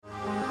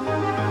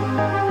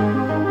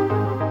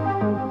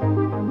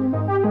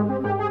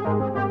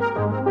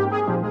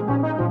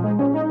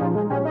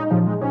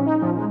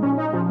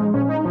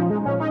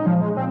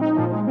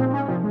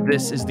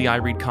This is the I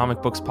Read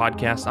Comic Books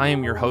podcast. I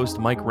am your host,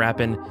 Mike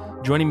Rappin.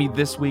 Joining me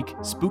this week,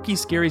 spooky,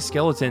 scary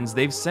skeletons.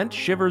 They've sent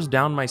shivers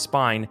down my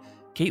spine.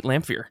 Kate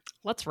Lamphere.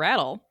 Let's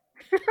rattle.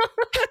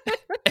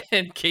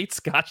 And Kate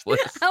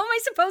Scotchless. How am I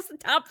supposed to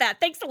top that?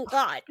 Thanks a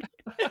lot.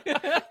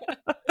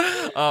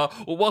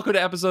 Well, welcome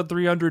to episode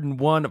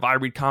 301 of I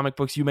Read Comic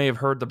Books. You may have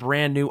heard the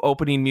brand new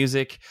opening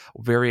music.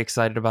 Very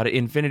excited about it.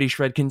 Infinity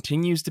Shred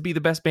continues to be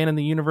the best band in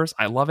the universe.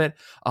 I love it.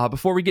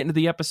 Before we get into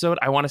the episode,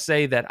 I want to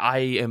say that I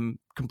am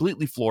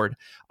completely floored.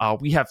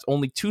 We have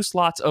only 2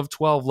 slots of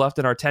 12 left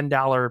in our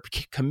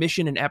 $10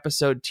 commission an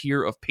episode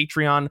tier of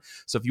Patreon.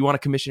 So if you want to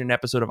commission an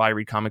episode of I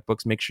Read Comic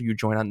Books, make sure you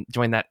join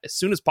that as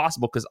soon as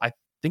possible, because I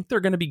think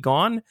they're going to be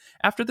gone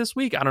after this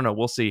week. I don't know.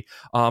 We'll see.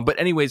 But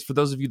anyways, for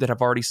those of you that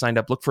have already signed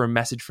up, look for a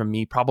message from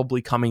me,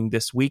 probably coming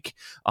this week.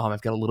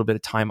 I've got a little bit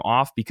of time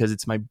off because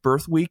it's my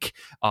birth week.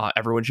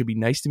 Everyone should be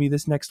nice to me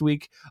this next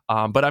week.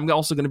 But I'm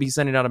also going to be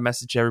sending out a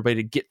message to everybody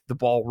to get the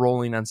ball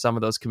rolling on some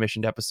of those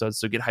commissioned episodes.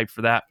 So get hyped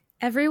for that.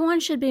 Everyone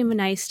should be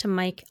nice to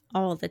Mike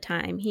all the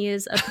time. He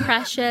is a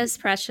precious,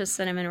 precious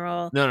cinnamon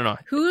roll. No.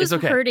 Who's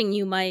hurting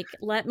you, Mike?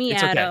 Let me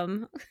at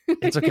him.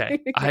 It's okay.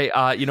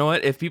 You know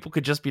what? If people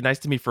could just be nice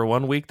to me for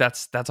 1 week,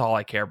 that's all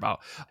I care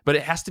about. But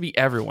it has to be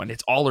everyone.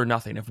 It's all or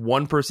nothing. If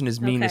one person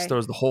is mean, this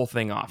throws the whole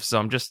thing off. So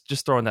I'm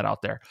just throwing that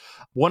out there.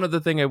 One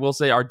other thing I will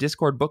say, our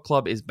Discord book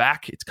club is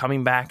back. It's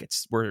coming back.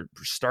 We're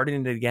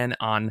starting it again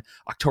on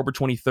October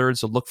 23rd.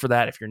 So look for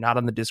that. If you're not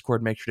on the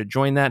Discord, make sure to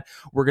join that.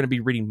 We're going to be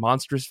reading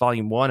Monstrous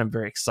Volume 1. I'm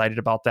very excited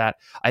about that.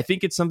 I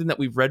think it's something that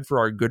we've read for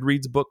our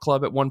Goodreads book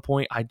club at one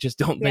point. I just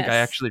don't think I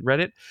actually read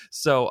it.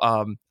 So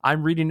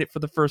I'm reading it for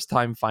the first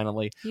time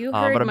finally. You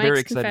heard but I'm Mike's very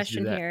excited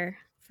confession to do that. Here,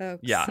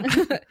 folks. Yeah.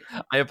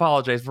 I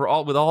apologize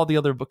with all the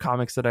other book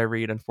comics that I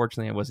read.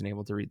 Unfortunately, I wasn't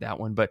able to read that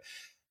one. But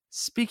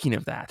speaking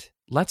of that,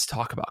 let's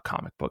talk about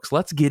comic books.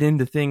 Let's get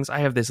into things.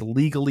 I have this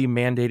legally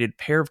mandated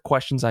pair of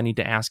questions I need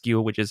to ask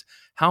you, which is,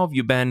 how have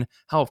you been?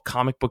 How have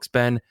comic books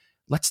been?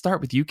 Let's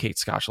start with you, Kate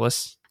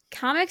Scotchless.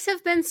 Comics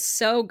have been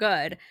so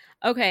good.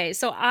 Okay,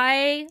 so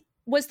I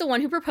was the one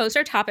who proposed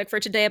our topic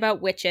for today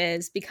about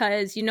witches,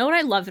 because you know what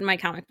I love in my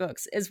comic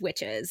books is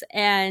witches.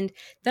 And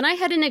then I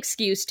had an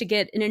excuse to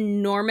get an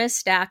enormous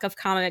stack of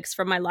comics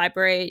from my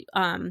library.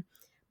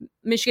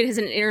 Michigan has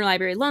an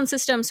interlibrary loan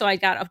system, so I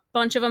got a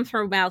bunch of them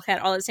from Wildcat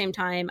all at the same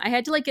time. I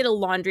had to get a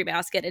laundry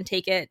basket and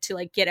take it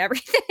to get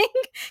everything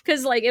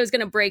because it was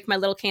going to break my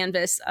little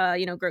canvas,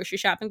 grocery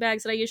shopping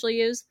bags that I usually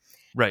use.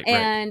 Right.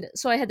 And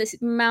so I had this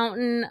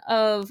mountain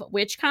of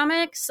witch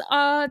comics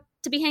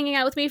to be hanging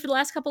out with me for the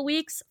last couple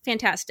weeks.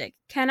 Fantastic.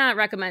 Cannot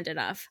recommend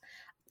enough.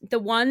 The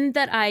one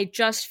that I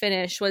just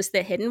finished was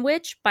The Hidden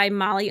Witch by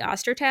Molly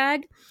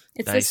Ostertag.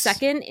 It's nice. The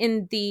second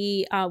in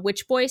the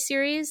Witch Boy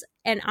series.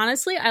 And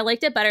honestly, I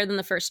liked it better than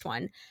the first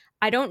one.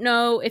 I don't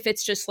know if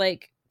it's just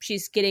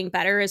she's getting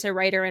better as a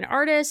writer and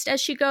artist as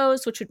she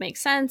goes, which would make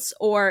sense,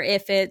 or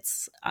if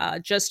it's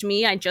just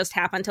me. I just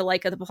happen to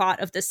like the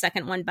plot of the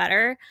second one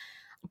better.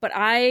 But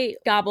I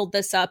gobbled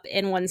this up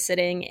in one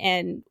sitting,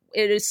 and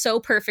it is so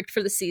perfect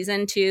for the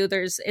season too.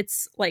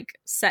 It's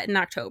set in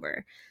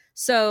October.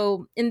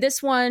 So in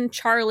this one,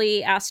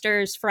 Charlie,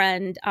 Aster's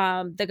friend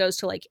that goes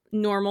to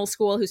normal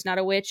school, who's not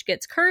a witch,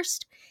 gets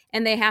cursed,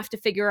 and they have to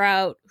figure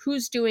out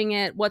who's doing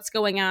it, what's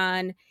going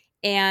on.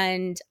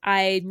 And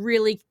I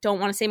really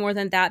don't want to say more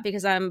than that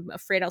because I'm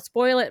afraid I'll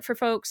spoil it for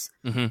folks.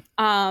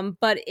 Mm-hmm.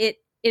 But it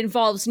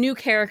involves new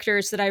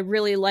characters that I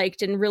really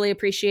liked and really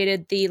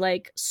appreciated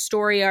the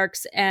story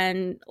arcs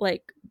and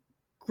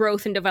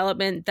growth and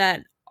development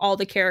that all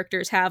the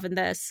characters have in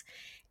this.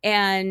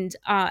 And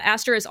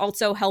Aster is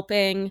also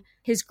helping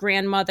his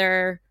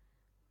grandmother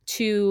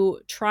to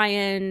try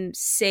and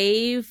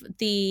save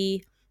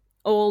the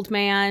old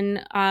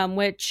man,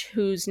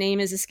 whose name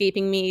is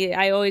escaping me.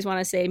 I always want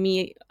to say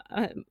me.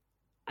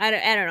 I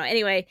don't know.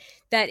 Anyway,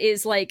 that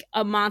is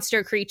a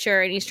monster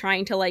creature, and he's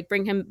trying to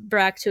bring him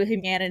back to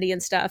humanity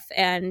and stuff.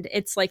 And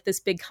it's this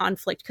big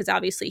conflict because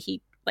obviously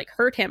he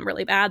hurt him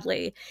really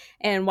badly,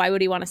 and why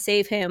would he want to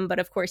save him? But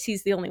of course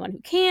he's the only one who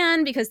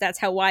can, because that's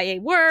how YA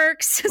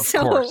works.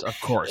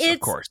 Of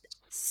course.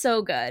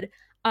 So good.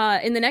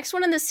 And the next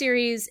one in the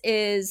series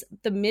is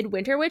The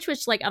Midwinter Witch,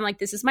 which I'm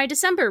this is my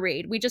December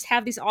read. We just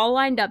have these all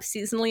lined up,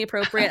 seasonally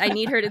appropriate. I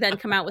need her to then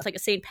come out with a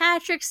St.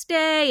 Patrick's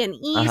Day and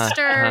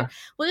Easter.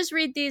 We'll just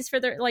read these for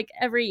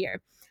every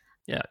year.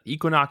 Yeah,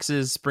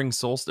 equinoxes, spring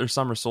solstice, or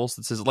summer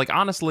solstices.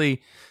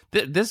 Honestly,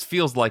 this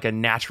feels like a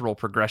natural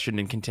progression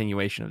and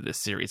continuation of this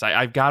series.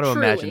 I've got to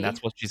imagine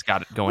that's what she's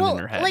got going in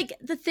her head.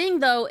 The thing,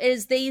 though,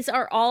 is these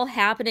are all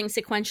happening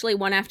sequentially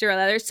one after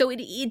another, so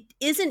it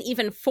isn't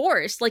even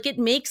forced. It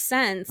makes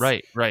sense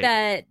right.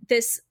 that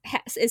this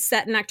is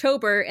set in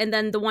October, and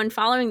then the one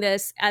following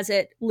this, as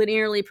it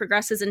linearly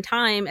progresses in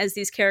time, as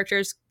these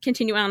characters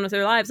continue on with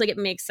their lives, it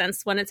makes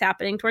sense when it's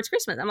happening towards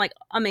Christmas. I'm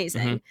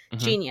amazing,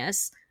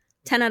 genius.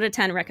 10 out of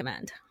 10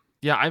 recommend.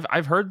 Yeah,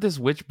 I've heard this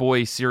Witch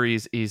Boy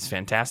series is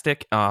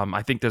fantastic.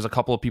 I think there's a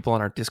couple of people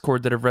on our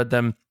Discord that have read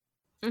them.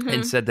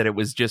 and said that it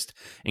was just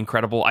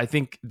incredible. I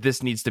think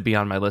this needs to be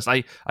on my list.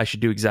 I should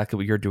do exactly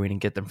what you're doing and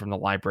get them from the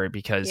library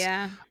because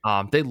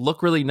they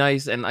look really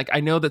nice. And like I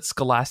know that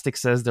Scholastic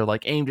says they're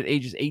like aimed at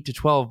ages 8 to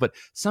 12, but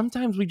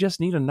sometimes we just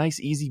need a nice,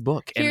 easy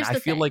book. And I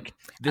feel like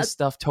this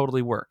stuff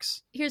totally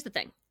works. Here's the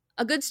thing.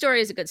 A good story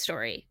is a good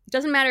story. It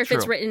doesn't matter if True.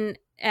 it's written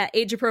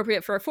age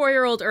appropriate for a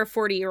 4-year-old or a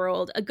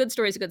 40-year-old. A good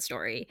story is a good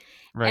story.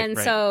 Right.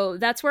 So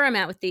that's where I'm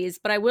at with these.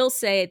 But I will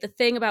say the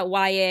thing about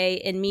YA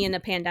and me in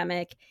the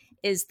pandemic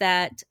is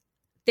that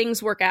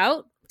things work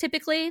out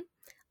typically.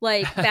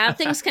 Like bad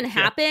things can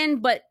happen,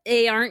 but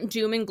they aren't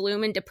doom and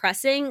gloom and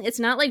depressing. It's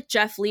not like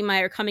Jeff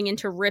Lemire coming in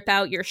to rip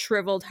out your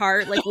shriveled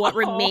heart, like what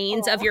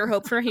remains of your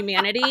hope for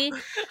humanity.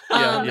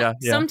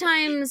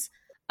 Sometimes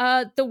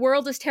the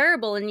world is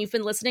terrible and you've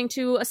been listening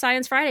to a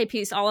Science Friday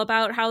piece all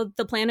about how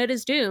the planet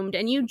is doomed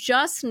and you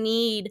just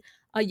need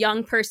a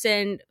young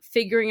person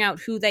figuring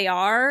out who they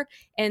are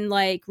and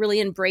like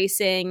really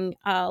embracing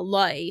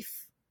life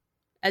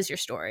as your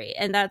story.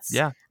 And that's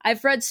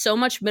I've read so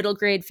much middle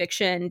grade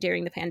fiction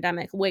during the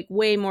pandemic, like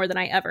way more than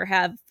I ever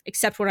have,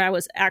 except when I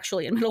was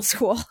actually in middle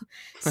school.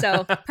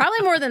 So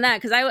probably more than that,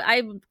 because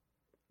I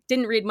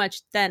didn't read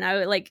much then.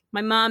 I like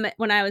my mom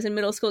when I was in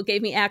middle school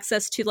gave me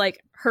access to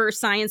like her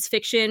science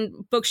fiction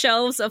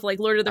bookshelves of like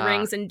Lord of the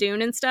Rings and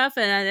Dune and stuff,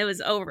 and it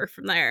was over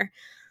from there.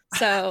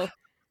 So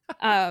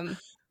how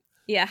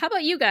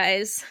about you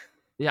guys?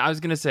 Yeah, I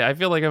was gonna say I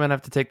feel like I'm gonna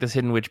have to take this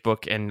Hidden Witch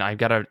book, and I've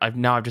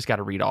just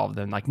gotta read all of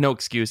them. Like no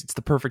excuse, it's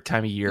the perfect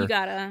time of year. You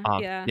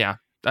gotta,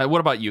 what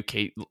about you,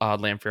 Kate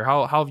Lamphere?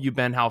 How have you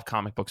been? How have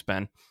comic books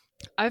been?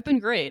 I've been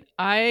great.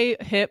 I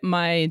hit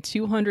my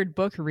 200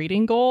 book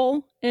reading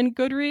goal in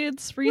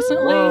Goodreads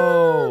recently.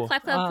 Whoa.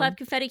 Clap, clap, clap,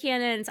 confetti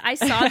cannons. I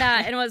saw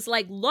that and was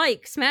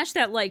like, smash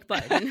that like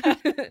button.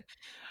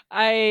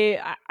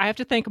 I have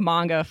to thank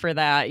manga for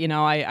that. You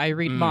know, I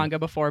read manga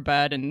before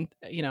bed and,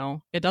 you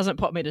know, it doesn't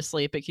put me to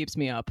sleep. It keeps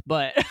me up.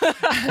 But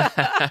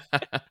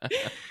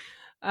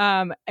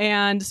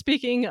and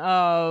speaking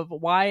of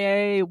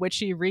YA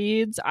witchy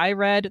reads, I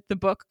read the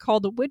book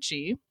called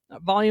Witchy,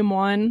 Volume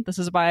 1. This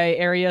is by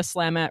Aria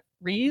Slamet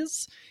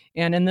Rees.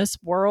 And in this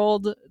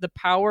world, the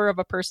power of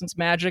a person's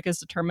magic is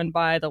determined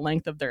by the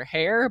length of their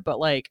hair. But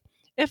like,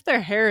 if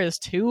their hair is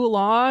too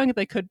long,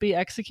 they could be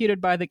executed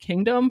by the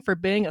kingdom for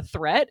being a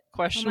threat?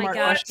 Question mark.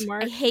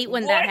 I hate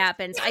when that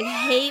happens. I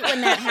hate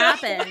when that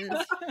happens.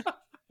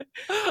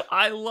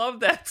 I love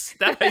that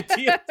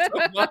idea so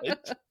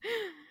much.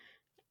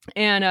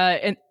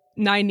 And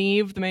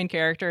Nynaeve, the main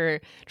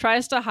character,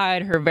 tries to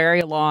hide her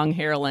very long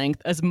hair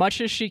length as much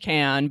as she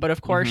can, but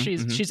of course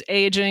she's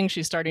aging.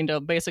 She's starting to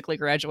basically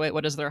graduate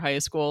what is their high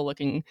school,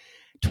 looking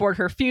toward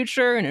her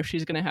future and if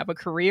she's going to have a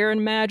career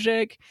in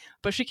magic,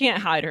 but she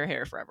can't hide her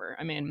hair forever.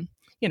 I mean,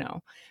 you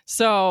know.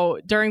 So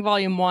during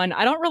Volume 1,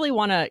 I don't really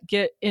want to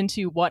get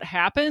into what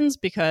happens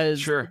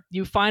because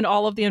you find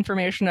all of the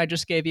information I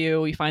just gave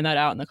you. You find that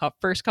out in the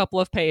first couple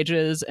of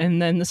pages,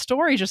 and then the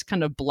story just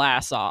kind of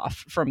blasts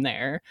off from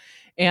there.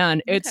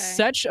 And it's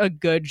such a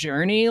good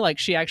journey. Like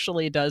she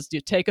actually does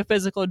take a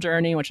physical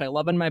journey, which I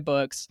love in my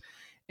books.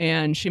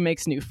 And she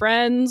makes new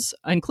friends,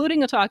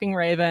 including a talking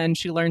raven.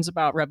 She learns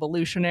about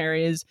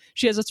revolutionaries.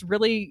 She has this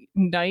really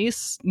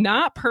nice,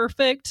 not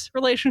perfect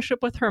relationship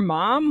with her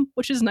mom,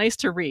 which is nice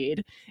to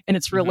read. And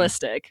it's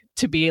realistic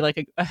to be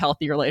like a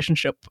healthy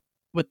relationship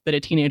that a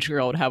teenage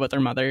girl would have with her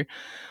mother.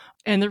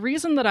 And the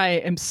reason that I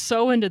am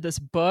so into this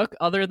book,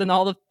 other than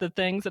all of the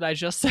things that I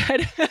just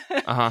said,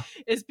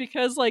 is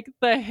because like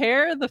the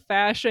hair, the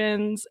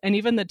fashions, and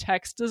even the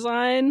text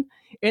design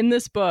in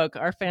this book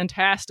are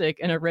fantastic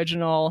and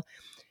original.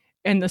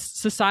 And the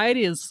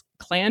society is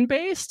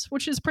clan-based,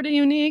 which is pretty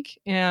unique.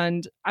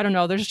 And I don't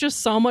know, there's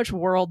just so much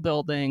world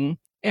building.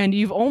 And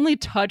you've only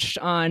touched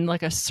on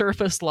like a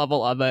surface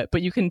level of it,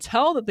 but you can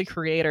tell that the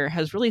creator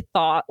has really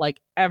thought like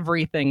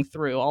everything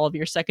through, all of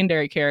your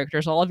secondary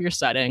characters, all of your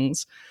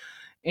settings.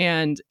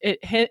 And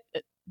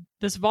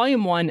this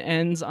Volume 1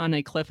 ends on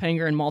a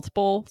cliffhanger in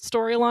multiple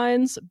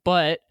storylines,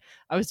 but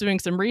I was doing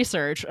some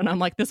research and I'm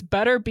like, this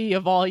better be a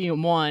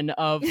Volume 1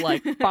 of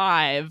like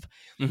 5.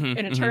 And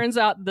it turns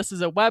out this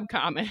is a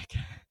webcomic.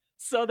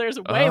 So there's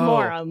way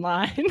more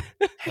online.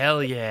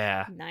 Hell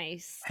yeah.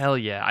 Nice. Hell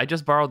yeah. I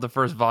just borrowed the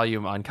first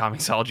volume on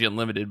Comixology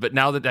Unlimited, but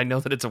now that I know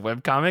that it's a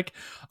webcomic,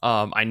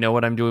 I know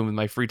what I'm doing with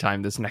my free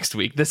time this next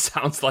week. This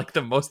sounds like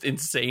the most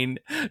insane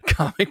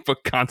comic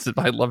book concept.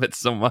 I love it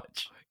so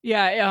much.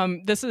 Yeah,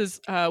 this is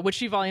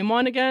Witchy Volume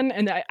 1 again,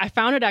 and I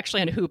found it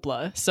actually in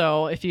Hoopla.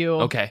 So if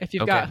you've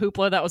got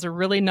Hoopla, that was a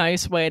really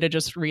nice way to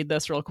just read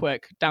this real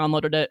quick.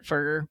 Downloaded it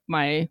for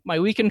my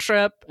weekend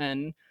trip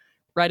and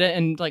read it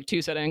in like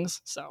 2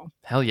 sittings. So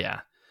hell yeah,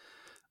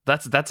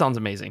 that sounds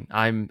amazing.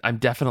 I'm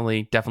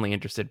definitely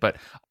interested. But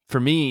for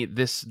me,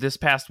 this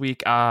past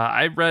week,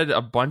 I read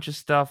a bunch of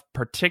stuff.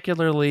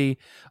 Particularly,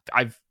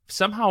 I've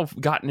somehow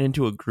gotten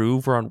into a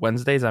groove where on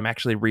Wednesdays I'm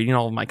actually reading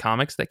all of my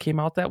comics that came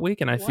out that week,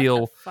 and I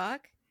feel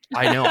fuck?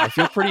 I know I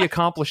feel pretty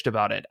accomplished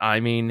about it. I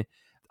mean,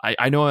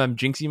 I know I'm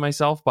jinxing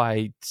myself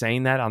by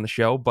saying that on the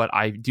show, but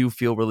I do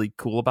feel really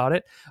cool about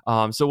it.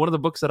 So one of the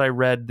books that I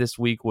read this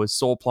week was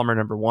Soul Plumber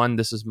 #1.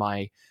 This is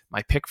my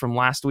pick from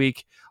last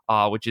week,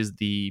 which is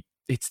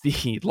it's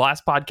the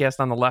Last Podcast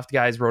on the Left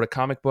guys wrote a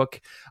comic book.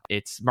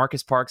 It's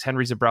Marcus Parks,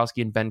 Henry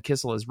Zebrowski, and Ben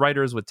Kissel as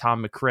writers, with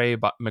Tom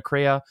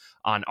McCrea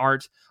on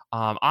art.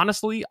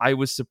 Honestly, I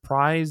was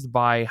surprised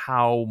by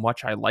how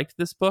much I liked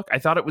this book. I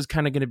thought it was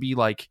kind of going to be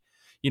like,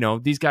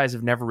 these guys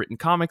have never written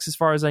comics as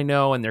far as I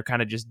know, and they're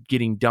kind of just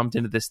getting dumped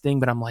into this thing.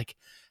 But I'm like,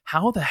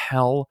 how the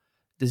hell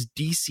does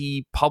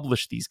DC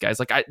publish these guys?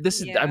 Like,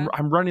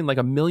 I'm running like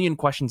a million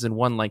questions in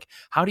one. Like,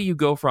 how do you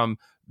go from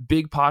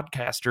big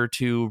podcaster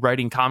to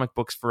writing comic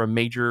books for a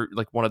major,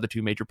 like one of the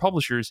two major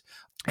publishers?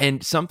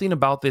 And something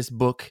about this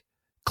book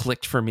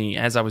clicked for me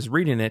as I was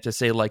reading it to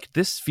say, like,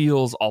 this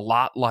feels a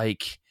lot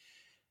like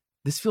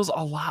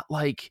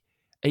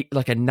a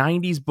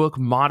 90s book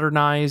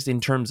modernized in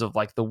terms of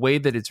like the way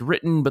that it's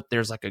written, but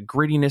there's like a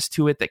grittiness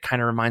to it that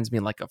kind of reminds me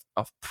like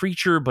of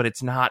Preacher, but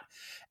it's not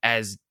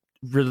as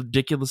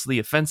ridiculously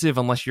offensive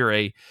unless you're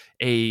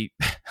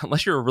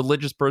unless you're a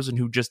religious person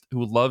who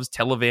loves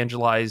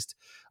televangelized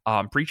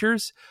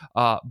preachers.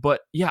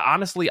 But yeah,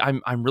 honestly,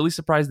 I'm really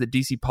surprised that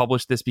DC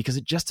published this, because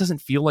it just doesn't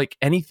feel like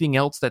anything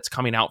else that's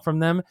coming out from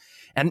them.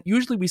 And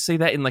usually we say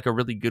that in like a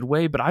really good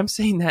way, but I'm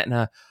saying that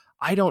in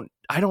I don't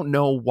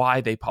know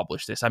why they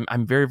published this.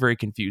 I'm very, very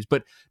confused,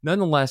 but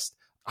nonetheless,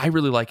 I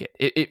really like it.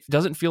 It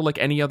doesn't feel like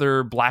any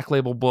other Black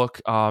Label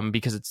book,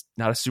 because it's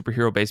not a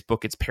superhero based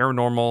book. It's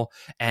paranormal,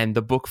 and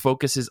the book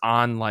focuses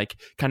on like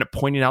kind of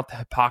pointing out the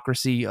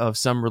hypocrisy of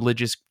some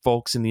religious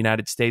folks in the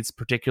United States,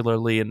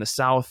 particularly in the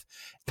South,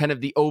 kind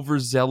of the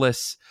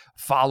overzealous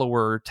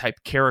follower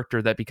type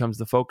character that becomes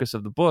the focus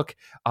of the book,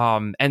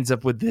 ends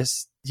up with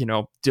this,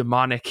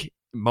 demonic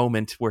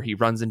moment where he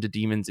runs into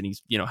demons and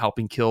he's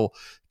helping kill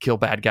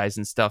bad guys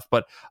and stuff.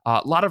 But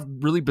a lot of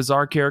really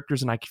bizarre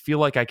characters, and I feel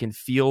like I can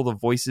feel the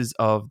voices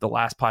of the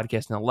Last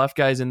Podcast on the Left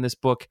guys in this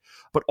book.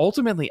 But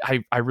ultimately,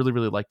 I really,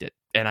 really liked it,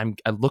 and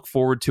I look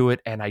forward to it.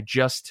 And I'm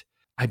just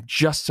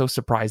so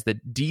surprised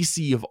that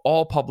DC of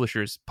all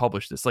publishers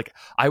published this. Like,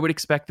 I would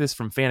expect this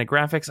from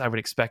Fantagraphics, I would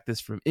expect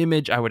this from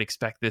Image, I would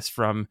expect this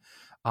from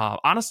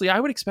honestly, I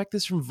would expect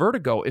this from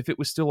Vertigo if it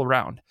was still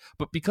around.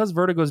 But because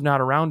Vertigo's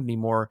not around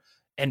anymore,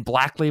 and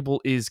Black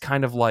Label is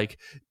kind of like,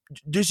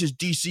 this is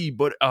DC,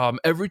 but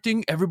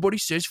everybody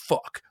says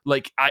fuck.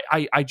 Like,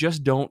 I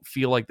just don't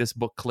feel like this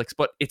book clicks,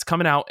 but it's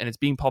coming out and it's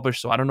being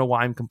published, so I don't know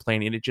why I'm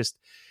complaining. It just,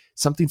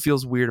 something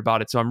feels weird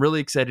about it. So I'm really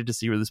excited to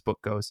see where this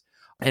book goes.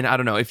 And I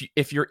don't know,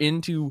 if you're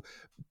into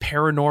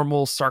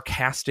paranormal,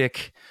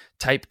 sarcastic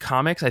type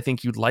comics, I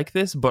think you'd like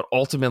this. But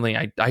ultimately,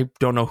 I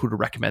don't know who to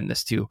recommend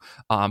this to.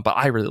 But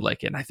I really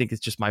like it. And I think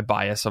it's just my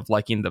bias of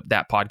liking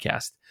that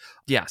podcast.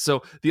 Yeah.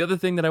 So the other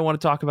thing that I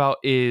want to talk about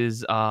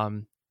is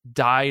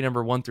Die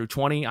number 1 through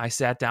 20. I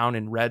sat down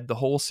and read the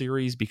whole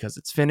series because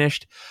it's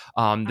finished.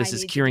 This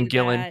is Kieran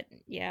Gillen.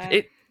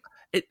 Yeah.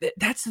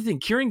 That's the thing.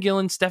 Kieran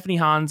Gillen, Stephanie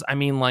Hans. I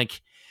mean,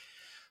 like,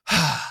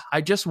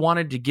 I just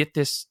wanted to get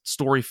this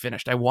story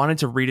finished. I wanted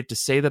to read it to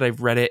say that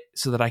I've read it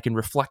so that I can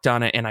reflect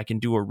on it and I can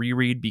do a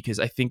reread, because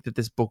I think that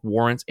this book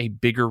warrants a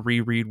bigger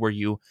reread where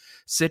you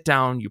sit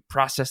down, you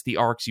process the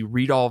arcs, you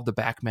read all of the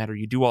back matter,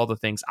 you do all the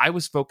things. I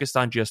was focused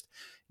on just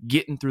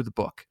getting through the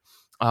book.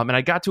 And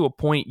I got to a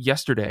point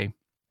yesterday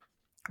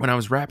when I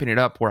was wrapping it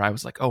up where I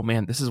was like, oh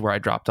man, this is where I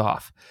dropped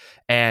off.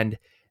 And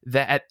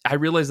that I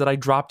realized that I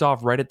dropped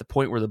off right at the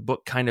point where the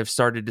book kind of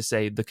started to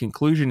say the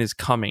conclusion is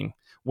coming,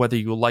 whether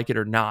you like it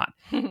or not.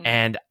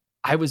 And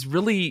I was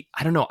really,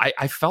 I don't know,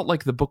 I felt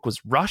like the book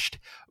was rushed,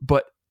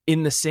 but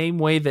in the same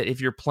way that if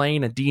you're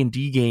playing a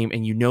D&D game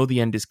and you know the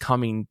end is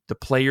coming, the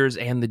players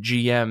and the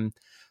GM,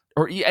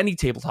 or any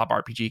tabletop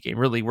RPG game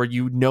really, where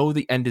you know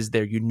the end is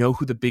there, you know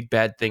who the big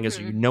bad thing is,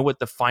 or you know what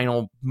the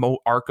final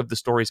arc of the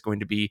story is going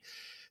to be.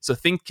 So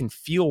things can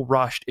feel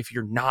rushed if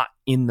you're not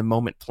in the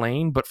moment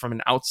playing, but from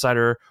an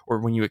outsider, or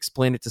when you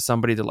explain it to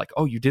somebody, they're like,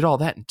 oh, you did all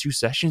that in 2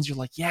 sessions? You're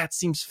like, yeah, it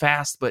seems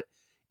fast, but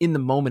in the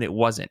moment it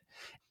wasn't.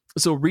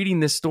 So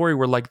reading this story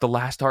where like the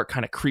last arc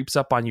kind of creeps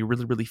up on you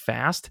really, really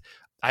fast,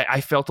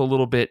 I felt a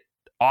little bit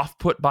off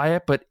put by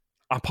it, but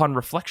upon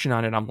reflection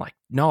on it, I'm like,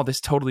 no,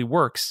 this totally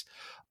works.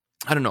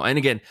 I don't know. And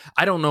again,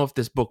 I don't know if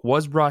this book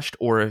was rushed,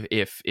 or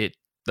if it,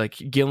 like,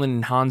 Gillen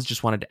and Hans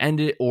just wanted to end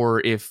it,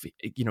 or if,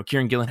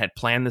 Kieran Gillen had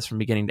planned this from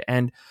beginning to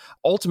end.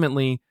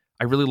 Ultimately,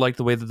 I really liked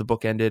the way that the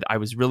book ended. I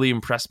was really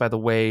impressed by the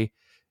way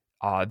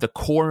the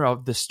core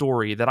of the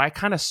story that I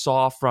kind of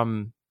saw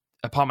from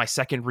upon my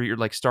second read, or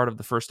like start of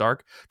the first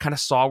arc, kind of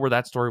saw where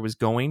that story was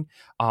going.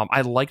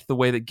 I liked the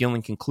way that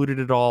Gillen concluded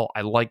it all.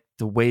 I liked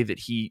the way that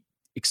he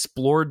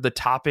explored the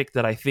topic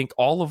that I think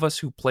all of us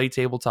who play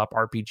tabletop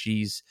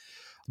RPGs,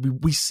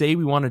 we say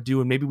we want to do,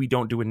 and maybe we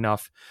don't do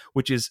enough,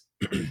 which is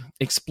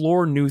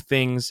explore new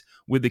things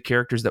with the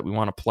characters that we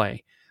want to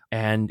play,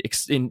 and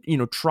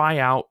try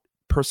out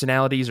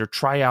personalities, or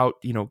try out,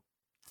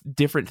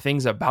 different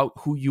things about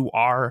who you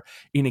are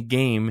in a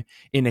game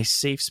in a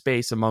safe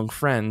space among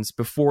friends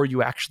before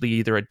you actually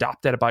either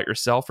adopt that about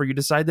yourself or you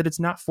decide that it's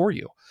not for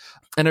you.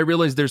 And I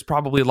realize there's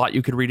probably a lot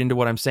you could read into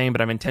what I'm saying,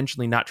 but I'm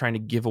intentionally not trying to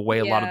give away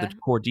a lot of the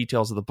core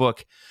details of the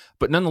book.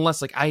 But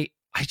nonetheless, like I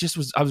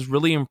was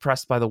really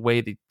impressed by the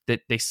way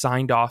that they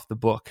signed off the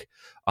book,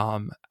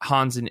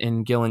 Hans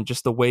and Gillen,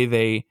 just the way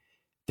they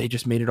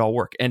just made it all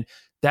work. And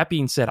that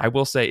being said, I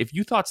will say, if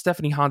you thought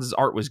Stephanie Hans's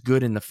art was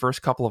good in the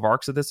first couple of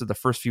arcs of this, or the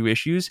first few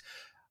issues,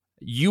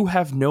 you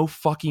have no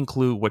fucking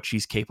clue what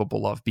she's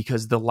capable of,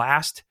 because the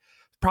last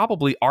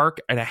probably arc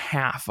and a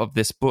half of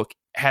this book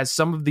has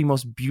some of the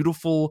most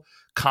beautiful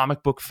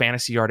comic book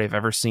fantasy art I've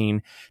ever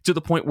seen, to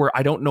the point where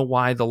I don't know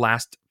why the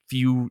last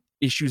few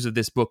issues of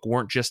this book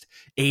weren't just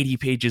 80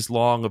 pages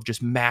long of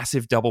just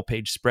massive double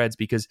page spreads,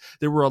 because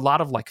there were a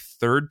lot of like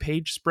third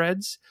page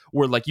spreads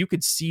where like you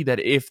could see that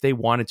if they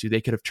wanted to,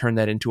 they could have turned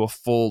that into a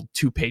full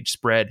 2-page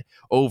spread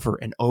over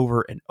and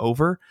over and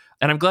over.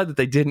 And I'm glad that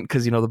they didn't,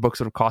 because, you know, the books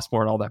would have cost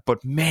more and all that.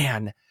 But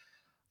man,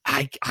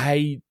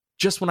 I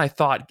just, when I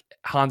thought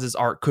Hans's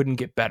art couldn't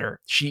get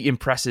better, she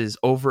impresses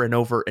over and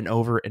over and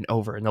over and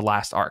over in the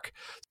last arc.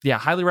 Yeah,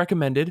 highly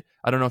recommended.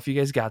 I don't know if you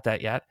guys got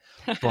that yet,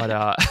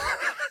 but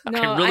no,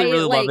 I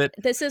really like, love it.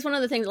 This is one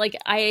of the things, like,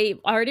 I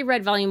already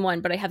read volume 1,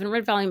 but I haven't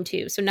read volume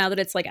 2. So now that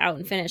it's like out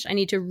and finished, I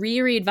need to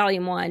reread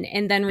volume 1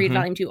 and then read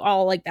volume 2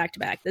 all like back to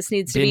back. This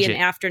needs to Binge be an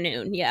it.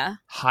 Afternoon. Yeah.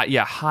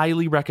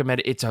 Highly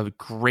recommend it. It's a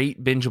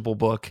great bingeable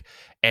book.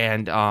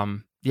 And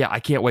I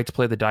can't wait to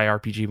play the Die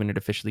RPG when it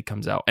officially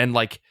comes out. And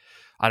like,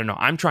 I don't know,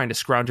 I'm trying to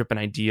scrounge up an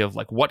idea of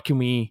like, what can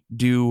we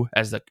do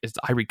as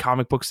I read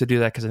comic books to do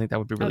that, because I think that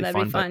would be really that'd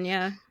fun. Be fun,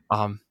 yeah.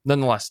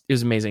 Nonetheless, it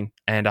was amazing,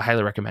 and I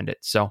highly recommend it.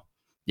 So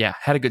yeah,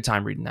 had a good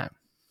time reading that.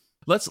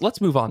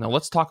 Let's move on, though.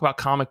 Let's talk about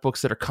comic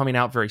books that are coming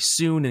out very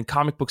soon and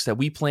comic books that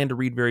we plan to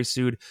read very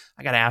soon.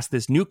 I got to ask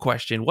this new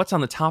question. What's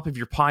on the top of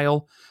your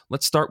pile?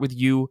 Let's start with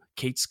you,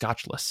 Kate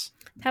Scotchless.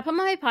 Top of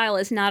my pile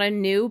is not a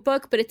new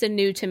book, but it's a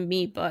new to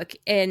me book,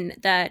 in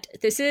that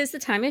this is the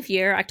time of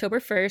year, October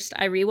 1st,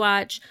 I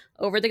rewatch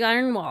Over the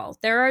Garden Wall.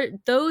 There are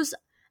those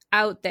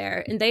out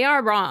there, and they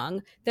are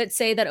wrong, that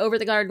say that Over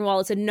the Garden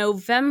Wall is a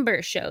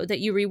November show, that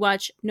you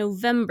rewatch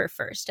November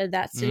 1st, and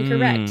that's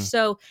incorrect.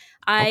 So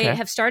I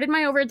have started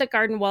my Over the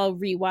Garden Wall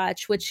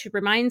rewatch, which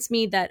reminds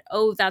me that,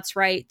 oh, that's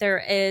right,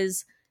 there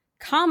is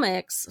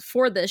comics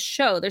for this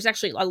show. There's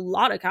actually a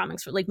lot of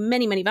comics for like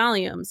many, many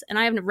volumes, and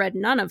I haven't read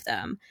none of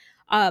them.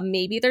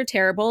 Maybe they're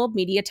terrible.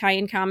 Media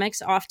tie-in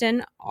comics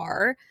often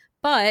are,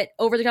 but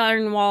Over the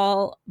Garden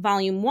Wall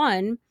Volume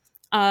 1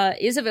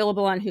 is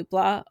available on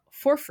Hoopla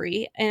for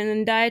free,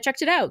 and I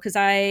checked it out because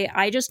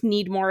I just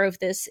need more of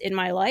this in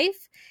my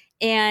life.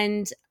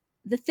 And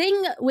the thing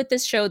with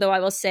this show, though, I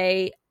will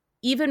say,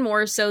 even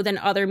more so than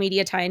other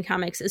media tie-in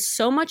comics, is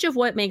so much of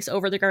what makes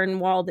Over the Garden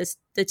Wall, the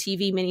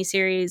TV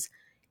miniseries,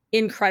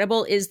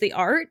 incredible is the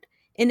art.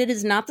 And it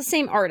is not the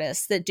same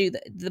artists that do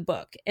the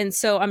book. And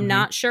so I'm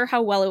not sure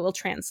how well it will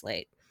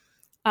translate.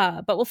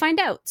 But we'll find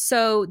out.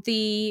 So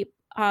the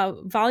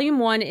volume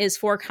 1 is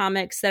 4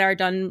 comics that are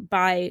done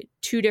by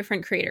 2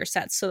 different creator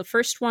sets. So the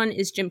first one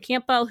is Jim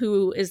Campbell,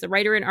 who is the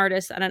writer and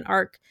artist on an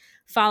arc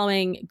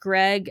following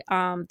Greg,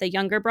 the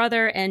younger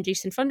brother, and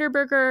Jason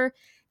Funderburger,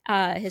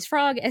 his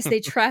frog, as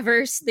they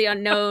traverse the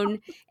unknown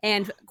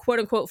and, quote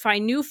unquote,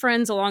 find new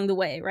friends along the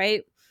way,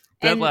 right?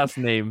 That last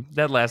name is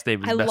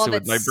messing with my brain. I love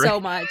it so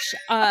much.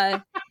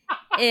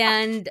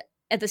 And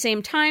at the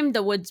same time,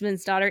 the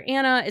woodsman's daughter,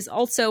 Anna, is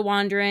also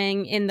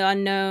wandering in the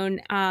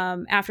unknown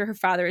after her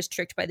father is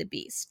tricked by the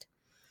beast.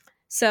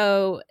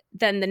 So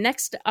then the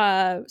next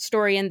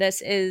story in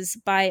this is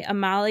by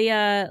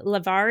Amalia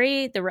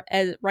Lavari,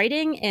 the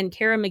writing, and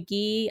Kara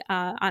McGee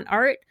on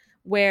art,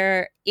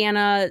 where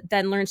Anna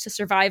then learns to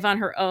survive on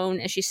her own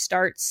as she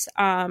starts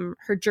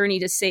her journey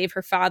to save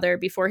her father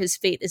before his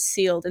fate is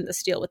sealed in the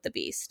Steel with the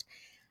Beast.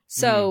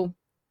 So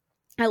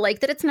I like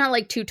that it's not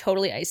like 2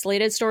 totally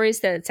isolated stories,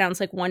 that it sounds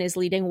like one is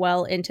leading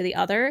well into the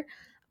other.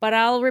 But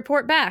I'll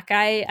report back.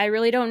 I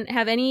really don't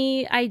have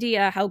any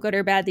idea how good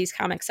or bad these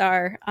comics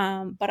are,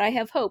 but I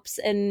have hopes,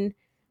 and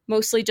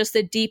mostly just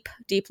a deep,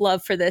 deep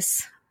love for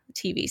this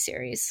TV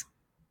series.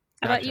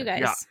 How about you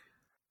guys?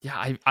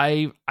 Yeah,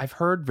 I've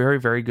heard very,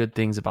 very good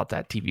things about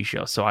that TV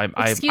show. So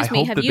Excuse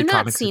me, have you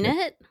not seen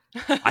it?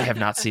 I have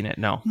not seen it.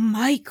 No,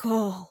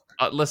 Michael.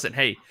 Listen,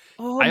 hey,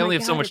 I only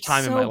have so much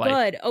time in my life.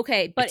 Good.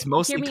 Okay, but it's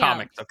mostly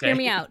comics. Okay, hear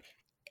me out.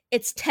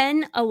 It's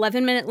 10,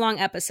 11-minute long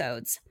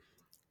episodes.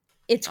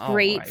 It's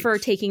great for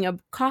taking a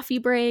coffee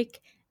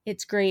break.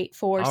 It's great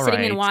for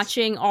sitting and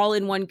watching all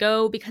in one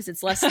go because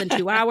it's less than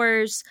 2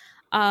 hours.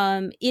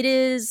 It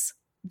is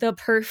the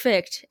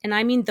perfect, and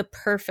I mean the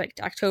perfect,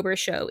 October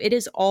show. It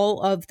is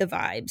all of the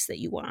vibes that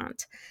you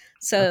want.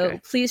 So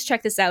please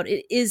check this out.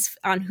 It is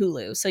on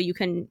Hulu, so you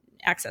can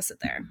access it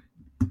there.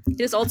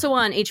 It is also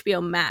on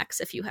HBO Max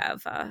if you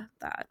have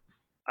that.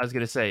 I was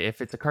gonna say,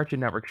 if it's a Cartoon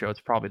Network show, it's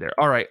probably there.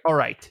 All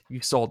right,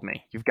 you sold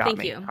me. You've got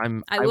me. Thank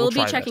you. I will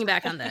be checking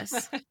back on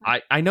this.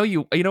 I know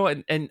you. You know,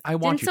 and I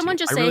want. Didn't someone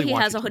just say he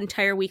has an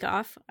entire week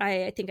off?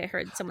 I think I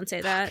heard someone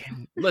say that.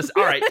 Listen,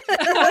 all right,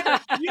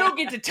 you don't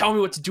get to tell me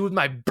what to do with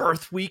my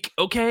birth week,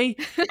 okay?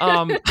 Kate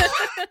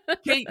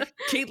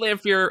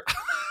Lamphere.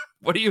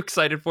 What are you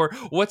excited for?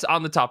 What's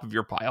on the top of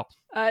your pile?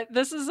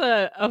 This is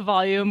a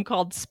volume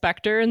called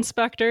Spectre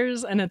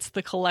Inspectors, and it's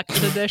the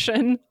collected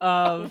edition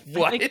of...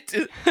 What?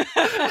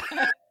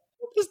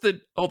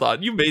 Hold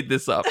on, you made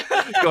this up.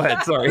 Go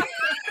ahead, sorry.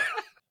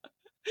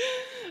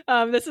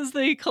 This is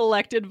the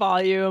collected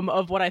volume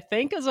of what I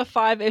think is a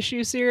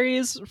 5-issue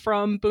series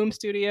from Boom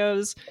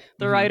Studios.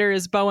 The writer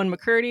is Bowen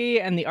McCurdy,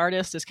 and the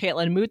artist is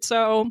Caitlin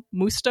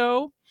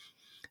Musto.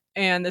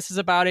 And this is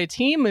about a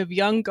team of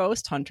young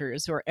ghost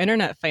hunters who are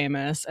internet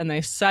famous, and they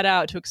set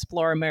out to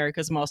explore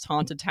America's most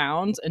haunted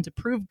towns and to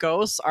prove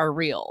ghosts are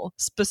real,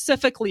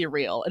 specifically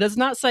real. It does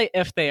not say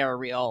if they are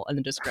real in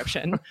the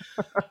description.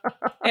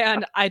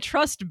 And I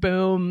trust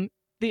Boom.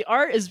 The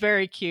art is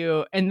very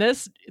cute, and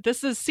this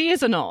is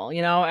seasonal.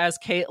 As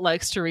Kate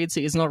likes to read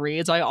seasonal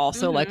reads, I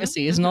also like a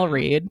seasonal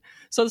read.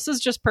 So this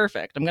is just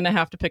perfect. I'm going to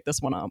have to pick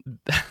this one up.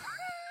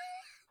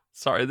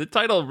 Sorry, the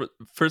title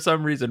for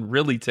some reason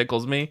really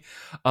tickles me,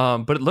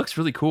 but it looks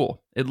really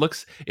cool. It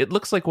looks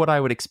like what I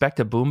would expect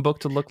a Boom book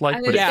to look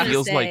like, but it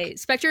feels like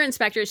Spectre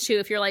Inspectors too.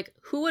 If you're like,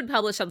 who would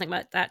publish something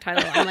about that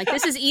title? I'm like,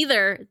 this is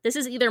either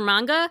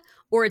manga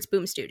or it's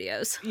Boom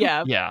Studios.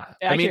 Yeah.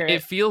 I mean,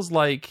 it feels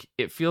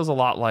a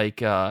lot like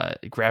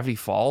Gravity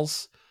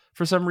Falls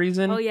for some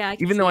reason. Oh yeah,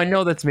 even though I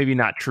know that's maybe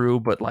not true,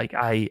 but like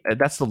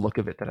that's the look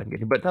of it that I'm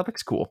getting. But that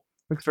looks cool.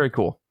 Looks very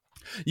cool.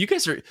 You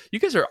guys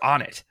are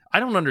on it. I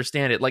don't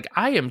understand it. Like,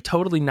 I am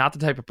totally not the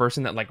type of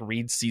person that like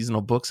reads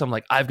seasonal books. I'm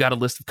like, I've got a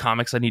list of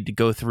comics I need to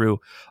go through,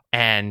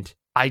 and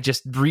I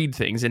just read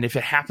things. And if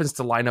it happens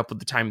to line up with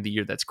the time of the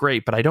year, that's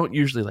great. But I don't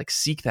usually like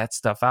seek that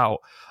stuff out.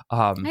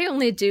 I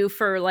only do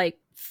for like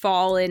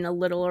fall and a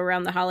little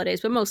around the holidays,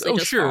 but mostly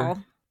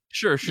fall.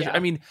 Sure. Yeah. I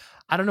mean,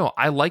 I don't know.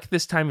 I like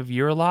this time of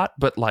year a lot,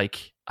 but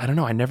like, I don't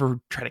know. I never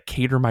try to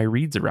cater my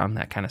reads around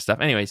that kind of stuff.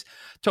 Anyways,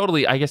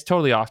 totally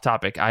off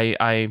topic.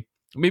 I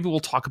maybe we'll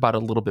talk about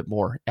it a little bit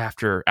more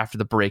after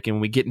the break and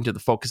when we get into the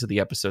focus of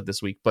the episode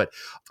this week. But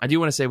I do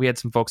want to say we had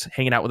some folks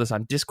hanging out with us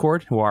on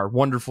Discord who are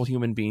wonderful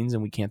human beings,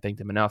 and we can't thank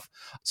them enough.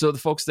 So the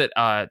folks that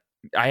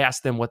I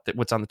asked them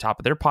what's on the top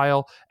of their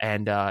pile,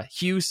 and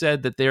Hugh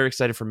said that they're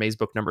excited for May's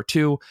book number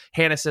 2.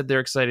 Hannah said they're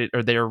excited,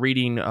 or they're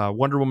reading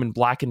Wonder Woman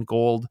Black and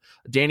Gold.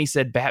 Danny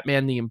said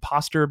Batman the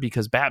Imposter,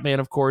 because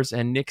Batman, of course.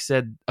 And Nick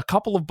said a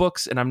couple of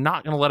books, and I'm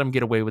not going to let him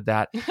get away with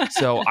that.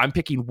 So I'm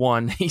picking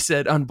one. He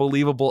said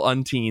Unbelievable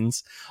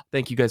Unteens.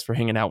 Thank you guys for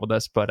hanging out with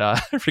us. But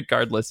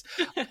regardless,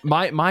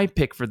 my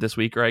pick for this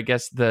week, or I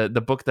guess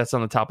the book that's on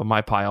the top of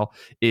my pile,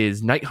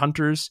 is Night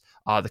Hunters,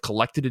 the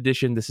collected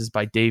edition. This is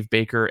by Dave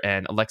Baker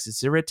and Alexis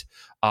Ziritt.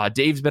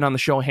 Dave's been on the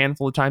show a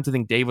handful of times. I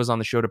think Dave was on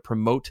the show to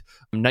promote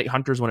Night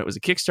Hunters when it was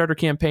a Kickstarter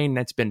campaign.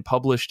 That's been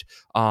published,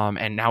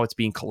 and now it's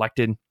being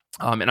collected.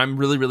 And I'm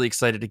really, really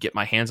excited to get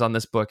my hands on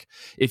this book.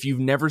 If you've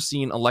never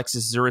seen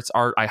Alexis Ziritt's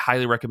art, I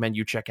highly recommend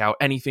you check out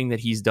anything that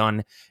he's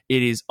done.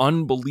 It is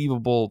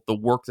unbelievable, the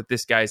work that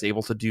this guy is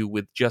able to do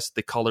with just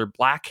the color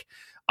black,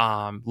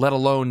 let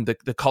alone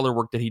the color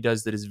work that he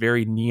does that is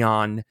very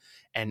neon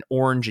and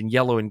orange and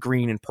yellow and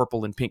green and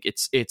purple and pink.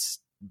 It's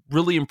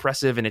really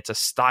impressive, and it's a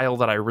style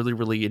that I really,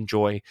 really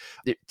enjoy.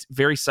 It's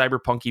very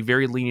cyberpunky,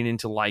 very leaning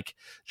into like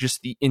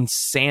just the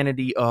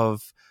insanity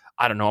of,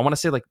 I don't know, I want to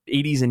say like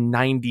 80s and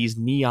 90s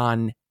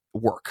neon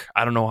work.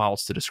 I don't know how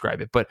else to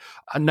describe it, but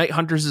Night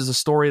Hunters is a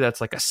story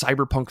that's like a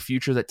cyberpunk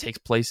future that takes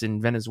place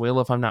in Venezuela,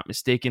 if I'm not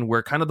mistaken,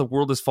 where kind of the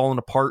world is falling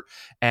apart,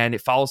 and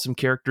it follows some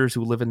characters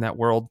who live in that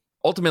world.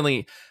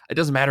 Ultimately, it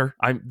doesn't matter.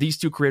 These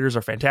two creators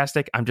are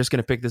fantastic. I'm just going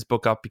to pick this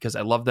book up because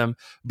I love them.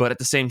 But at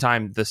the same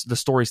time, the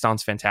story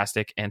sounds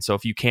fantastic. And so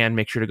if you can,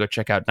 make sure to go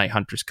check out Night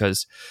Hunters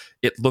because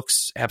it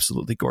looks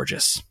absolutely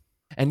gorgeous.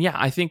 And yeah,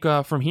 I think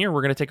from here,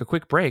 we're going to take a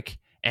quick break.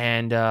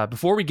 And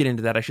before we get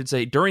into that, I should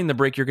say during the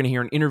break, you're going to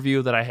hear an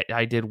interview that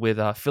I did with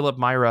Philip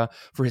Myra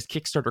for his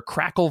Kickstarter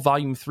Crackle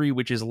Volume 3,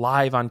 which is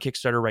live on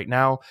Kickstarter right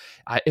now.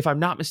 If I'm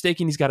not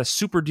mistaken, he's got a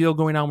super deal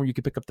going on where you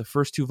can pick up the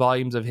first 2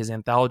 volumes of his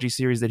anthology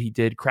series that he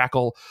did,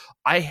 Crackle.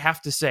 I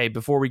have to say,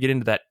 before we get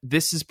into that,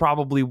 this is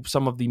probably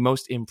some of the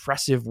most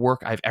impressive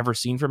work I've ever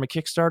seen from a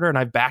Kickstarter, and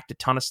I've backed a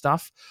ton of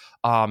stuff.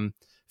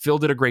 Phil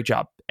did a great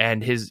job,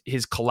 and his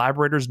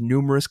collaborators,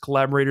 numerous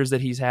collaborators that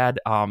he's had,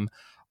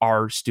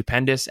 are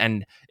stupendous.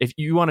 And if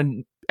you want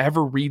to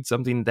ever read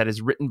something that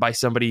is written by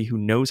somebody who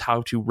knows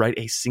how to write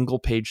a single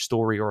page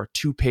story or a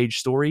 2-page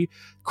story,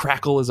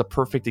 Crackle is a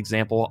perfect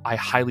example. I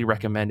highly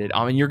recommend it.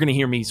 And you're going to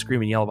hear me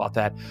scream and yell about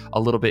that a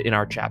little bit in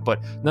our chat,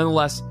 but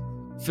nonetheless,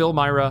 Phil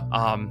Myra,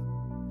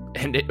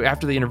 and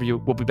after the interview,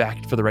 we'll be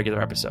back for the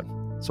regular episode.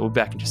 So we'll be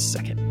back in just a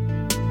second.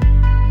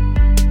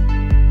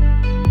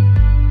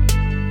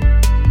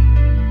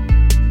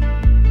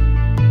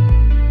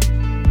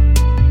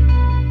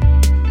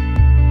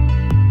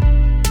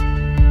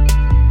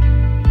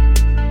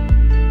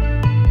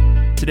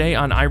 Today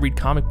on I Read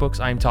Comic Books,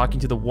 I am talking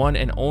to the one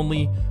and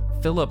only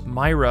Philip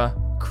Myra,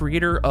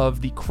 creator of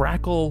the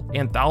Crackle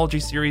anthology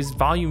series.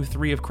 Volume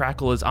 3 of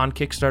Crackle is on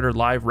Kickstarter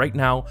live right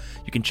now.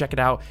 You can check it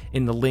out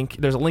in the link.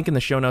 There's a link in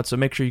the show notes, so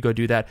make sure you go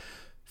do that.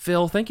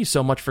 Phil, thank you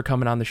so much for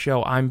coming on the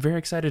show. I'm very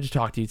excited to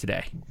talk to you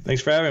today.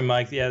 Thanks for having me,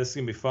 Mike. Yeah, this is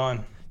going to be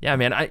fun. Yeah,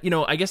 man.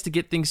 I guess to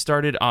get things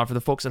started, for the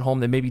folks at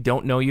home that maybe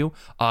don't know you,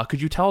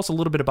 could you tell us a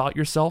little bit about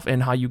yourself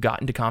and how you got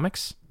into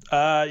comics?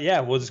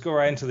 Yeah, we'll just go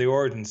right into the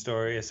origin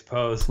story, I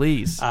suppose.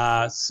 Please.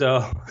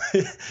 So,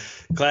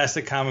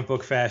 classic comic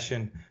book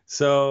fashion.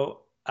 So,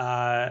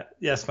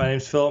 yes, my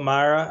name's Philip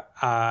Myra.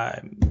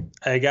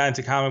 I got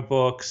into comic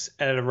books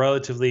at a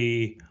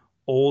relatively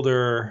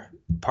older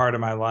part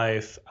of my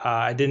life.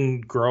 I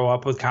didn't grow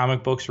up with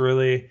comic books,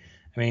 really.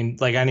 I mean,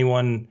 like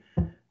anyone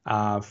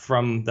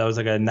that was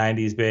like a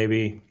 90s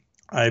baby.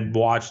 I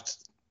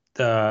watched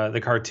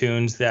the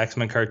cartoons, the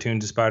X-Men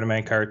cartoons, the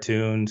Spider-Man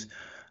cartoons,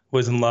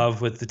 was in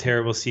love with the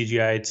terrible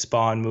CGI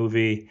Spawn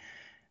movie.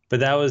 But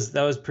that was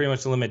pretty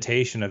much the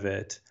limitation of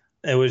it.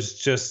 It was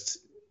just,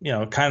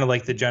 kind of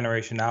like the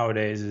generation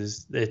nowadays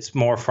is it's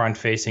more front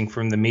facing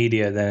from the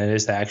media than it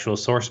is the actual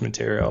source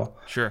material.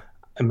 Sure.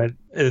 But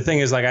the thing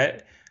is, like,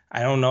 I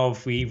don't know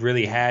if we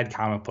really had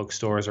comic book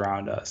stores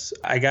around us.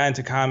 I got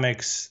into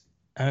comics,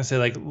 I would say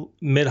like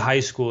mid high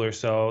school or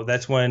so.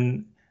 That's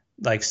when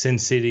like Sin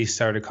City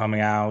started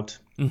coming out.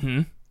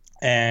 Mm-hmm.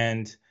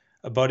 And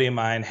a buddy of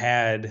mine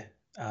had,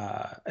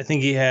 I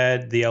think he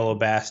had The Yellow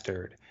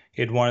Bastard.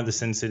 He had one of the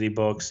Sin City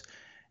books.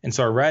 And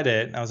so I read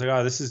it and I was like,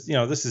 oh, this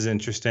is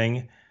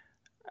interesting.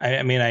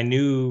 I mean, I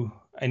knew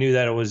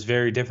that it was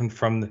very different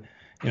from the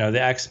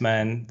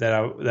X-Men that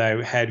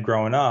I had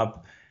growing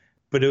up,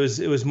 but it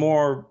was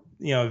more,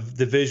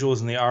 the visuals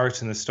and the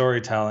arts and the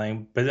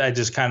storytelling, but I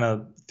just kind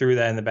of threw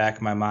that in the back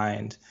of my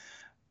mind.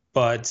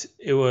 But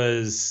it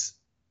was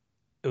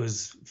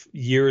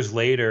years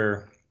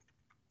later,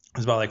 it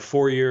was about like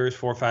 4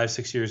 or 5,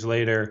 6 years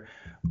later,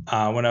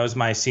 when I was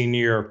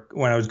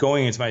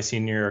going into my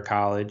senior year of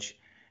college,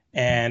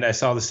 and I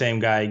saw the same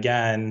guy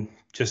again,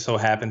 just so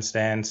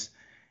happenstance.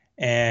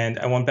 And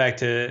I went back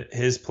to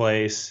his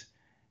place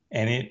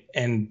and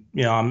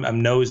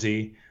I'm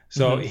nosy.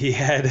 So mm-hmm. he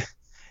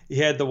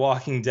had The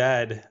Walking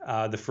Dead,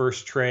 the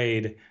first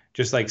trade,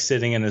 just like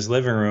sitting in his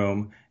living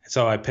room.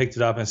 So I picked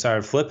it up and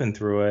started flipping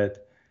through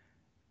it.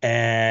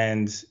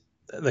 And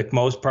like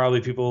most probably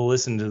people who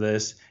listen to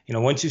this,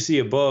 once you see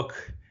a book,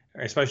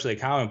 or especially a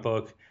comic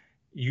book,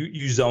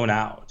 you zone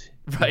out.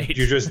 Right.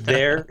 You're just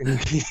there and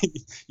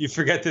you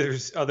forget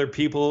there's other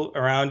people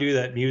around you,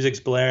 that music's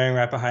blaring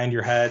right behind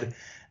your head.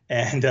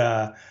 And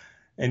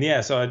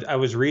yeah, so I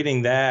was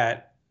reading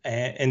that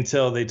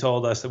until they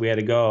told us that we had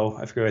to go.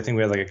 I think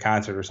we had like a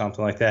concert or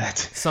something like that.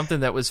 Something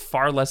that was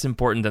far less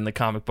important than the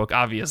comic book,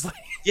 obviously.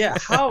 Yeah,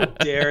 how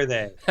dare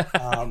they?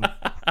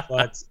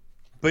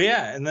 But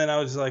yeah, and then I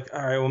was like,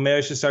 all right, well, maybe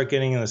I should start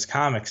getting in this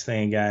comics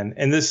thing again.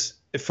 And this,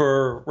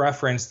 for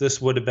reference, this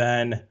would have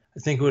been, I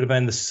think it would have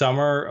been the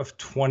summer of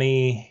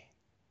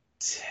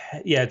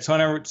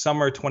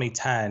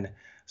 2010.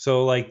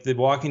 So like the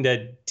Walking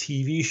Dead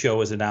TV show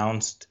was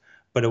announced,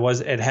 but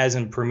it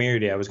hasn't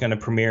premiered yet. I was going to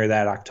premiere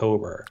that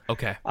October.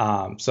 Okay.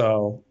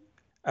 So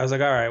I was like,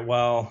 all right,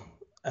 well,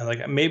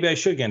 maybe I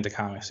should get into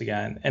comics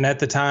again. And at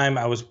the time,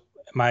 I was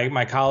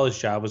my college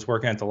job was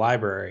working at the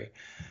library.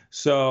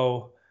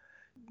 So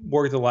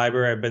worked at the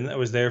library. I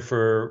was there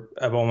for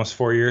almost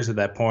 4 years at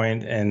that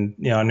point, and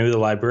I knew the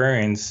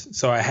librarians.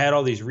 So I had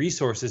all these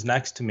resources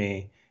next to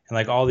me, and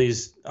like all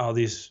these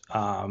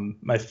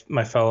my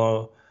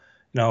fellow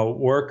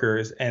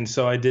workers. And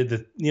so I did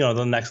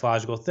the next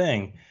logical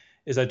thing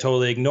is I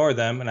totally ignored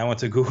them, and I went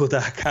to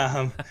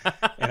google.com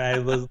and I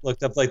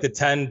looked up like the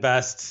 10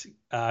 best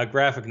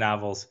graphic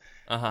novels.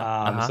 So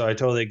I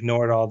totally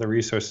ignored all the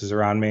resources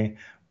around me.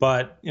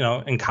 But,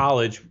 in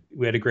college,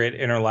 we had a great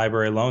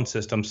interlibrary loan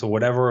system. So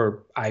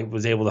whatever I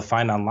was able to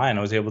find online,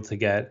 I was able to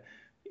get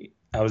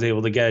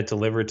it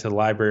delivered to the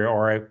library,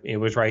 or it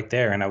was right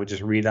there, and I would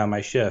just read on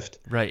my shift.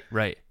 Right.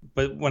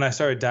 But when I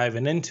started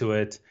diving into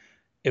it,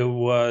 it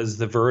was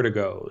the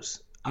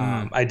Vertigos.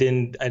 I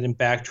didn't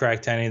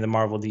backtrack to any of the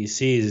Marvel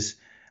DCs.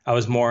 I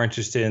was more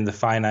interested in the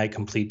finite,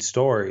 complete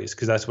stories,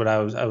 because that's what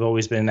I've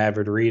always been an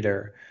avid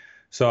reader.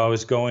 So I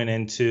was going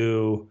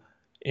into,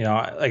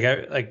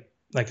 like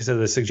I said,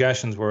 the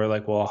suggestions were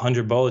like, well,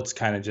 100 Bullets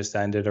kind of just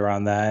ended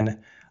around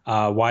then.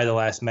 Why the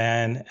Last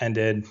Man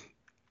ended.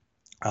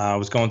 I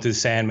was going through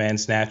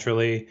Sandman's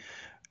naturally.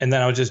 And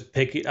then I was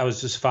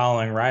just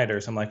following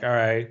writers. I'm like, all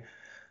right,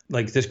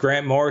 like this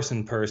Grant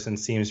Morrison person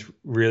seems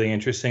really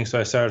interesting. So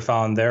I started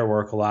following their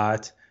work a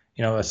lot.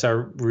 I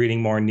started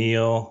reading more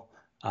Neil.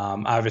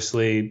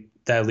 Obviously,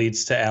 that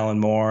leads to Alan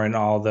Moore and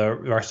all the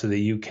rest of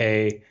the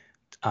UK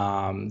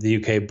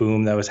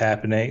boom that was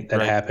happening,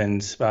 that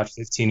happened about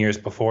 15 years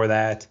before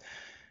that.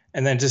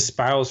 And then just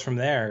spirals from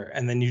there.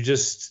 And then you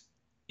just,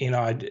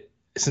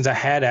 since I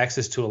had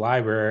access to a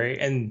library,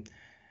 and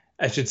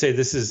I should say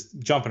this is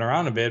jumping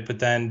around a bit, but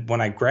then when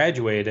I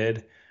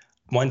graduated,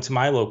 went to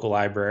my local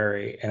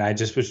library, and I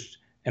just was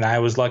And I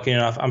was lucky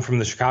enough, I'm from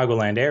the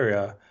Chicagoland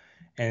area,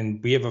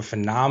 and we have a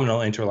phenomenal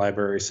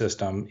interlibrary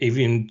system,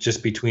 even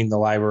just between the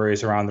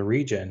libraries around the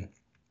region.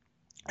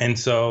 And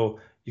so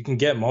you can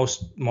get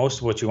most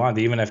of what you want.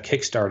 They even have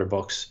Kickstarter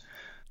books.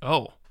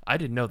 Oh, I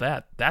didn't know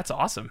that. That's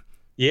awesome.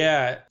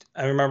 Yeah,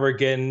 I remember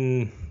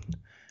getting,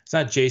 it's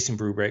not Jason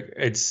Brubaker.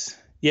 It's,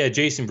 yeah,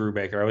 Jason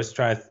Brubaker.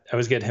 I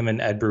was getting him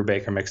and Ed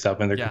Brubaker mixed up,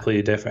 and they're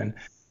completely different.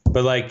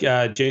 But like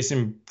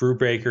Jason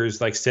Brubaker's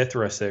like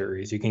Sithra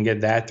series, you can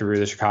get that through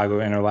the Chicago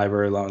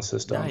Interlibrary Loan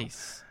System.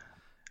 Nice.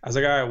 I was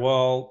like, all right,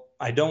 well,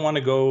 I don't want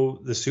to go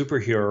the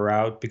superhero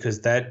route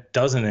because that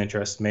doesn't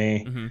interest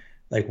me. Mm-hmm.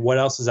 Like, what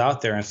else is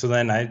out there? And so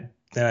then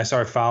I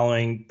started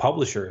following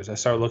publishers. I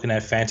started looking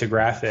at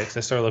Fantagraphics. I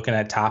started looking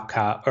at Top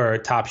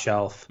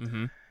Shelf.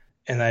 Mm-hmm.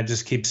 And I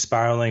just keep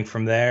spiraling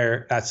from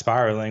there. Not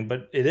spiraling,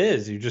 but it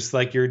is. You're just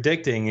like, you're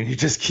addicting, and you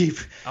just keep,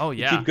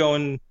 you keep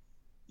going.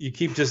 You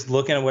keep just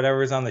looking at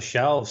whatever's on the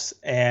shelves,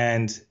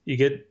 and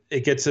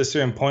it gets to a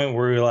certain point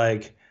where you're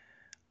like,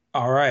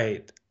 all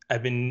right,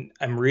 I'm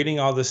reading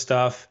all this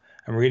stuff.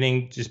 I'm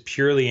reading just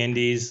purely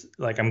indies.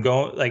 Like, I'm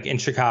going, like, in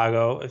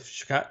Chicago,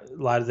 a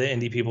lot of the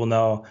indie people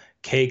know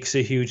Cake's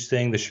a huge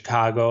thing, the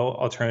Chicago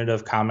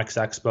Alternative Comics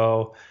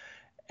Expo.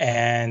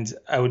 And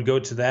I would go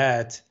to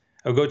that.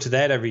 I would go to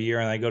that every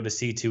year, and I go to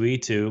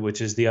C2E2, which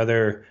is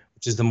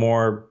the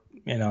more,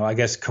 I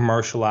guess,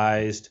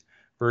 commercialized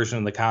version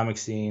of the comic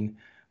scene.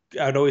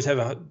 I'd always have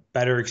a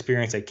better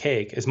experience at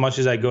Cake. As much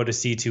as I go to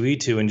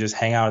C2E2 and just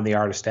hang out in the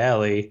artist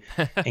alley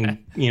and,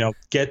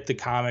 get the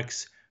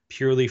comics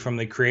purely from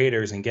the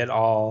creators and get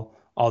all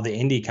the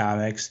indie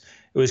comics,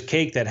 it was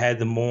Cake that had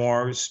the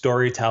more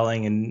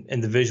storytelling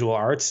and the visual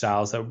art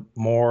styles that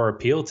more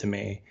appealed to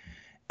me.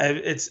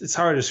 It's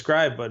hard to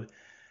describe, but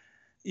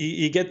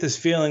you get this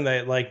feeling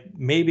that, like,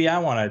 maybe I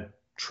want to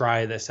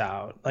try this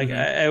out. Like,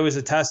 mm-hmm. I was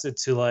attested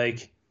to,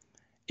 like,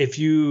 if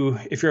you're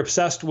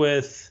obsessed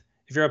with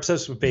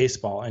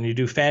baseball and you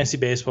do fantasy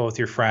baseball with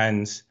your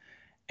friends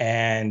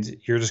and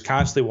you're just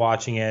constantly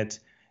watching it,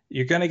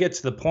 you're going to get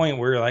to the point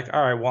where you're like,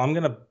 all right, well, I'm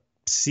going to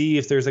see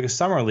if there's like a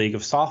summer league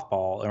of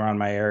softball around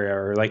my area,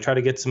 or like try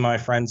to get some of my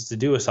friends to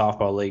do a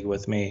softball league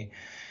with me.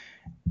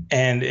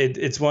 And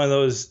it's one of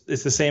those,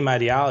 it's the same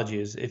ideology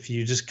as if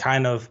you just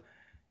kind of,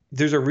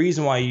 there's a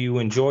reason why you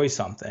enjoy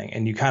something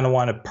and you kind of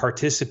want to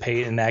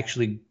participate and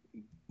actually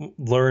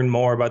learn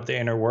more about the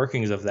inner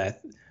workings of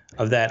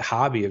that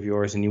hobby of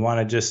yours. And you want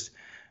to just,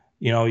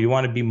 you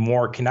want to be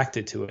more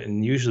connected to it.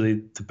 And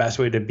usually the best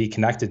way to be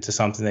connected to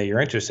something that you're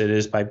interested in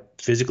is by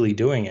physically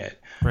doing it.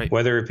 Right.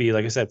 Whether it be,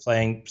 like I said,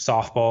 playing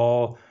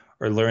softball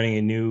or learning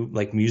a new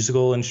like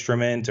musical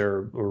instrument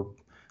or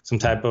some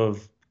type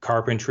of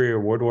carpentry or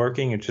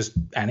woodworking or just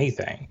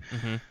anything.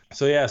 Mm-hmm.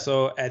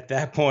 So at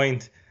that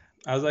point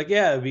I was like,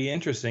 yeah, it'd be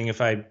interesting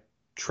if I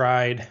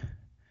tried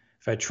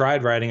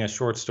writing a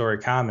short story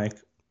comic.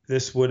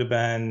 This would have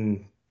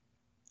been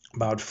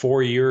about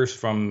 4 years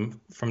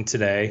from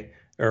today,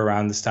 or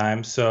around this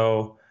time.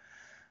 So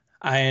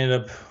I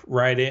ended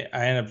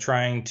up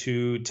trying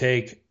to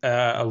take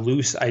a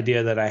loose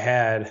idea that I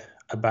had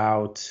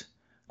about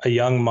a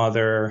young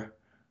mother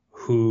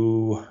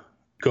who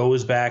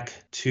goes back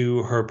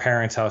to her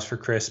parents' house for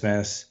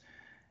Christmas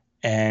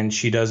and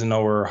she doesn't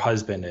know where her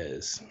husband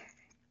is.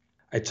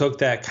 I took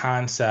that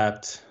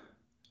concept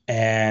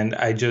and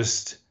I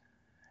just,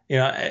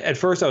 at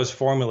first I was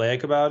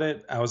formulaic about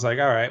it. I was like,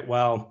 all right,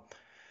 well,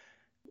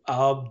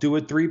 I'll do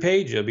it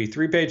 3-page. It'll be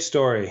 3-page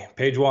story.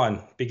 Page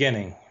 1,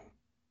 beginning.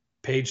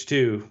 Page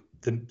 2,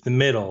 the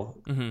middle,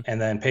 mm-hmm.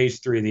 and then page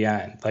 3, the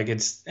end.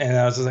 And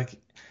I was just like,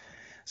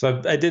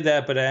 so I did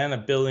that, but I ended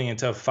up building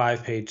into a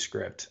 5-page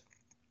script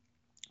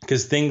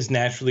because things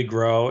naturally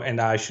grow, and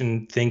I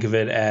shouldn't think of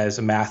it as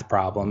a math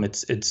problem.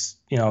 It's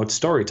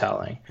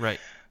storytelling. Right.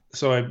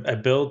 So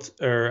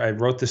I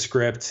wrote the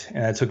script,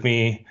 and it took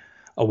me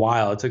a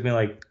while. It took me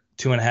like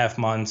 2.5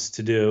 months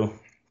to do.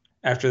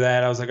 After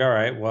that, I was like, all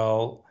right,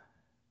 well,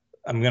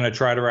 I'm going to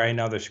try to write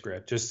another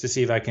script just to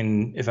see if I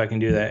can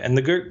do that. And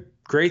the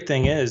great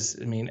thing is,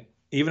 I mean,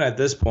 even at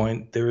this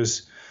point,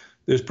 there's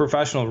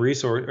professional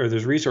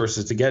there's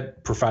resources to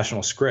get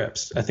professional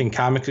scripts. I think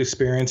Comics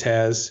Experience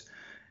has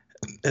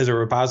a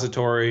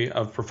repository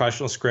of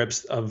professional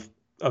scripts of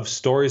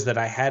stories that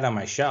I had on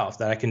my shelf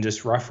that I can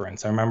just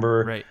reference. I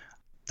remember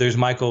there's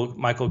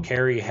Michael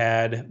Carey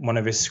had one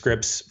of his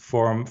scripts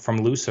from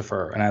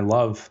Lucifer, and I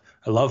love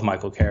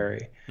Michael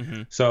Carey.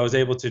 Mm-hmm. So I was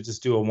able to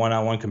just do a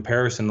one-on-one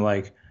comparison,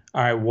 like,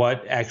 all right,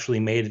 what actually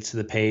made it to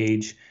the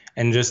page,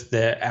 and just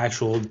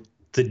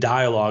the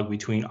dialogue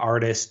between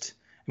artists.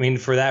 I mean,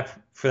 for that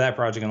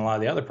project and a lot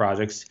of the other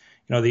projects,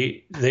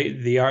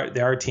 the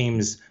art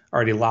team's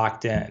already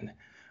locked in,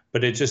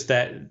 but it's just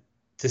that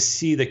to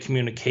see the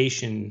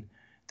communication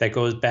that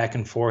goes back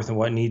and forth and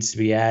what needs to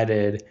be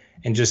added,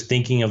 and just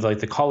thinking of like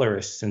the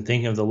colorists and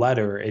thinking of the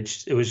letter,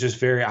 it was just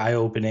very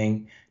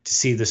eye-opening to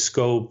see the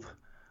scope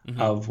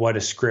mm-hmm. of what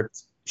a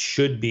script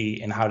should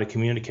be and how to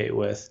communicate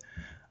with.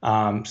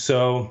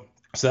 So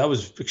that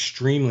was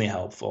extremely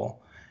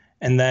helpful.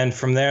 And then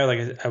from there,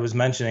 like I was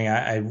mentioning,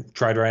 I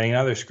tried writing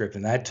another script,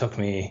 and that took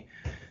me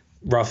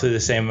roughly the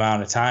same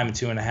amount of time,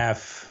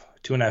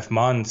 2.5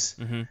 months.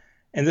 Mm-hmm.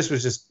 And this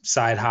was just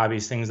side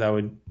hobbies, things I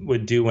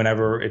would do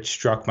whenever it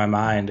struck my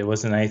mind. It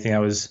wasn't anything I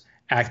was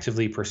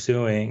actively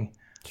pursuing.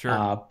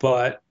 Sure.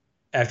 But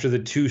after the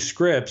 2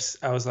 scripts,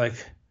 I was like,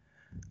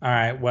 all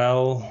right,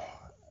 well,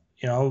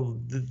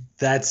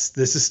 this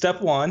is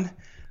step 1.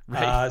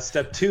 Right.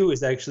 Step 2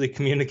 is actually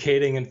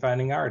communicating and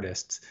finding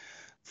artists.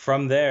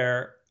 From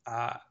there,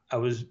 I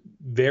was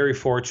very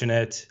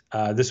fortunate.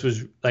 This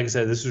was, like I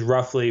said, this was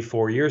roughly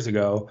 4 years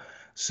ago.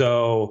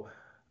 So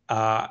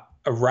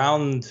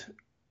around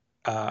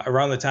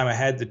the time I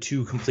had the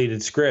 2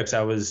 completed scripts,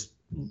 I was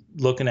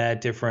looking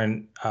at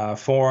different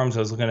forums. I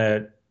was looking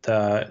at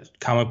the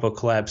Comic Book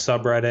Collab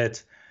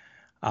subreddit.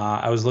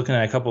 I was looking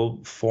at a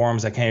couple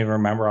forums I can't even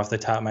remember off the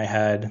top of my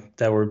head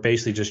that were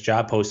basically just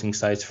job posting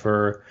sites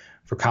for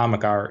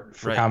comic art,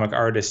 for Right. comic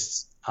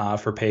artists,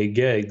 for paid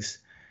gigs.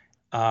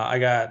 I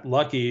got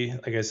lucky,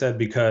 like I said,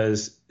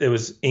 because it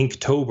was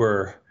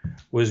Inktober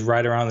was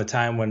right around the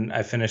time when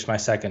I finished my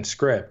 2nd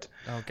script.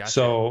 Oh, gotcha.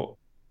 So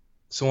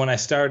when I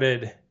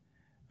started,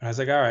 I was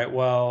like, all right,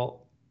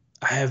 well,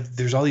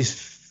 there's all these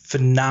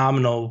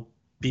phenomenal,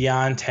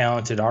 beyond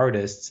talented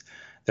artists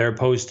that are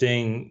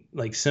posting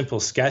like simple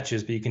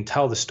sketches, but you can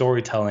tell the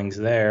storytelling's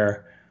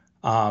there.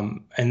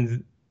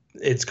 And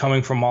it's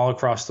coming from all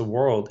across the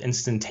world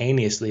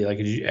instantaneously. Like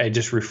I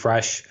just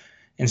refresh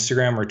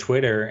Instagram or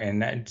Twitter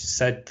and I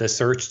set the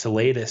search to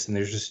latest, and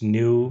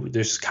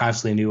there's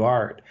constantly new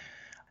art.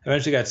 I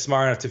eventually got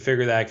smart enough to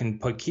figure that I can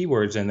put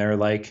keywords in there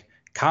like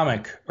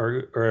comic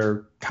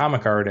or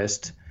comic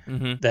artist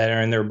Mm-hmm. that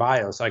are in their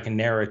bio, so I can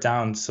narrow it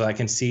down, so I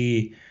can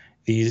see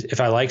these. If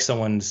I like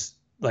someone's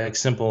like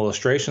simple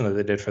illustration that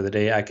they did for the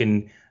day, I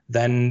can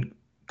then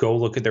go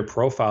look at their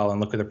profile and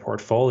look at their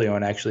portfolio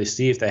and actually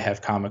see if they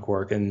have comic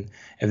work and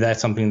if that's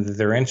something that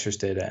they're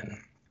interested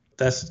in.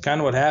 That's kind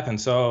of what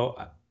happened.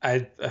 So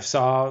I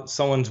saw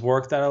someone's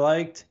work that I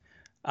liked,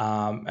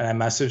 and I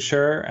messaged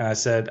her and I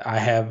said, I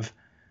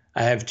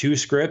have 2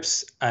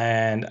 scripts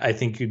and I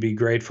think you'd be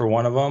great for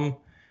one of them.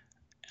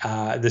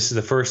 This is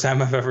the first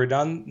time I've ever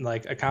done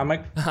like a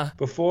comic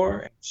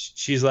before.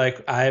 She's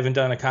like, I haven't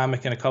done a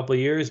comic in a couple of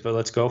years, but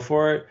let's go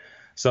for it.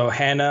 So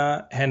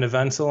Hannah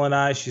Wenzel and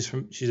I, she's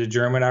a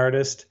German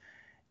artist,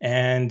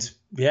 and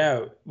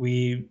yeah,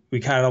 we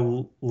kind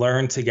of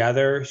learned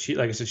together. She,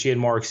 like I said, she had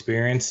more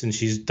experience and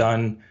she's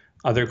done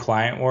other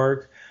client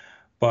work,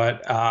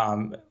 but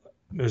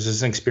it was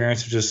just an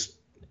experience of just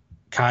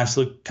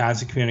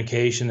constant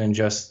communication and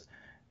just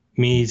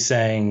me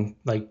saying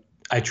like,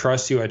 I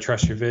trust you. I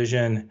trust your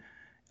vision.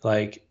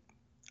 Like,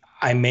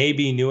 I may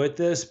be new at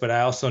this, but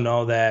I also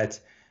know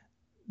that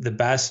the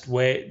best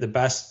way the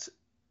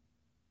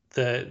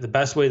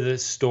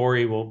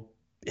story will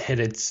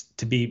hit its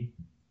to be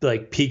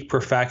like peak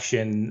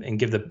perfection and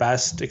give the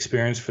best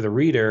experience for the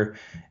reader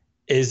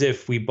is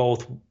if we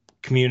both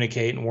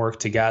communicate and work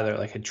together,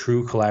 like a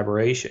true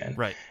collaboration.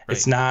 Right.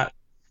 It's not.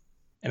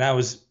 And I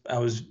was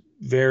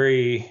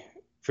very,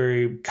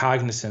 very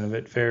cognizant of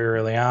it very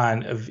early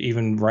on, of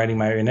even writing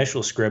my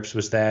initial scripts,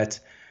 was that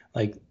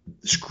like,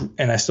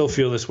 and I still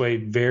feel this way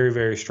very,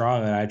 very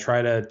strongly. And I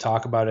try to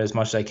talk about it as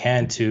much as I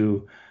can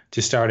to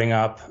starting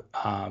up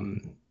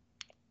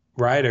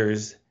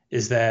writers,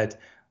 is that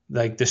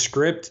like the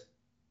script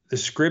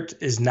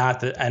is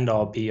not the end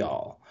all be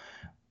all.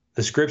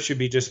 The script should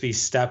just be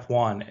step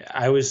 1.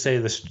 I always say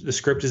the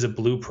script is a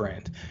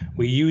blueprint.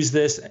 We use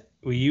this,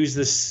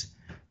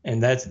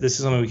 and this is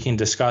something we can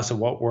discuss of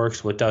what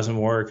works, what doesn't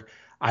work.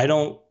 I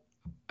don't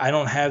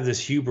have this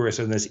hubris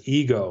or this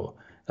ego.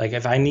 Like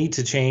if I need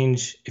to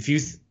change, if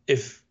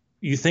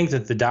you think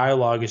that the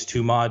dialogue is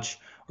too much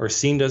or a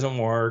scene doesn't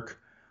work,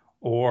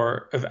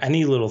 or if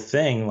any little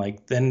thing,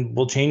 like then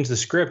we'll change the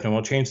script and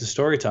we'll change the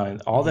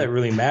storytelling. All that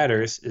really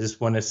matters is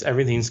when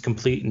everything's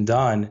complete and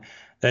done,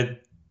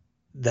 that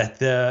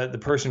the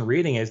person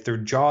reading it, their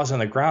jaw's on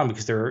the ground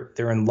because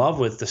they're in love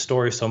with the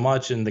story so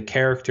much and the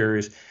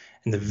characters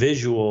and the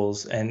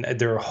visuals, and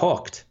they're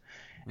hooked.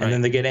 And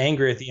then they get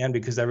angry at the end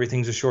because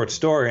everything's a short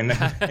story and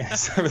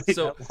it's not really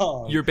so that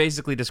long. You're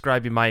basically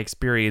describing my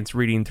experience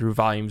reading through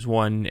volumes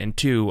 1 and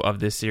 2 of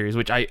this series,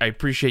 which I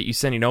appreciate you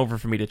sending over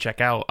for me to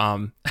check out.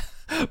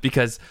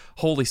 Because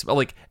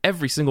like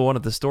every single one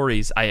of the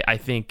stories, I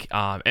think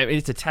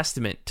it's a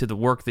testament to the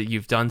work that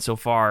you've done so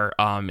far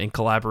in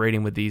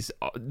collaborating with these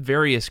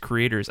various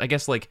creators. I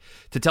guess like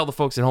to tell the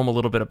folks at home a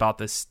little bit about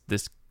this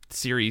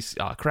series,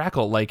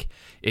 Crackle, like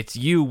it's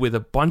you with a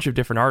bunch of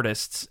different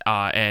artists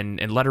and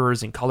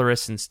letterers and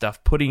colorists and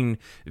stuff putting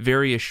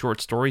various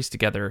short stories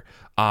together,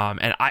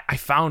 and I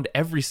found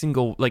every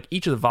single, like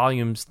each of the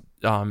volumes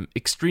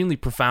extremely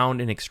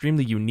profound and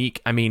extremely unique.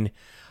 I mean,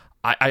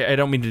 I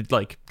don't mean to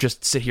like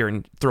just sit here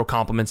and throw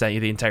compliments at you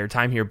the entire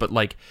time here, but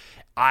like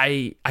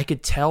I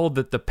could tell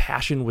that the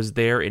passion was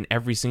there in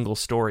every single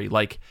story.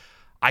 Like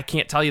I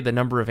can't tell you the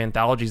number of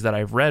anthologies that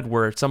I've read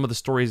where some of the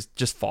stories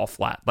just fall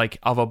flat. Like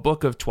of a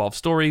book of 12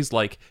 stories,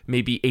 like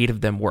maybe 8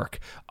 of them work.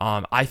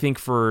 I think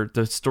for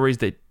the stories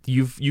that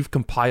you've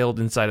compiled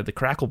inside of the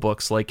Crackle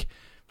books, like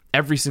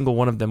every single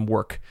one of them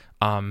work.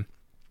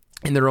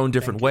 in their own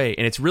different way.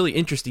 And it's really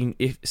interesting,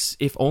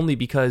 if only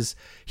because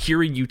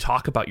hearing you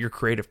talk about your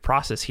creative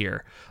process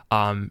here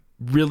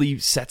really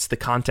sets the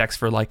context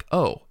for like,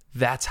 oh,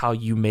 that's how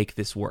you make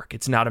this work.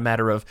 It's not a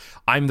matter of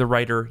I'm the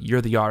writer,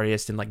 you're the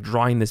artist, and like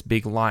drawing this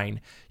big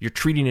line. You're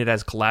treating it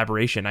as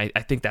collaboration. I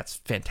think that's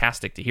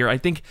fantastic to hear. I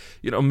think,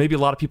 maybe a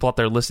lot of people out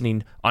there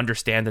listening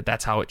understand that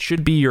that's how it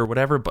should be or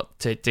whatever, but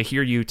to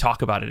hear you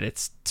talk about it,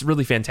 it's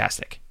really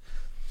fantastic.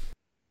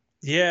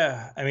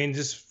 Yeah. I mean,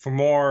 just for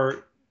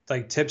more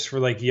like tips for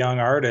like young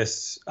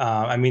artists,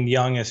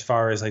 young as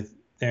far as like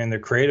they're in their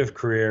creative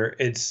career,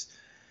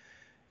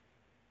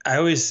 I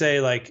always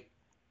say like,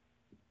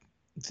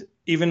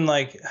 even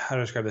like, how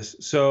to describe this?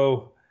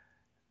 So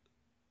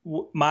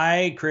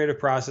my creative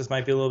process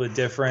might be a little bit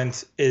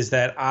different, is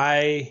that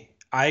I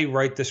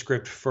write the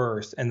script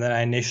first, and then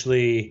I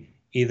initially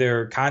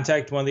either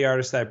contact one of the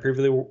artists that I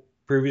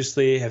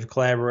previously have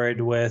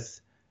collaborated with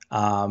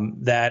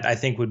that I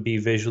think would be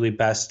visually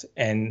best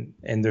and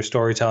their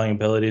storytelling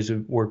abilities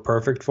would work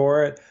perfect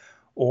for it.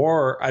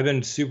 Or I've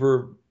been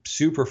super,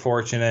 super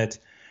fortunate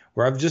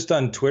where I've just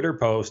done Twitter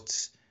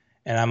posts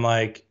and I'm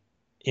like,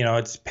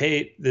 it's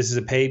paid. This is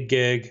a paid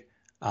gig.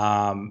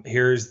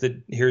 Here's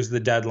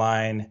the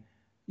deadline.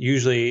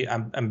 Usually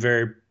I'm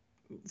very,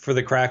 for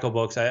the Crackle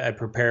books, I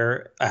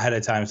prepare ahead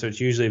of time. So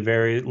it's usually a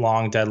very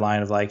long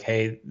deadline of like,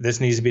 hey, this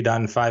needs to be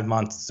done in 5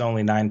 months. It's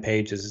only 9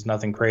 pages. It's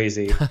nothing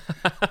crazy.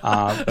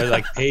 But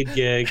like paid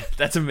gig.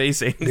 That's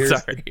amazing.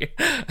 Sorry.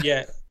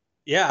 Yeah.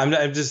 I'm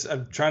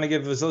trying to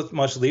give as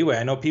much leeway.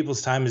 I know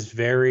people's time is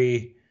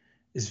very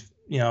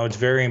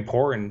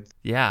important.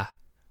 Yeah.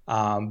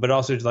 But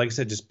also, like I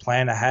said, just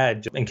plan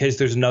ahead in case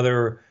there's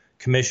another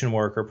commission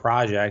work or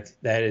project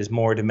that is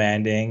more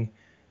demanding,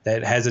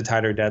 that has a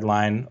tighter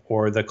deadline,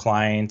 or the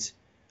client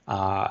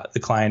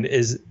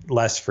is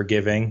less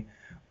forgiving.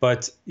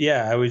 But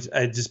yeah,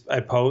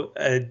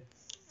 the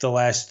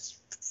last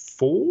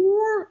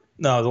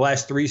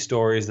 3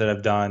 stories that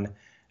I've done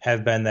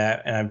have been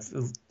that, and I've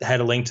had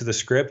a link to the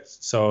script,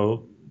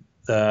 so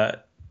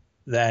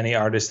any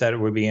artist that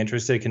would be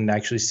interested can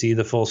actually see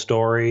the full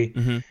story.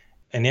 Mm-hmm.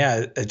 And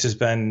yeah, it's just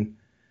been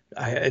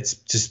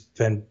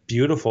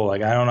beautiful.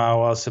 Like, I don't know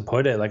how else to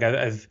put it. Like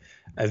I've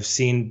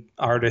seen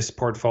artists'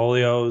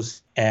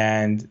 portfolios,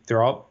 and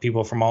they're all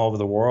people from all over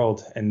the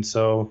world. And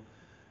so,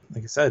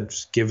 like I said,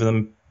 just give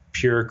them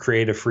pure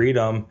creative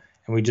freedom,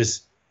 and we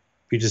just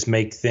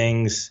make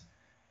things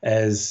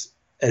as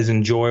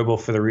enjoyable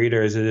for the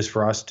reader as it is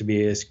for us to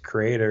be as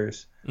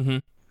creators. Mm-hmm.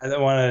 I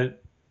don't want to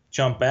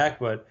jump back,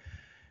 but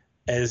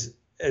as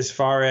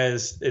far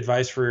as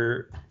advice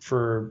for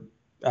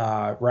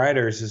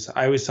writers, is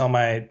I always tell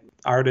my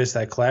artists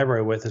I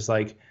collaborate with is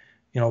like,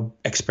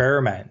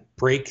 experiment,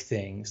 break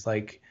things,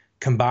 like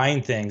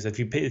combine things. If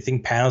you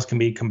think panels can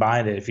be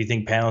combined, if you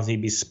think panels need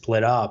to be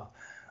split up,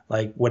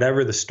 like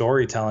whatever the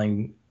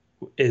storytelling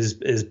is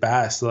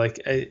best. Like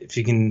if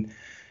you can,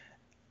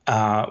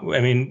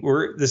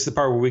 this is the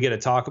part where we get to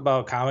talk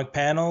about comic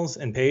panels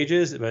and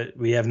pages, but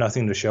we have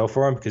nothing to show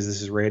for them because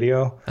this is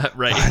radio.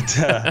 Right.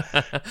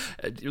 But,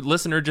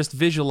 listener, just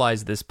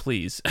visualize this,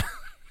 please.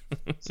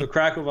 So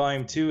Crackle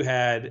Volume 2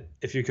 had,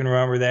 if you can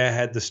remember, they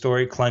had the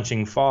story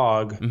Clenching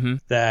Fog, mm-hmm.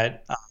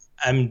 that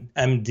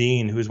M.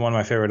 Dean, who's one of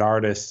my favorite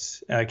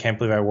artists, and I can't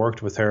believe I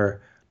worked with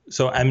her.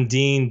 So M.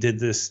 Dean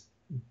did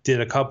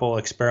a couple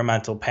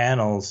experimental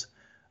panels,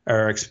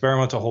 or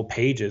experimental whole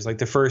pages. Like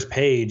the first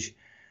page,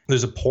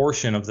 there's a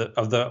portion of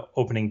the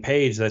opening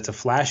page that's a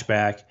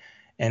flashback,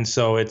 and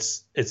so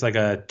it's like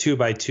a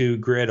 2x2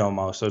 grid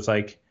almost. So it's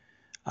like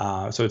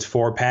so it's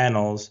 4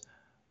 panels.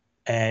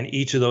 And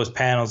each of those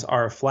panels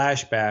are a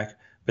flashback,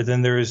 but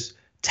then there's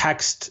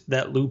text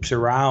that loops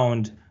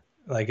around.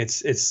 Like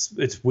it's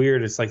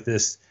weird. It's like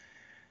this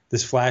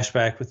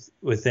flashback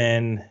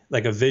within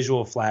like a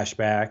visual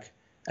flashback,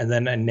 and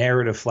then a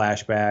narrative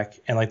flashback,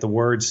 and like the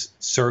words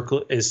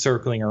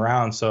circling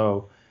around.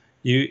 So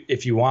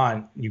if you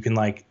want, you can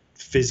like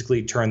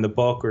physically turn the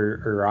book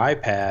or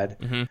iPad,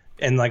 mm-hmm.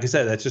 and like I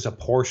said, that's just a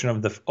portion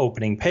of the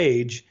opening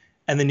page,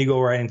 and then you go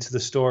right into the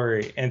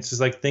story. And it's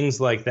just like things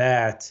like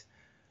that.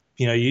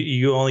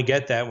 You only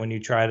get that when you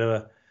try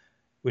to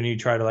like,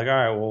 all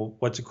right, well,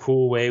 what's a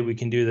cool way we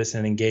can do this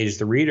and engage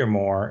the reader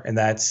more? And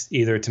that's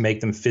either to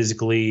make them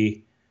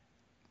physically,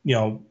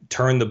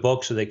 turn the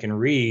book so they can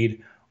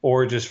read,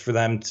 or just for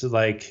them to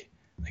like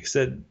I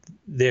said,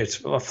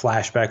 there's a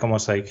flashback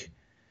almost like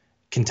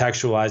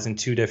contextualized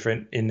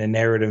in the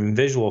narrative and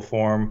visual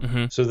form,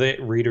 mm-hmm. so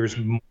that readers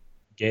more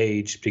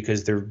engaged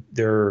because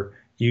they're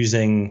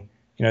using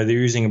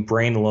a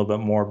brain a little bit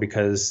more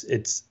because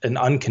it's an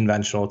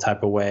unconventional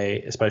type of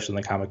way, especially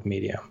in the comic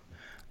medium.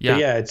 Yeah.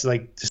 But yeah, it's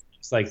like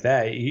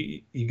that.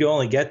 You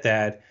only get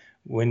that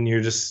when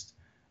you're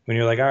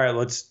like, all right,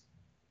 let's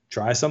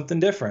try something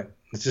different.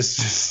 It's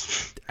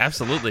just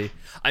absolutely.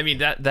 I mean,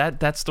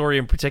 that story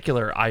in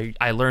particular,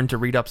 I learned to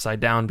read upside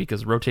down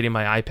because rotating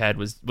my iPad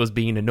was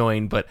being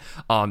annoying. But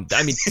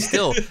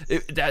still,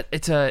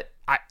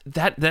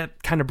 that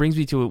kind of brings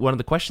me to one of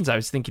the questions I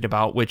was thinking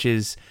about, which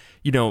is,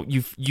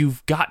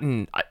 you've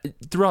gotten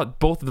throughout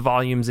both of the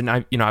volumes, and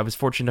I was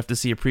fortunate enough to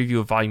see a preview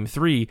of volume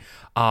 3.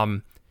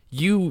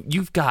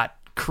 You've got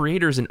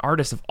creators and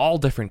artists of all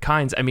different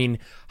kinds. I mean,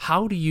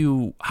 how do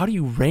you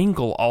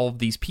wrangle all of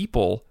these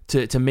people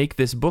to make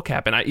this book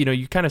happen?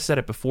 You kind of said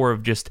it before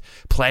of just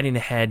planning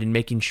ahead and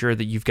making sure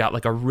that you've got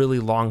like a really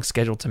long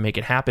schedule to make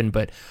it happen.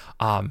 But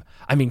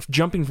I mean,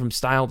 jumping from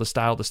style to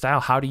style to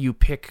style, how do you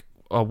pick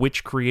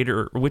which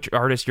creator or which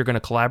artist you're going to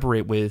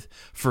collaborate with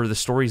for the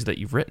stories that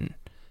you've written?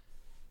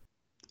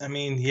 I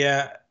mean,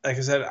 yeah, like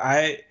I said,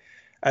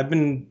 I've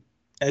been,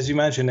 as you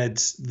mentioned,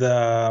 it's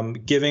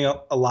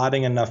the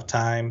allotting enough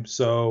time.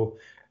 So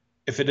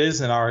if it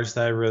is an artist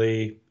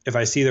that if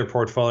I see their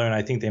portfolio and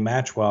I think they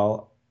match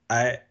well,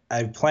 I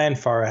plan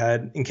far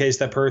ahead in case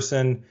that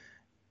person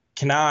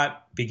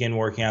cannot begin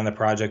working on the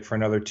project for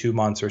another 2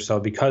 months or so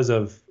because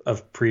of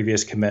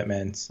previous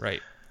commitments.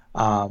 Right.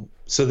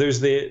 So there's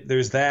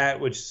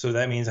that, so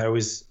that means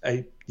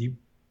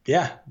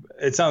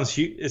it sounds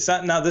huge. It's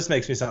not, now this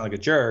makes me sound like a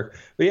jerk,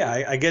 but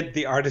yeah, I get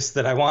the artists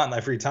that I want in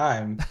my free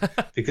time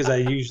because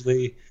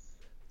if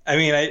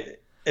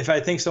I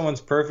think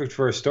someone's perfect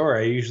for a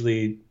story,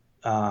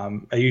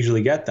 I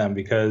usually get them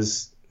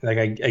because like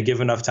I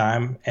give enough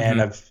time and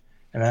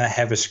and I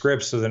have a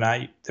script, so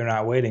they're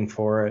not waiting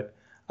for it.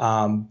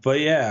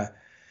 But yeah,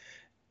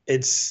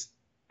 it's,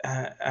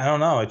 I don't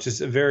know. It's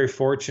just a very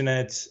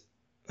fortunate,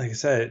 like I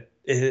said,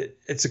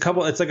 it's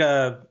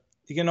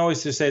you can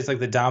always just say it's like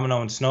the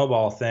domino and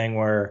snowball thing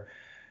where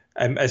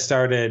I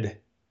started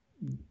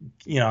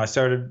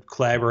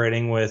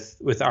collaborating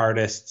with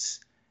artists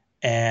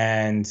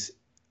and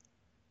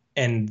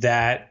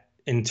that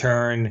in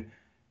turn,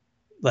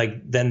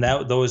 like then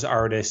those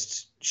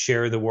artists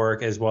share the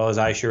work as well as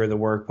I share the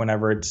work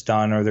whenever it's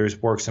done or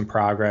there's works in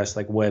progress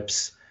like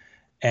whips,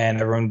 and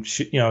everyone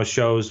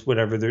shows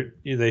whatever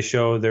they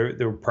show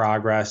their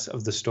progress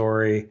of the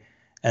story,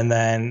 and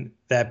then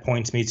that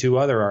points me to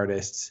other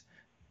artists.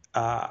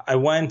 I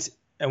went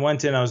and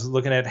I was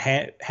looking at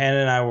Hannah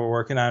and I were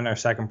working on our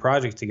second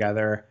project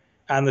together.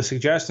 On the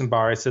suggestion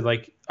bar, I said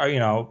like,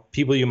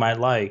 people you might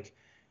like.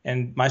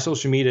 And my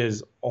social media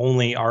is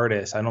only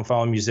artists. I don't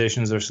follow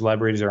musicians or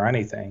celebrities or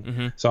anything.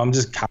 Mm-hmm. So I'm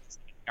just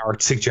constantly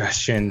art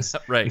suggestions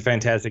right. and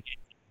fantastic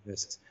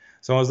artists.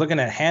 So I was looking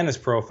at Hannah's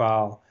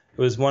profile.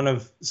 It was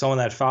someone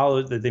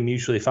that they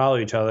mutually follow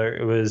each other.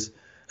 It was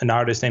an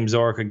artist named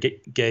Zorka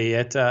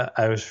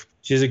Gayeta.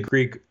 She has a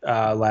Greek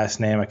last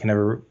name. I can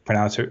never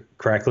pronounce her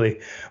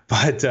correctly.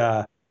 But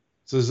so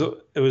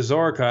it was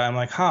Zorka. I'm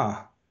like,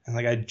 huh. And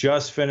like I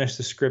just finished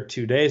the script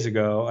 2 days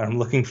ago, and I'm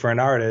looking for an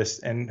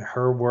artist, and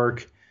her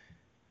work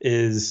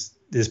is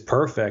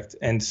perfect.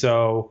 And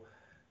so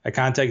I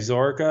contact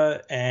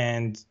Zorka,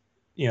 and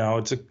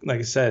it's like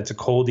I said, it's a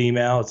cold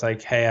email. It's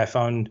like, hey, I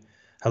found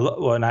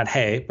not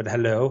hey, but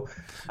hello.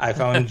 I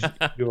found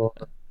your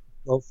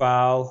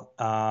profile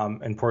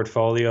and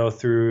portfolio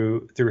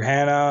through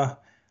Hannah.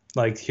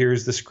 Like,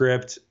 here's the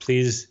script.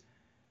 Please,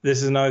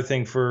 this is another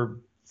thing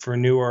for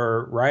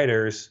newer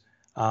writers.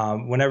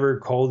 Whenever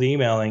cold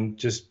emailing,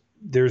 just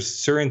there's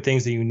certain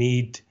things that you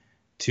need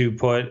to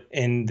put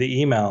in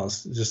the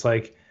emails. Just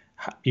like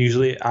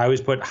usually I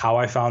always put how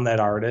I found that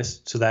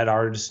artist, so that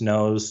artist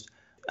knows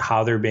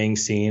how they're being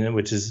seen,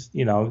 which is,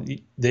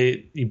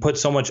 you put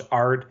so much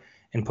art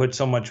and put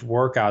so much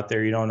work out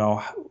there, you don't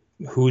know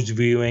who's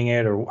viewing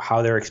it or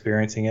how they're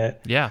experiencing it.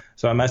 Yeah.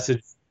 So I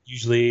message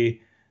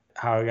usually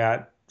how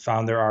I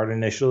found their art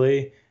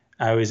initially.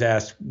 I always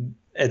ask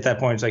at that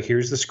point, it's like,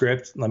 here's the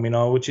script. Let me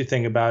know what you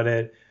think about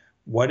it.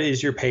 What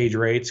is your page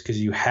rates?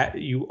 Because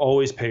you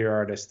always pay your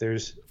artist.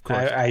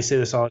 I say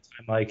this all the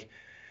time, like,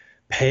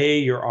 pay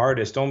your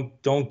artist.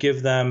 Don't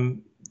give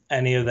them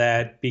any of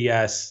that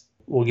BS.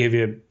 We'll give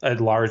you a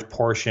large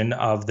portion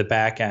of the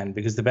back end,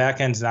 because the back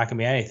end's not going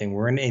to be anything.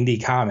 We're in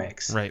indie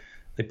comics. Right.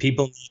 The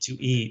people need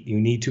to eat. You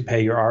need to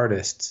pay your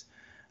artists.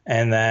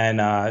 And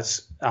then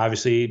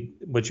obviously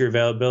what's your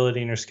availability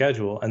and your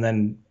schedule. And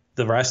then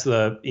the rest of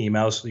the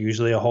emails,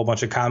 usually a whole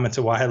bunch of comments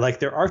of why I like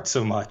their art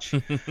so much.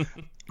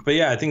 But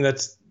yeah, I think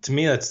that's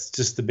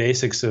just the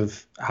basics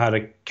of how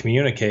to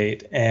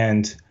communicate.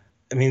 And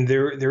I mean,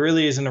 there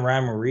really isn't a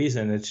rhyme or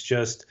reason. It's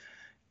just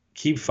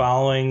keep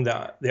following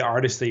the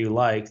artists that you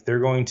like. They're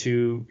going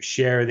to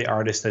share the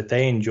artists that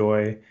they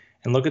enjoy,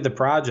 and look at the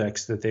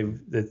projects that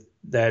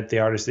the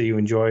artists that you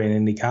enjoy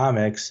in indie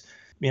comics,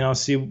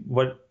 see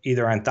what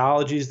either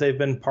anthologies they've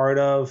been part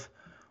of,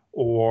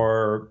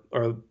 or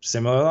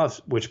similar enough,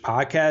 which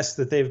podcasts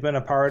that they've been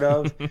a part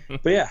of.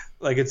 But yeah,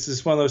 like, it's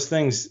just one of those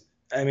things.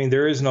 I mean,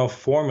 there is no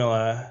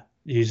formula.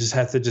 You just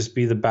have to just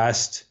be the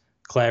best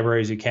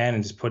collaborators you can,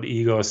 and just put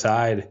ego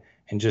aside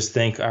and just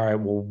think, all right,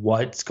 well,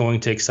 what's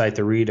going to excite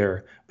the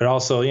reader? But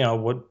also,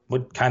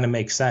 what kind of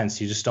makes sense?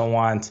 You just don't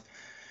want,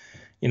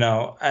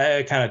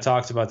 I kind of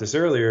talked about this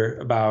earlier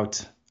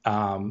about,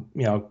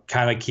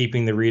 kind of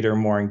keeping the reader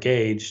more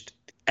engaged.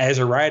 As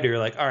a writer, you're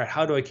like, all right,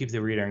 how do I keep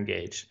the reader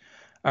engaged?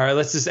 All right,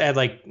 let's just add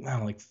like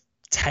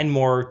 10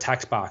 more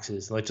text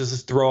boxes. Let's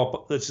just throw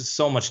up, there's just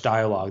so much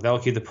dialogue. That'll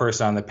keep the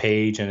person on the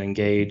page and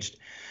engaged.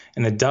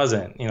 and it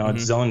doesn't. It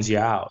zones you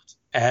out.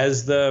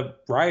 As the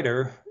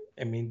writer,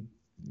 I mean,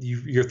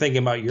 you're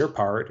thinking about your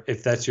part.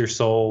 If that's your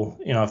sole,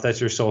 if that's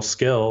your sole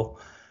skill,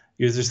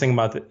 you're just thinking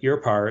about your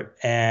part,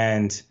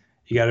 and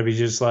you got to be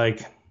just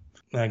like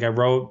I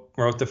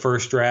wrote the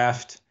first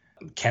draft.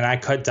 Can I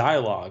cut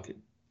dialogue?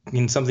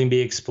 Can something be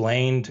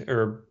explained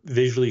or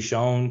visually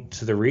shown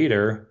to the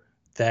reader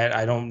that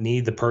I don't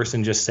need the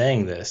person just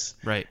saying this?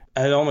 Right.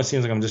 It almost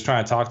seems like I'm just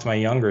trying to talk to my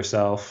younger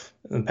self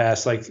in the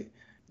past, like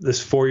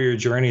this 4-year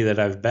journey that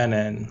I've been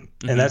in.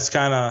 And that's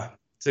kind of,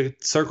 to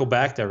circle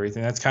back to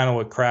everything, that's kind of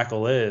what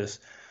Crackle is.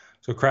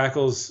 So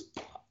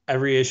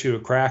every issue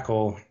of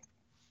Crackle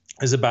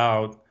is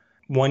about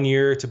 1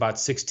 year to about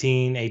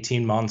 16,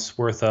 18 months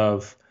worth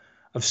of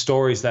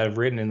stories that I've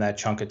written in that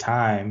chunk of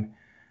time.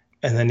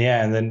 And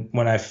then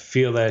when I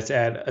feel that it's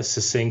at a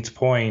succinct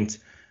point,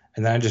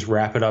 and then I just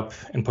wrap it up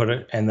and put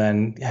it, and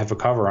then have a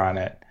cover on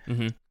it.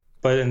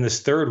 But in this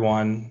third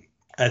one,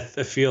 I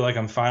feel like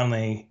I'm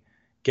finally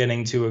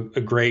getting to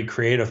a great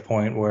creative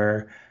point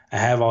where I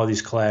have all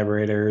these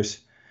collaborators,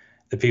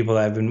 the people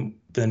that I've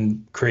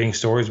been creating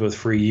stories with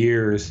for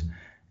years,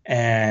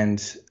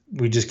 and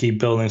we just keep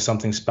building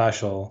something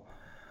special.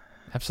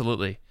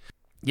 Absolutely.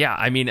 Yeah,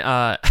 I mean,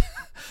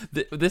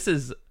 this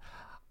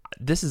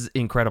is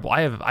incredible.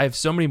 I have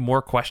so many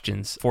more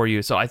questions for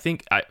you. So I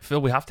think,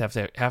 Phil, we have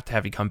to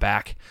have you come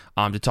back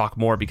to talk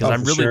more, because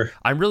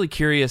I'm really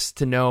curious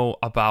to know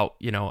about,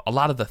 a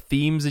lot of the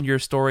themes in your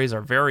stories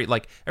are very,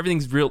 like,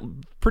 everything's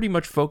pretty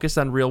much focused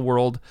on real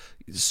world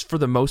for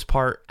the most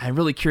part. I'm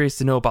really curious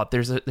to know about,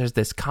 there's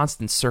this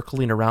constant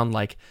circling around,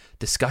 like,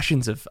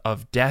 discussions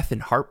of death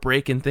and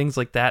heartbreak and things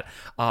like that.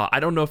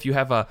 I don't know if you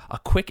have a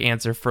quick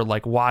answer for,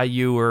 like, why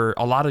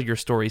a lot of your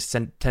stories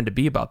tend to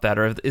be about that,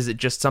 or is it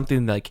just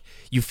something like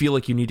you feel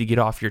like you need to get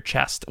off your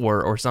chest,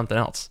 or something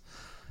else?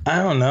 I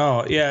don't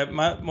know. Yeah,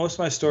 most of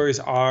my stories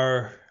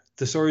are,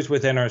 the stories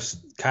within are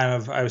kind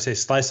of, I would say,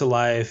 slice of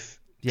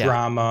life,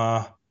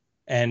 drama,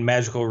 and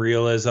magical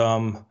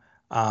realism.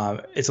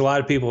 It's a lot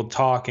of people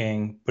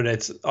talking, but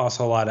it's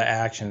also a lot of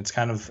action. It's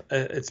kind of,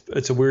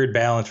 it's a weird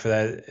balance for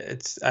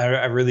that.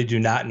 I really do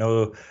not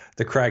know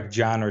the correct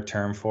genre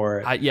term for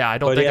it. I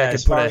don't think I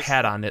could put a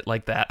hat on it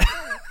like that.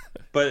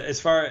 But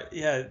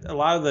a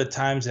lot of the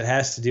times it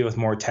has to deal with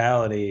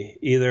mortality,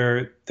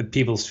 either the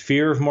people's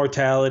fear of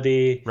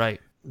mortality, right?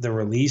 The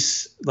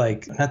release,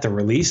 like, not the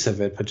release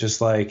of it, but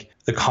just like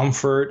the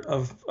comfort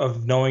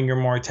of knowing your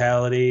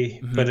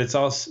mortality. But it's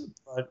also,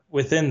 but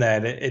within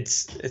that,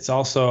 it's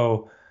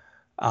also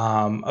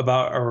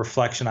about a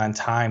reflection on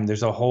time.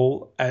 There's a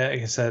whole,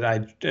 like I said,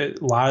 a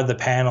lot of the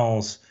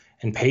panels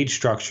and page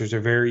structures are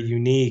very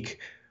unique,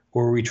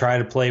 where we try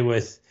to play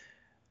with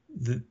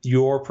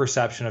your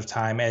perception of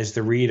time as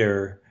the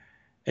reader,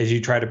 as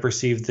you try to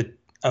perceive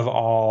of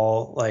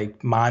all,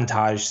 like,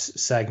 montage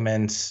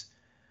segments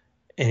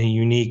in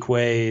unique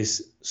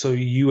ways. So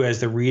you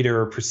as the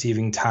reader are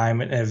perceiving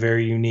time in a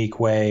very unique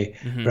way,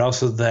 but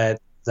also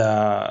that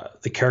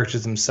the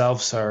characters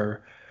themselves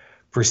are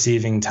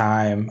perceiving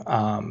time.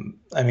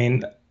 I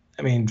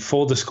mean,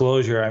 full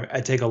disclosure,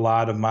 I take a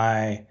lot of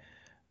my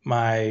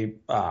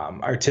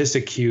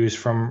artistic cues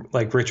from,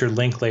 like, Richard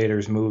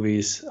Linklater's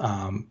movies.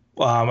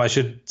 I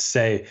should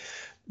say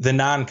the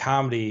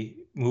non-comedy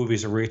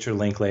movies of Richard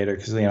Linklater,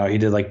 because he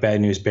did, like,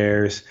 Bad News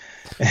Bears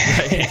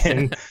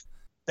and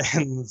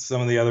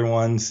some of the other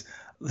ones.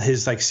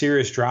 His, like,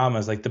 serious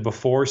dramas, like the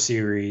Before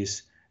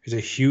series, has a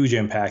huge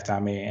impact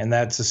on me, and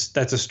that's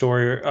a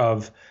story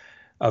of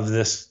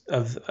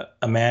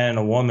a man and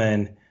a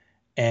woman,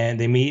 and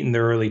they meet in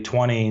their early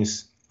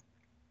 20s,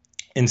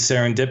 and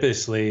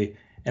serendipitously,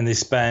 and they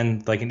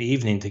spend, like, an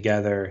evening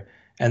together,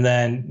 and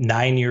then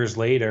 9 years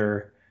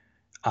later,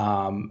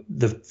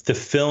 the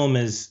film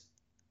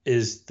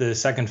the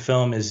second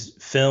film is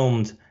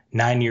filmed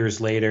 9 years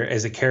later,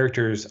 as the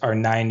characters are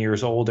 9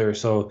 years older.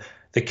 So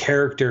the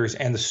characters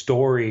and the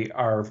story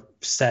are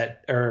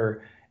set,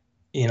 or,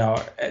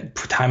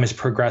 time has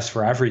progressed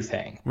for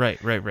everything. Right.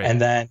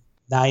 And then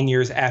 9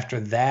 years after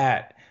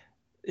that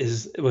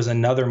it was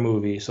another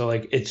movie. So,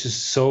 like, it's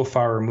just so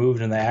far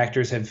removed, and the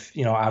actors have,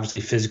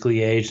 obviously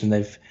physically aged, and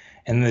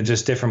they're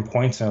just different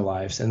points in their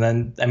lives. And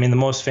then, I mean, the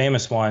most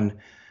famous one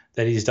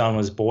that he's done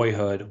was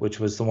Boyhood, which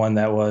was the one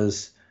it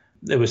was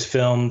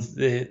filmed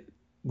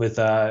with,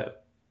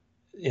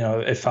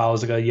 it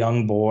follows, like, a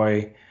young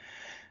boy.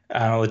 I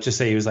don't know, let's just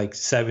say he was, like,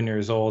 7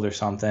 years old or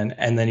something.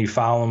 And then you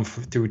follow him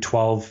through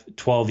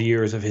 12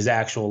 years of his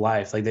actual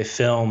life. Like, they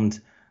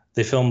filmed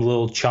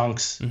little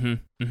chunks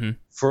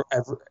for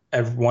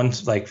every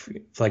once,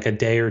 like a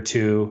day or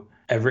two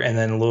and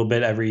then a little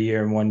bit every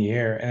year in 1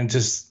 year. And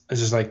it's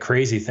just like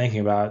crazy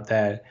thinking about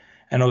that.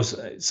 And it was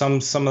some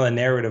of the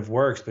narrative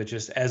works, but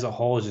just as a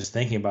whole, just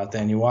thinking about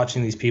that, and you're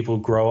watching these people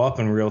grow up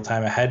in real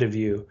time ahead of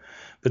you.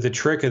 But the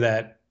trick of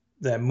that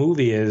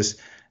movie is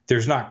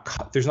there's not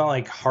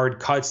like hard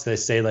cuts that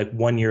say, like,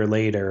 1 year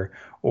later,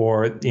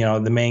 or,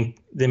 the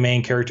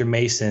main character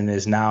Mason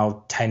is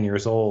now 10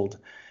 years old.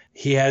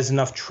 He has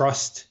enough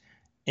trust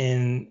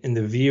in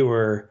the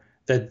viewer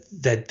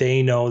that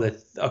they know that,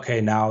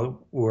 okay, now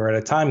we're at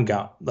a time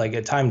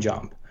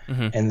jump,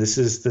 and this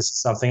is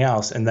something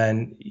else. And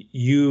then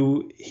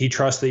he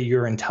trusts that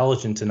you're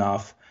intelligent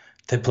enough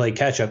to play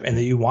catch up, and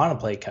that you want to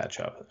play catch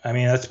up. I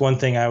mean, that's one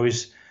thing I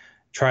always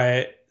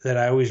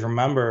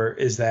remember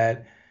is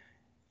that,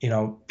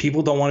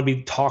 people don't want to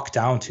be talked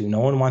down to.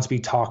 No one wants to be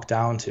talked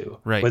down to,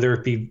 right? Whether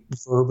it be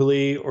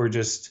verbally or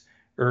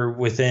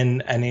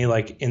within any,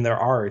 like, in their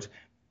art.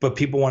 But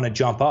people want to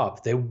jump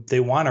up. They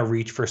want to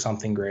reach for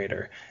something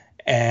greater,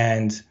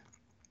 and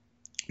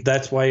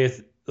that's why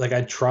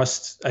I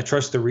trust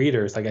the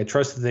readers. Like, I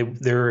trust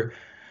that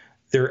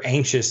they're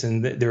anxious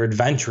and they're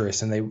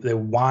adventurous, and they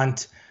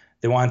want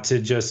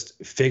to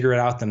just figure it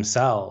out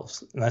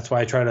themselves. And that's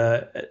why I try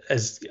to,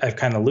 as I've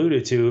kind of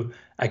alluded to,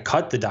 I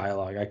cut the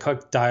dialogue. I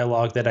cut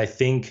dialogue that I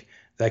think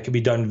that could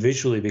be done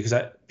visually,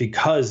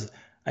 because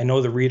I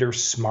know the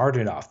reader's smart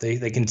enough.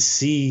 They can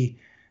see.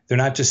 They're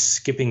not just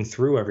skipping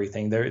through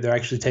everything. They're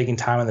actually taking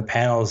time on the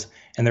panels,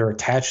 and they're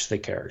attached to the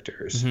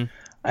characters.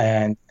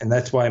 And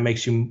that's why it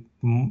makes you.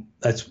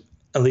 That's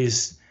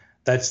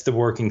the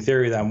working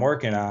theory that I'm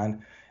working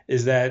on,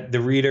 is that the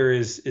reader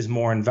is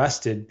more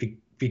invested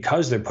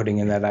because they're putting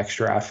in that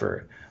extra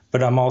effort.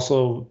 But I'm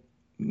also,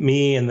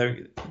 me and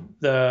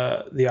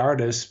the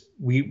artist,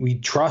 we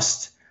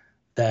trust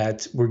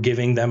that we're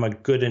giving them a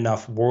good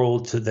enough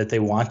world that they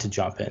want to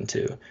jump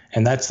into,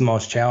 and that's the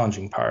most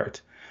challenging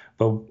part.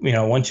 But,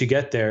 once you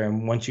get there,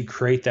 and once you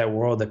create that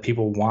world that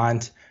people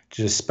want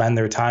to just spend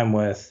their time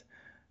with,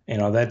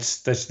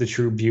 that's the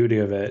true beauty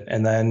of it.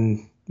 And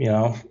then,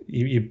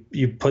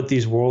 you put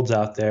these worlds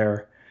out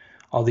there,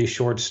 all these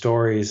short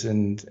stories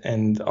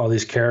and all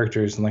these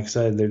characters, and like I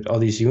said, all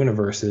these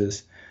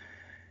universes,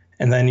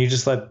 and then you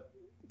just let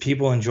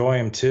people enjoy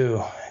them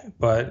too.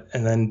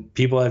 And then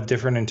people have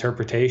different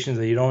interpretations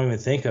that you don't even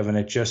think of, and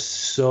it's just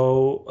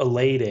so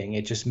elating.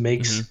 It just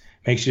makes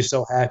you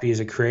so happy as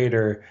a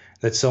creator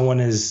that someone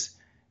is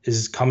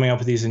coming up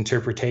with these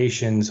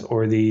interpretations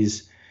or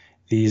these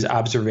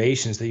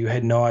observations that you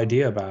had no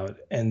idea about.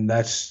 And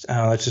that's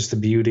just the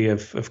beauty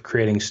of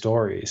creating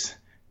stories.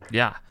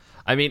 Yeah.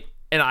 I mean,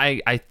 and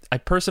I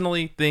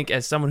personally think,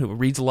 as someone who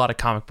reads a lot of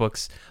comic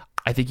books,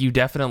 I think you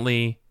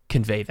definitely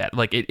convey that.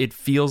 Like, it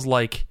feels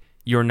like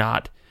you're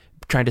not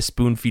trying to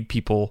spoon feed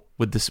people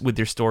with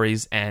your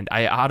stories. And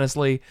I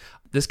honestly,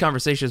 this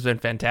conversation has been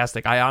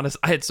fantastic. I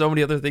had so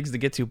many other things to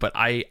get to, but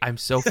I'm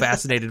so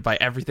fascinated by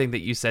everything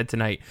that you said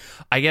tonight.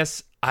 I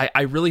guess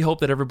I really hope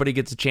that everybody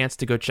gets a chance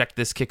to go check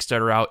this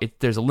Kickstarter out.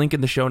 There's a link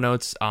in the show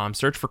notes.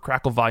 Search for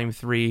Crackle Volume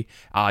 3.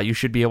 You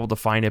should be able to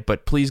find it,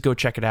 but please go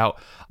check it out.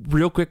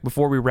 Real quick,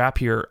 before we wrap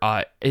here,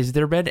 has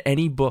there been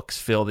any books,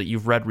 Phil, that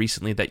you've read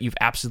recently that you've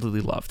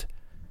absolutely loved?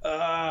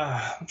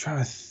 I'm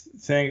trying to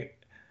think.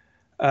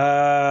 And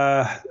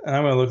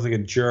I'm going to look like a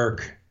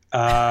jerk.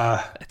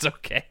 It's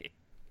okay.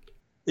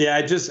 Yeah,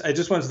 I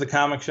just went to the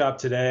comic shop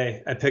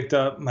today. I picked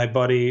up my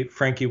buddy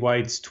Frankie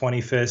White's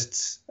 20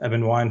 Fists. I've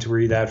been wanting to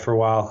read that for a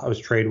while. I was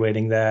trade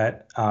waiting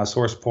that.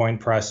 Source Point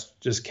Press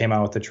just came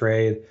out with the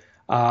trade.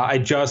 I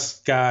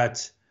just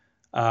got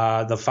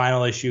the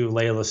final issue of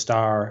Layla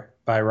Starr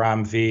by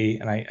Ram V,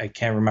 and I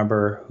can't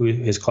remember who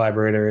his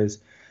collaborator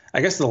is.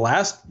 I guess the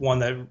last one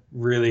that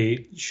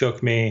really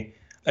shook me,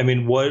 I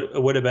mean,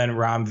 what would have been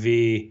Ram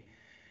V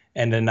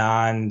and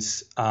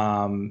Anand's,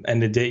 and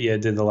Aditya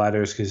did the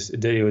letters, because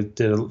Aditya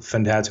did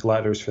fantastic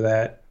letters for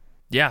that.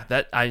 Yeah,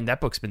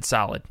 that book's been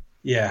solid.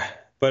 Yeah,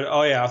 but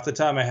off the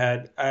top of my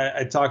head,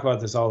 I talk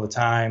about this all the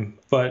time,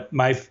 but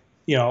a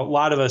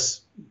lot of us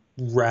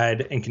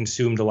read and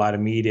consumed a lot of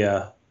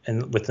media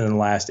within the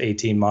last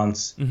 18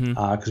 months,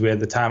 because we had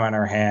the time on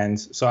our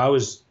hands. So I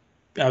was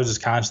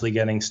just constantly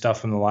getting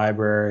stuff from the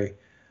library.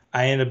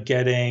 I ended up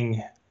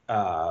getting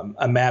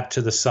A Map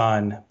to the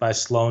Sun by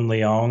Sloan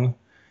Leong.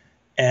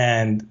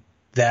 And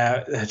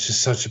that's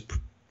just such a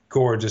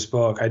gorgeous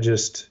book.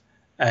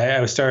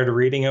 I started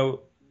reading it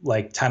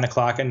like 10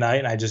 o'clock at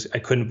night, and I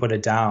couldn't put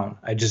it down.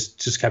 I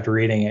just kept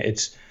reading it.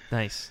 It's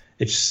nice.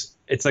 It's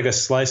like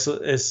it's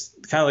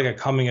kind of like a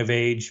coming of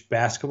age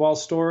basketball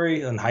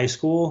story in high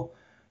school,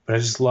 but I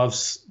just love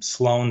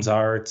Sloane's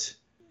art.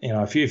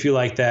 If you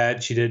like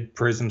that, she did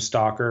Prism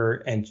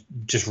Stalker, and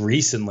just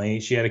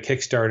recently she had a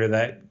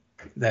Kickstarter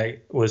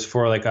that was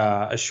for like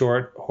a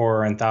short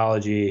horror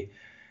anthology.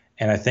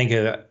 And I think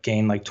it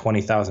gained like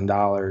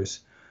 $20,000.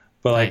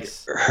 But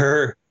nice.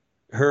 Like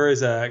her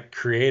as a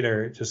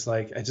creator,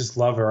 I just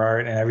love her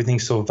art, and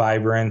everything's so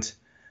vibrant.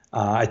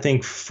 I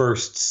think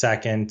First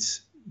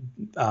Second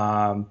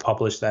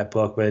published that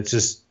book, but it's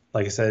just,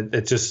 like I said,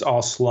 it's just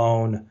all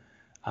Sloan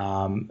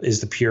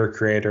is the pure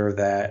creator of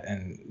that.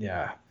 And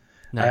yeah,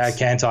 nice. I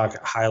can't talk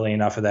highly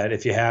enough of that.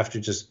 If you have to,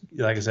 just,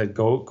 like I said,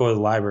 go to the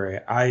library.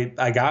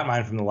 I got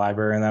mine from the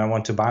library, and then I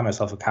went to buy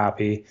myself a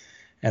copy.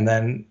 And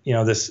then,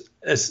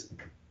 as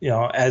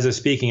of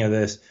speaking of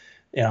this,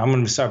 I'm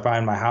going to start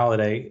buying my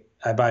holiday.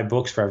 I buy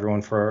books for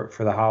everyone for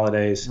the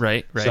holidays.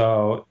 Right.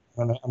 So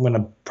I'm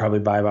gonna probably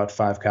buy about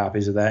 5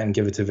 copies of that and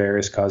give it to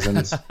various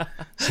cousins.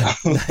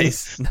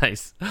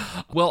 Nice.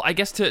 Well, I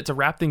guess to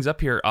wrap things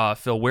up here,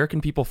 Phil, where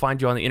can people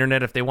find you on the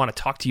internet if they want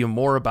to talk to you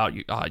more about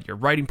your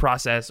writing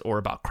process or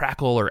about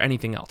Crackle or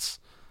anything else?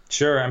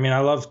 Sure. I mean,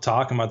 I love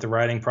talking about the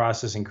writing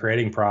process and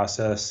creating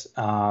process.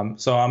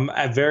 So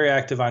I'm very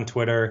active on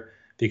Twitter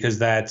because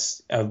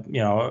that's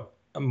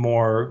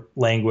more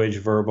language,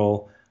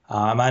 verbal.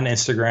 I'm on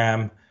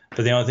Instagram,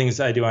 but the only things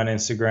I do on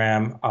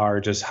Instagram are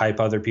just hype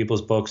other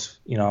people's books,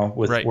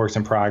 with works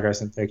in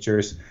progress and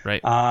pictures. Right.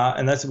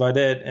 And that's about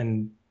it.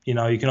 And, you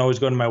can always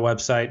go to my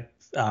website,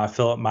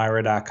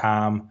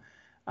 philipmyra.com.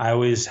 I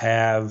always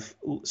have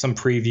some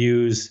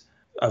previews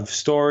of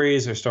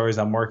stories or stories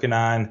I'm working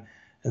on.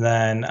 And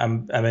then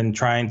I've been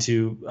trying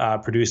to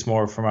produce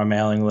more for my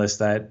mailing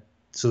list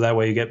so that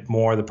way you get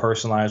more of the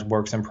personalized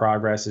works in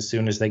progress as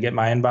soon as they get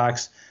my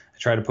inbox. I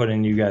try to put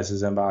in you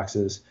guys'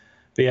 inboxes.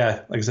 But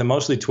yeah, like I said,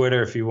 mostly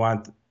Twitter if you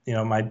want,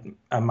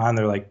 I'm on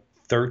there like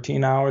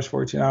 13 hours,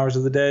 14 hours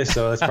of the day.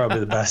 So that's probably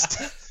the best.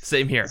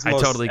 Same here. I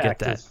totally get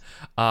that.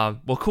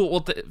 Well, cool.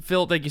 Well,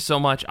 Phil, thank you so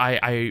much.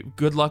 I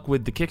good luck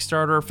with the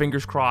Kickstarter.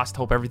 Fingers crossed.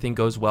 Hope everything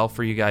goes well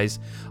for you guys.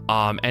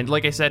 And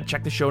like I said,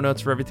 check the show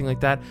notes for everything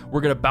like that.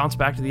 We're going to bounce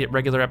back to the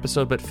regular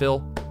episode. But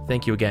Phil,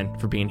 thank you again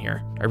for being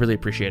here. I really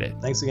appreciate it.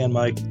 Thanks again,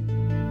 Mike.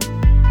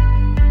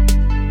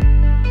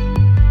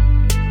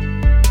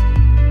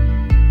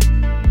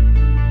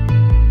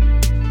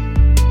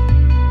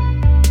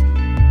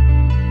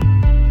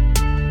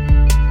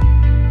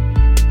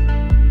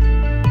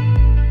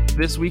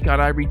 This week on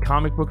I Read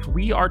Comic Books,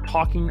 we are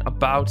talking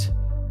about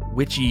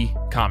witchy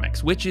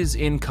comics. Witches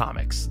in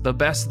comics. The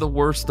best, the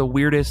worst, the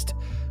weirdest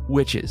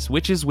witches.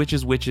 Witches,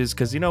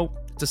 because,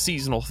 it's a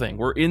seasonal thing.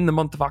 We're in the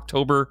month of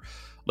October.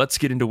 Let's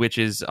get into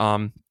witches.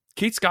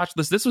 Kate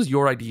Scotchless, this was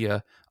your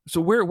idea. So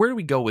where do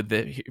we go with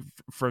it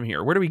from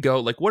here? Where do we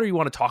go? Like, what do you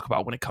want to talk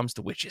about when it comes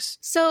to witches?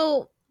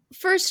 So,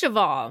 first of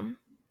all,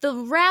 the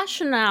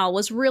rationale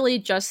was really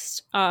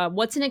just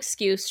what's an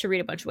excuse to read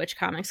a bunch of witch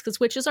comics, because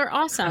witches are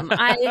awesome.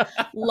 I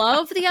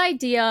love the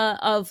idea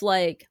of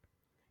like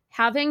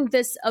having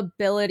this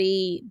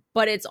ability,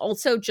 but it's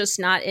also just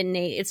not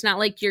innate. It's not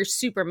like you're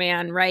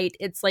Superman, right?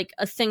 It's like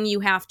a thing you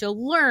have to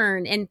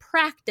learn and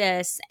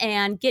practice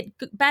and get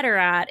better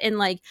at. And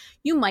like,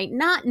 you might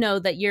not know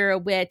that you're a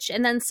witch.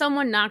 And then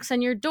someone knocks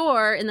on your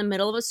door in the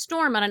middle of a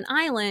storm on an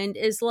island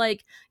is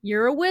like,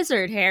 you're a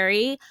wizard,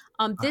 Harry.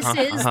 This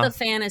is the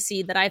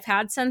fantasy that I've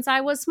had since I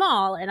was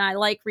small, and I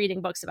like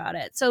reading books about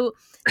it. So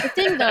the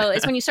thing, though,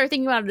 is when you start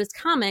thinking about it as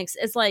comics,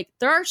 is like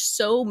there are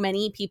so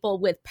many people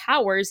with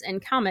powers in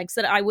comics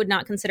that I would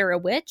not consider a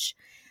witch.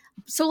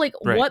 So, like,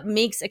 what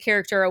makes a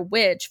character a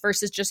witch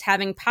versus just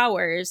having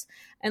powers?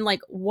 And,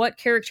 like, what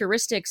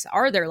characteristics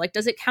are there? Like,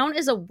 does it count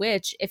as a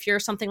witch if you're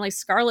something like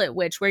Scarlet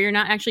Witch, where you're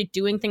not actually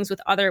doing things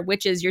with other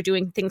witches, you're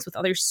doing things with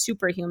other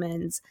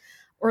superhumans?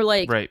 Or,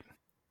 like...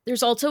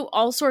 There's also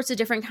all sorts of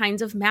different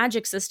kinds of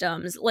magic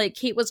systems, like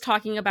Kate was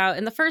talking about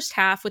in the first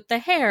half with the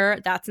hair.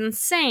 That's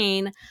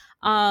insane.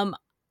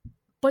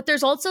 But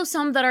there's also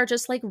some that are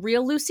just like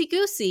real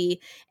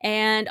loosey-goosey,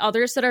 and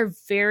others that are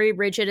very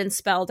rigid and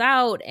spelled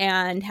out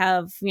and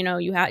have, you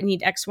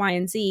need X, Y,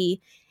 and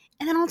Z.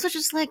 And then also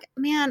just like,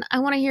 man, I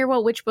want to hear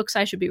which books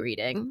I should be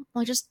reading.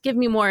 Well, just give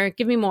me more.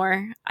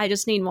 I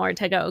just need more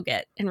to go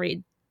get and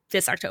read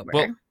this October.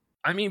 Well,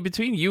 I mean,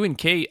 between you and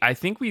Kate, I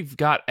think we've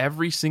got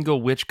every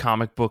single witch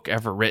comic book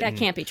ever written. That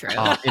can't be true.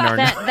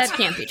 That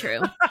can't be true.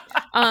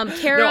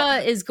 Kara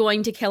is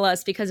going to kill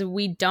us because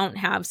we don't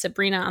have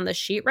Sabrina on the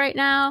sheet right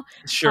now.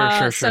 Sure.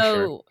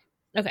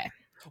 Okay.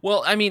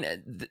 Well, I mean,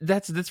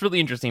 that's really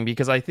interesting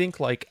because I think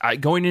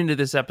going into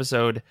this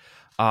episode,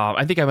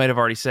 I think I might have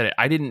already said it.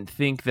 I didn't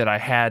think that I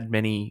had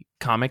many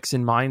comics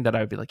in mind that I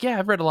would be like, yeah,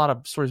 I've read a lot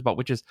of stories about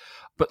witches,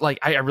 but like,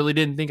 I really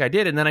didn't think I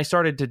did. And then I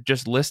started to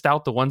just list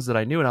out the ones that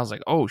I knew. And I was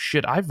like, oh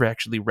shit, I've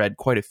actually read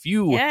quite a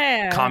few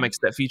comics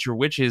that feature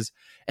witches.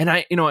 And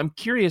I'm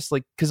curious,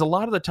 like, cause a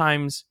lot of the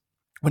times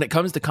when it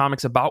comes to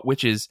comics about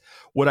witches,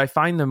 what I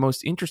find the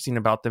most interesting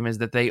about them is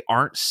that they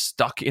aren't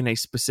stuck in a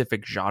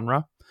specific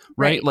genre.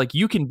 Right? Like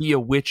you can be a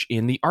witch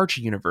in the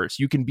Archie universe.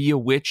 You can be a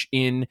witch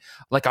in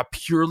like a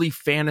purely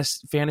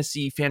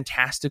fantasy,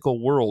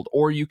 fantastical world,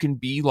 or you can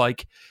be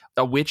like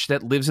a witch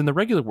that lives in the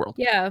regular world.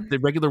 Yeah. The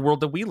regular world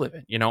that we live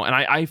in, and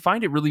I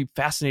find it really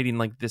fascinating,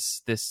 like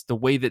the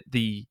way that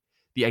the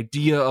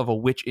idea of a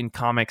witch in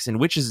comics and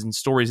witches in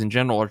stories in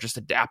general are just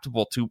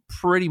adaptable to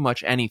pretty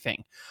much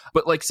anything.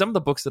 But like some of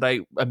the books that I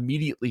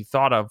immediately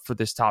thought of for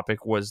this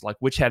topic was like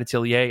Witch Hat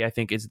Atelier, I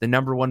think is the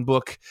 #1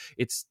 book.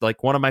 It's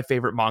like one of my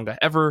favorite manga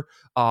ever.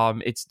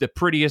 It's the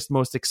prettiest,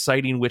 most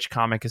exciting witch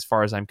comic as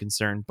far as I'm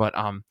concerned. But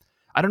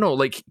I don't know,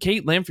 like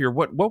Kate Lamphere,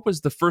 what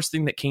was the first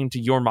thing that came to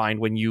your mind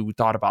when you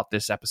thought about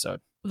this episode?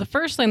 The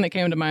first thing that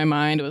came to my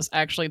mind was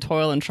actually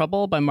Toil and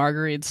Trouble by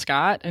Marguerite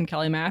Scott and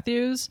Kelly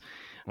Matthews.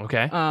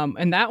 Okay.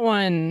 And that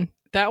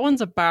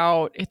one's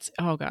about, it's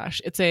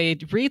a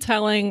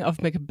retelling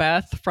of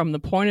Macbeth from the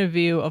point of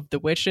view of the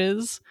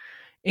witches.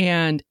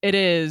 And it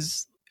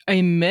is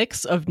a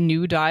mix of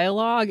new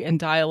dialogue and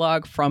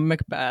dialogue from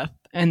Macbeth.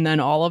 And then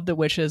all of the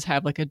witches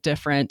have like a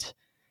different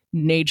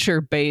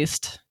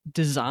nature-based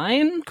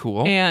design.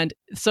 Cool. And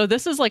so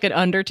this is like an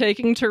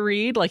undertaking to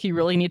read. Like you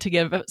really need to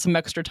give it some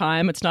extra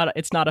time. It's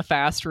not a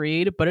fast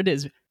read, but it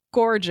is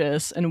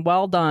gorgeous and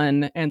well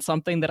done, and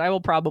something that I will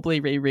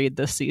probably reread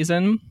this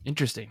season.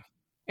 Interesting.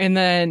 And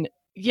then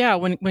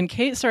when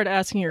Kate started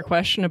asking your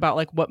question about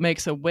like what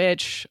makes a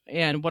witch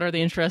and what are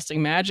the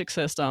interesting magic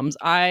systems,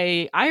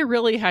 I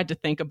really had to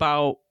think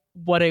about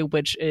what a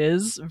witch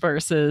is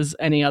versus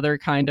any other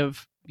kind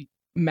of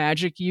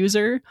magic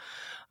user.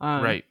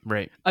 Right.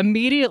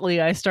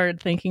 Immediately, I started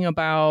thinking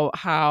about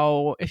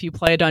how if you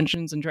play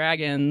Dungeons and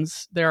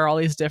Dragons, there are all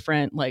these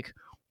different like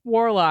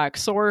warlock,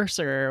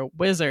 sorcerer,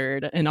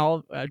 wizard, and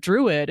all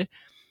druid,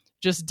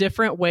 just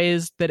different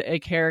ways that a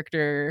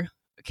character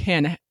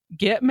can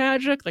get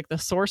magic, like the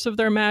source of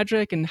their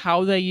magic and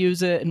how they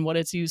use it and what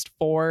it's used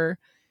for.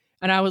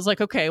 And I was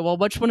like, okay, well,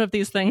 which one of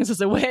these things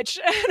is a witch?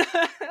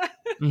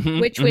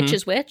 Which witch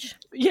is which?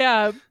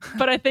 Yeah,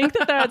 but I think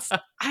that's,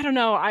 I don't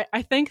know.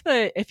 I think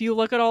that if you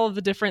look at all of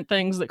the different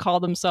things that call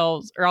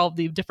themselves, or all of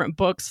the different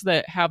books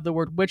that have the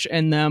word witch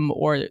in them,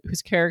 or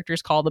whose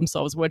characters call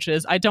themselves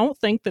witches, I don't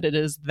think that it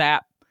is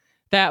that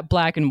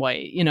black and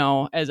white,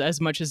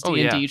 as much as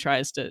D&D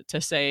tries to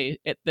say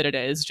that it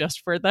is,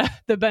 just for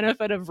the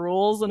benefit of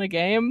rules in a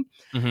game.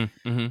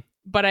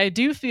 But I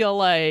do feel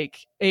like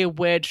a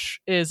witch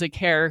is a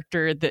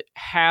character that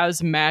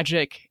has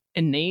magic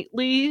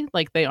innately.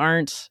 Like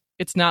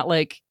it's not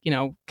like,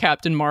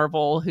 Captain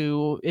Marvel,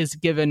 who is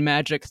given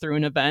magic through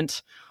an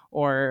event,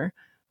 or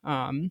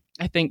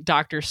I think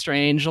Doctor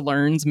Strange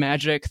learns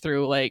magic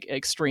through like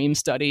extreme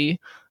study.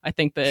 I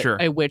think that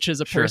a witch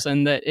is a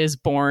person that is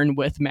born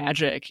with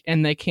magic,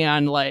 and they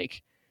can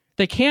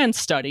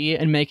study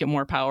and make it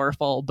more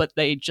powerful, but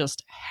they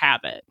just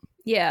have it.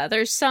 Yeah,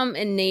 there's some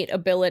innate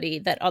ability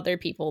that other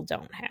people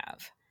don't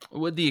have.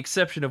 With the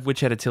exception of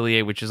Witch Hat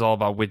Atelier, which is all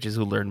about witches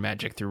who learn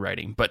magic through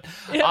writing. But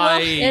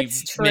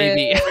it's true.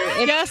 Maybe.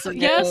 Yes.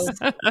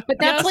 But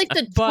that's like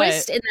the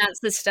twist in that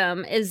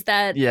system is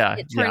that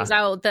it turns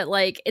out that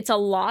like it's a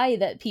lie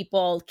that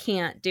people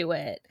can't do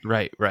it.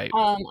 Right.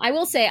 I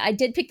will say I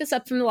did pick this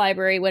up from the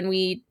library when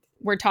we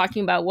were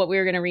talking about what we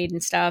were going to read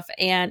and stuff.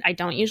 And I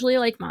don't usually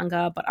like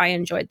manga, but I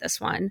enjoyed this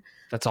one.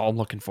 That's all I'm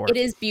looking for. It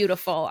is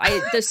beautiful.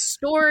 The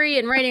story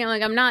and writing,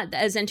 I'm not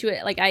as into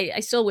it. Like I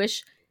still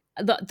wish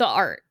the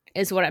art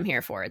is what I'm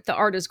here for. The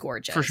art is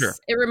gorgeous. For sure.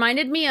 It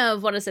reminded me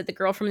of, what is it, The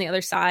Girl from the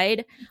Other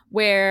Side,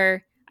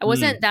 where I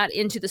wasn't that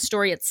into the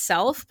story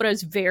itself, but I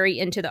was very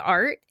into the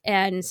art.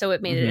 And so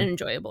it made it an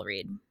enjoyable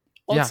read.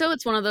 Also,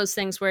 it's one of those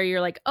things where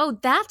you're like, oh,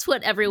 that's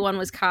what everyone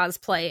was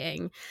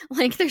cosplaying.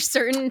 Like there's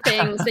certain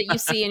things that you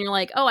see and you're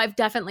like, oh, I've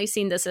definitely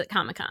seen this at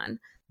Comic-Con.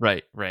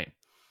 Right.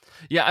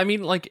 Yeah, I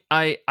mean, like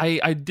I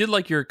did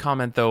like your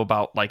comment though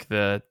about like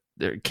the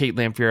Kate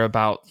Lamphere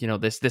about,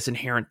 this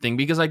inherent thing,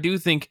 because I do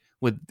think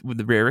with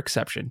the rare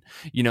exception,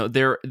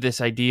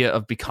 this idea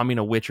of becoming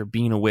a witch or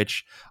being a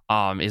witch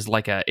is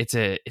like it's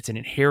an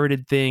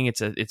inherited thing.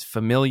 It's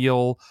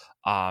familial,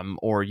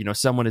 or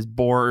someone is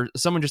born,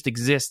 someone just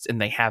exists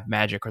and they have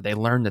magic, or they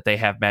learn that they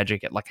have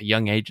magic at like a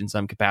young age in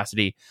some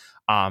capacity,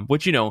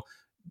 which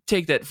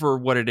take that for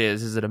what it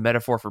is. Is it a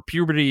metaphor for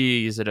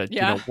puberty? Is it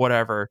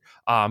whatever?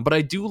 But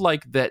I do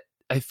like that.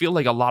 I feel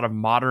like a lot of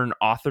modern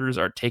authors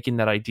are taking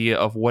that idea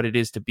of what it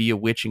is to be a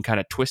witch and kind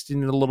of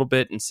twisting it a little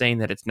bit and saying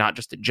that it's not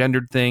just a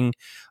gendered thing,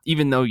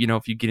 even though,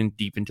 if you get in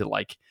deep into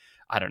like,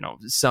 I don't know,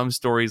 some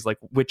stories like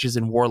witches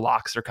and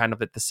warlocks are kind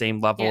of at the same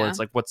level. Yeah. It's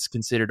like what's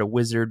considered a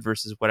wizard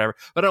versus whatever.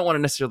 But I don't want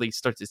to necessarily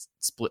start to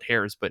split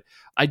hairs. But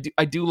I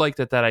do like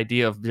that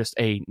idea of just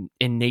a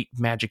innate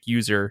magic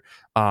user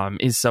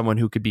is someone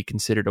who could be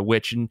considered a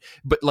witch.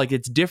 But like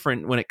it's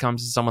different when it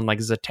comes to someone like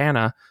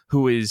Zatanna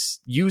who is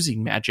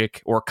using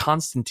magic, or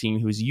Constantine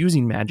who's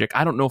using magic.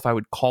 I don't know if I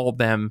would call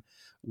them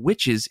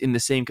witches in the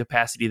same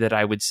capacity that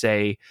I would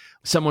say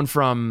someone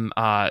from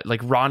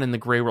like Ron in the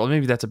Grey World.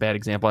 Maybe that's a bad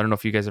example. I don't know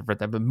if you guys have read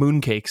that, but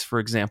Mooncakes, for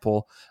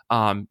example,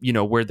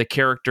 where the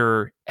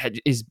character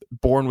is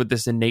born with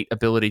this innate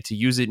ability to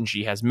use it, and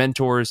she has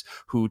mentors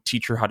who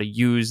teach her how to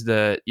use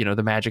the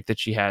magic that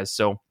she has.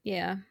 So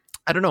yeah,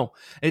 I don't know.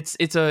 It's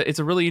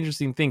a really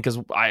interesting thing, because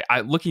I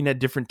looking at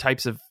different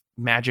types of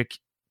magic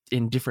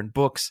in different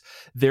books,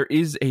 there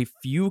is a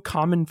few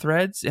common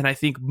threads, and I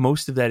think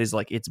most of that is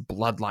like it's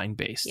bloodline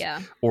based,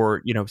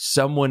 or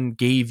someone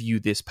gave you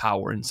this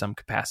power in some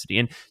capacity.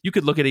 And you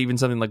could look at even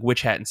something like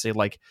Witch Hat and say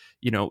like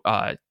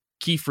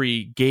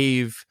Kefri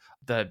gave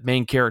the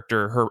main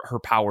character her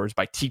powers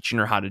by teaching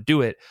her how to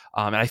do it,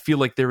 and I feel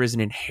like there is an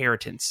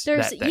inheritance.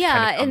 There's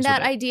and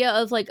that idea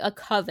of like a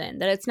coven,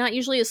 that it's not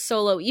usually a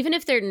solo, even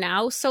if they're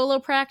now solo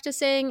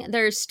practicing,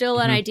 there's still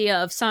an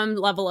idea of some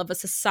level of a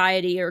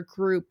society or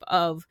group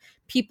of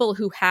people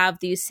who have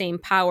these same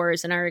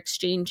powers and are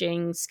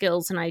exchanging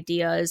skills and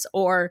ideas,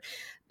 or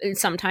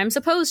sometimes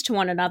opposed to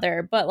one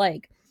another. But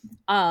like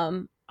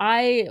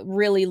I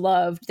really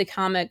loved the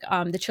comic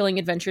The Chilling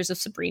Adventures of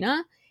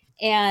Sabrina.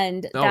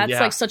 And that's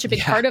like such a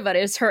big part of it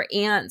is her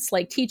aunts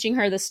like teaching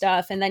her the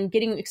stuff and then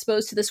getting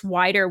exposed to this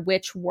wider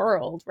witch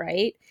world,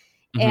 right?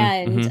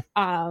 And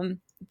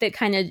that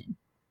kind of,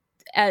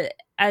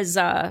 as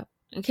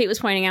Kate was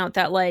pointing out,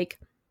 that like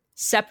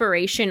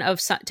separation of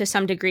to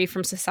some degree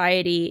from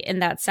society in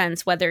that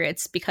sense, whether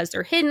it's because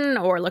they're hidden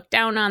or looked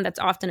down on, that's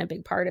often a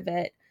big part of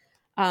it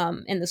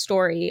in the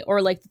story,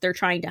 or like they're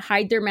trying to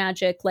hide their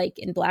magic, like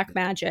in Black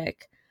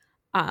Magic.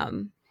 Black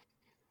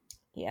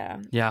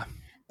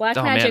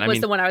Magic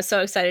was the one I was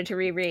so excited to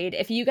reread.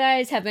 If you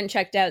guys haven't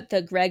checked out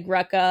the Greg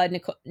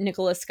Rucka,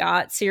 Nicola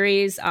Scott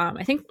series,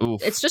 I think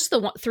it's just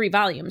the 3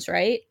 volumes,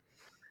 right?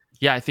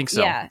 Yeah, I think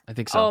so. Yeah. I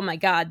think so. Oh my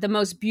God. The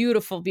most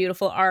beautiful,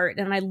 beautiful art.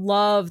 And I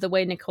love the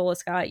way Nicola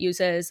Scott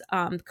uses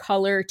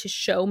color to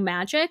show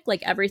magic.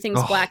 Like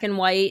everything's black and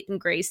white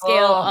and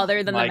grayscale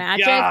other than the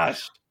magic.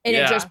 Gosh. And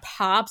it just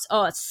pops.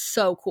 Oh, it's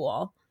so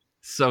cool.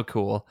 So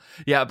cool.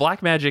 Yeah,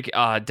 Black Magic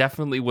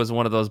definitely was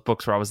one of those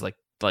books where I was like,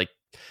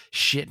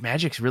 shit,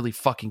 magic's really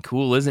fucking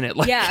cool, isn't it?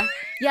 Like,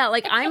 yeah,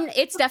 like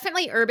it's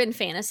definitely urban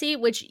fantasy,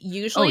 which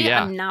usually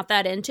I'm not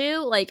that into.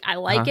 Like I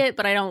like it,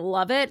 but I don't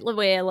love it the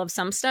way I love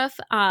some stuff.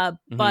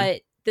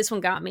 But this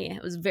one got me.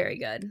 It was very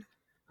good.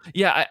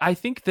 Yeah, I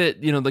think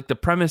that, like the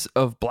premise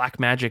of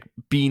Black Magic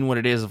being what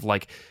it is, of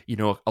like,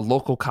 a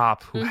local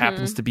cop who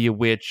happens to be a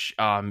witch.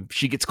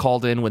 She gets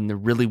called in when the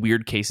really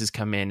weird cases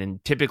come in,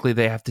 and typically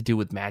they have to do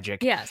with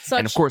magic. Yeah,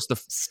 and of course the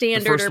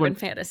standard urban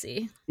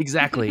fantasy.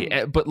 Exactly.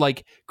 But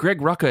like Greg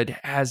Rucka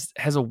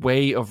has a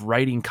way of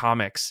writing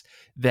comics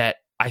that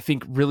I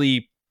think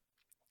really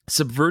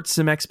subverts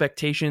some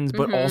expectations,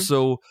 but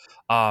also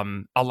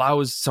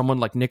allows someone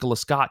like Nicola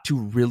Scott to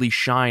really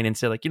shine and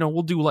say like,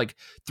 we'll do like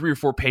 3 or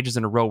 4 pages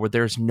in a row where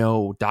there's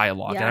no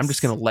dialogue and I'm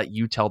just going to let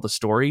you tell the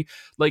story.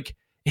 Like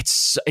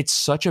it's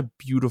such a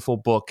beautiful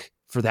book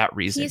for that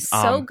reason. He's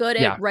so good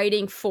at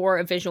writing for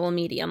a visual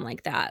medium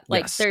like that.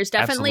 Like there's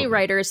definitely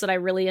writers that I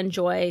really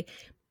enjoy,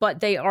 but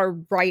they are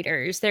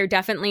writers. They're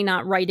definitely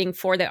not writing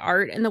for the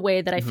art in the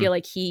way that I feel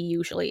like he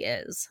usually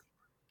is.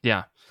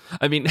 Yeah.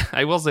 I mean,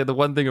 I will say the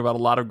one thing about a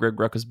lot of Greg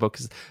Rucka's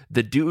books is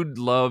the dude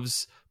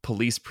loves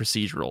police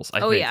procedurals. I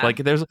think like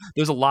there's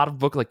a lot of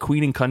book like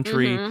Queen and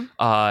Country,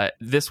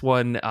 this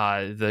one,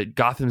 the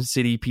Gotham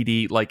City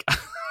PD, like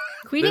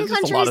Queen and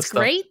Country is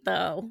great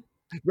though.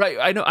 Right.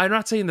 I know. I'm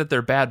not saying that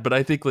they're bad, but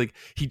I think like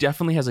he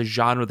definitely has a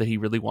genre that he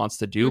really wants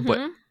to do, but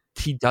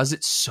he does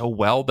it so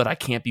well that I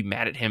can't be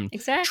mad at him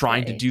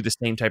trying to do the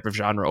same type of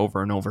genre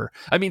over and over.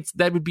 I mean,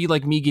 that would be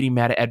like me getting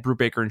mad at Ed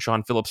Brubaker and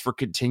Sean Phillips for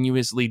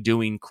continuously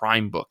doing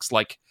crime books.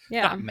 Like,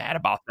 not mad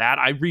about that.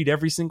 I read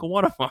every single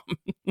one of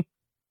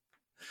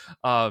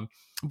them.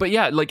 But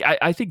yeah, like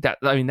I think that,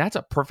 I mean, that's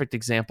a perfect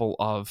example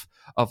of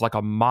like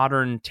a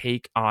modern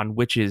take on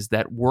witches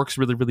that works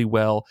really, really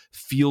well,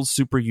 feels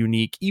super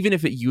unique, even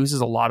if it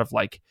uses a lot of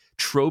like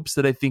tropes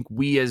that I think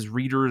we as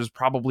readers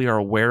probably are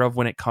aware of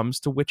when it comes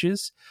to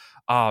witches.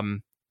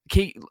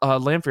 Kate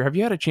Lamphere, have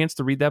you had a chance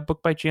to read that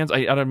book by chance?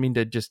 I don't mean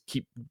to just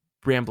keep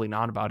rambling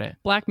on about it.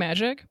 Black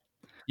Magic?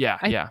 Yeah,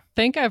 I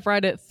think I've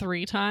read it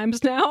 3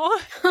 times now.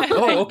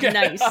 Oh, okay.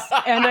 Nice.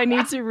 And I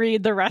need to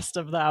read the rest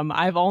of them.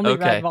 I've only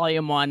read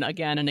volume 1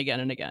 again and again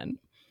and again.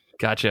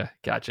 Gotcha.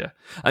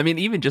 I mean,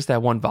 even just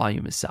that one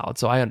volume is solid,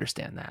 so I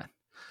understand that.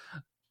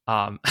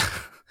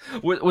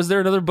 Was there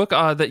another book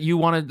that you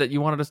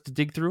wanted us to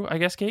dig through, I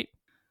guess, Kate?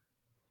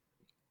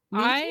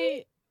 Which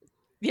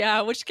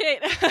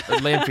Kate?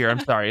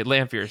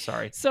 Lamphere,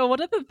 sorry. So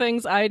one of the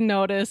things I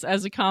notice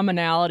as a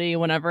commonality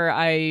whenever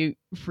I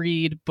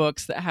read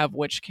books that have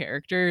witch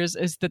characters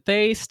is that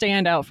they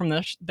stand out from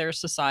their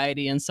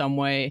society in some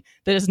way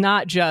that is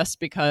not just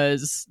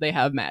because they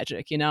have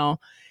magic,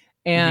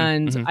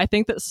 And I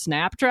think that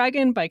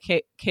Snapdragon by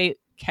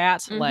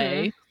Kat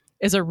Lay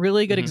is a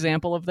really good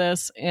example of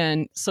this.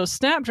 And so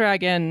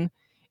Snapdragon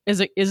is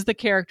the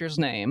character's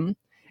name.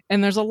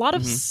 And there's a lot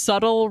of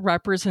subtle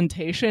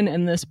representation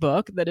in this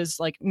book that is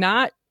like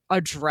not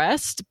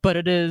addressed, but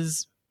it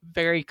is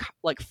very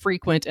like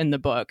frequent in the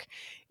book.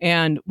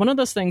 And one of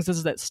those things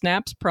is that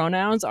Snap's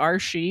pronouns are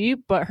she,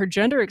 but her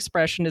gender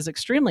expression is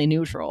extremely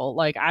neutral.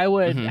 Like I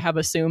would have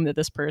assumed that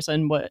this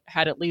person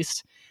had at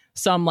least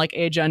some like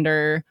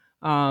agender,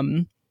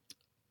 I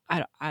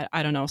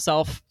don't know,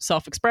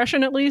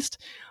 self-expression at least.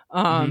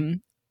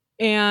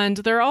 And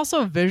there are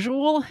also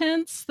visual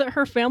hints that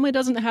her family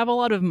doesn't have a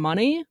lot of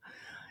money.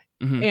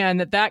 And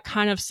that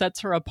kind of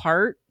sets her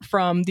apart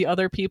from the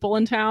other people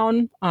in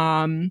town.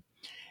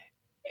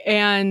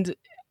 And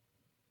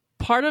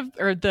part of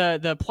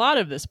the plot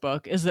of this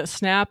book is that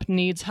Snap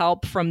needs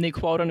help from the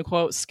quote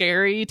unquote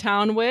scary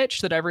town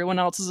witch that everyone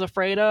else is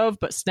afraid of,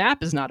 but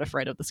Snap is not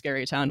afraid of the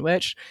scary town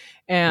witch.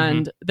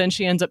 And then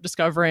she ends up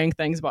discovering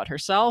things about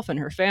herself and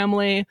her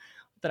family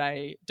that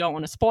I don't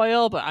want to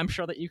spoil, but I'm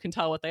sure that you can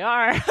tell what they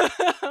are.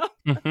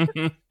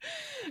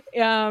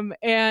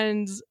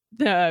 And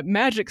the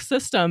magic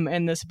system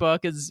in this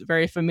book is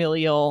very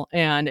familial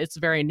and it's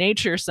very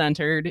nature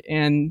centered.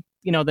 And,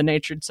 the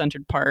nature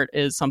centered part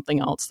is something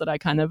else that I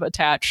kind of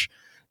attach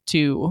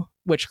to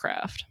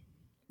witchcraft.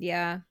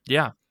 Yeah.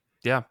 Yeah.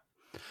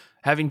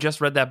 having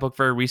just read that book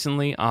very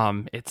recently,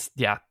 it's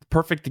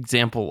perfect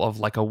example of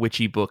like a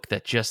witchy book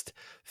that just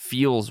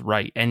feels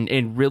right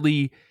and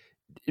really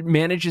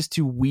manages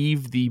to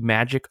weave the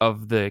magic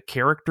of the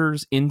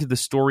characters into the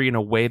story in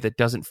a way that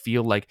doesn't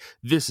feel like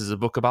this is a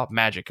book about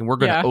magic and we're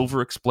going to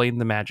over explain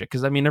the magic.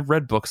 Because I mean, I've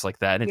read books like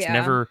that and it's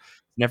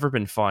never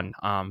been fun.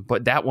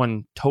 But that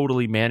one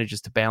totally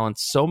manages to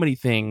balance so many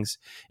things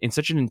in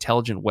such an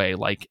intelligent way.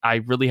 Like, I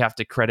really have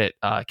to credit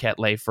Cat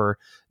Lay for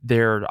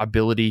their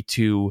ability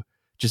to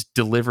just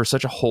deliver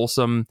such a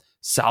wholesome,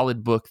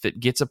 solid book that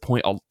gets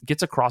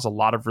across a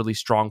lot of really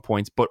strong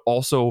points, but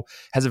also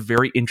has a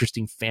very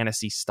interesting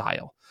fantasy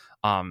style.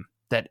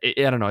 That I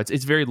don't know,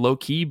 it's very low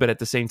key, but at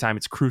the same time,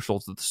 it's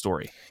crucial to the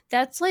story.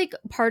 That's like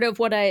part of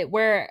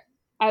where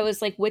I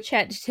was like, Witch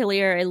Hat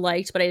Atelier I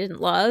liked, but I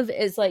didn't love,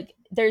 is like,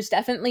 there's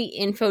definitely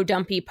info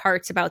dumpy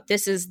parts about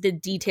this is the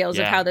details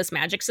of how this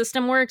magic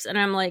system works. And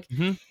I'm like,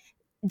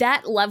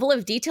 that level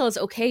of detail is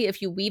okay if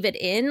you weave it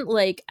in.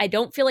 Like, I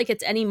don't feel like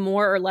it's any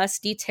more or less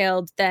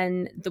detailed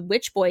than the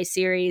Witch Boy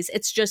series.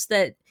 It's just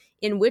that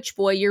in Witch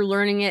Boy, you're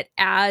learning it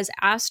as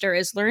Aster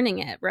is learning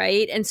it,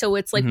 right? And so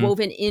it's like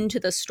woven into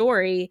the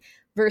story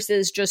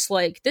versus just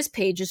like, this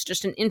page is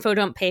just an info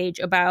dump page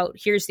about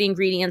here's the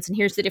ingredients and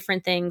here's the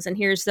different things and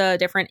here's the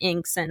different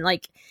inks. And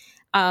like,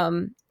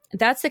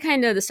 that's the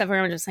kind of the stuff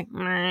where I'm just like,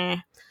 meh.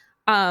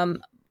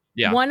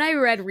 One I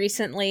read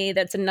recently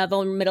that's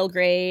another middle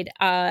grade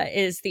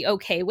is The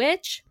Okay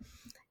Witch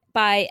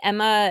by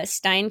Emma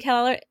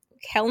Steinkellner.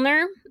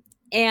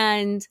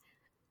 And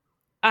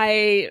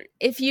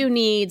if you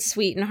need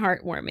sweet and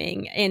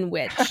heartwarming in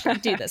witch,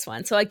 do this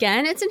one. So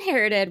again, it's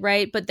inherited,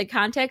 right? But the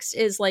context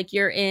is like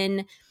you're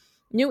in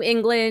New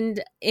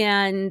England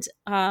and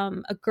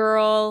a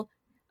girl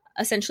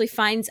essentially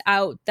finds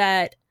out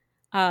that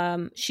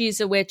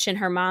she's a witch and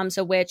her mom's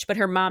a witch, but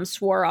her mom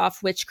swore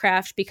off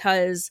witchcraft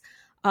because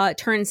it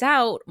turns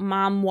out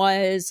mom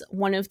was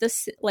one of the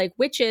like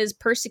witches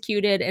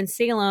persecuted in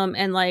Salem,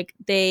 and like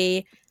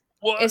they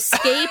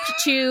escaped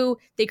to,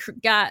 they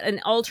got an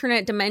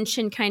alternate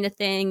dimension kind of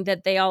thing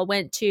that they all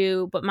went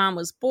to, but mom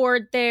was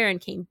bored there and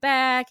came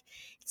back.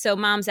 So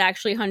mom's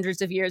actually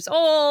hundreds of years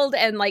old,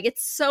 and like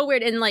it's so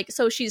weird. And like,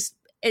 so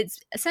it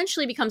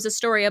essentially becomes a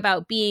story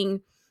about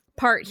being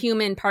part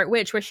human, part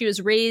witch, where she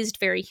was raised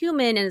very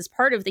human and is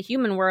part of the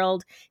human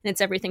world and it's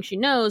everything she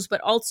knows,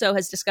 but also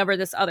has discovered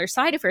this other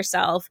side of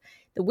herself,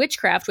 the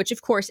witchcraft, which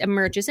of course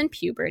emerges in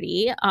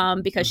puberty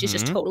because she's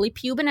just totally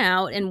pubing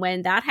out. And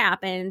when that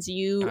happens,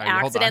 you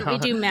accidentally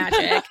do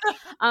magic.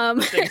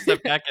 Take a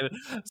step back and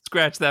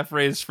scratch that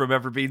phrase from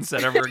ever being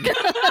said ever again.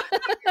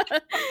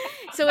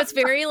 So it's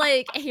very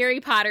like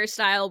Harry Potter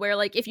style, where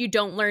like if you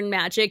don't learn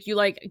magic, you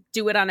like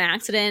do it on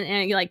accident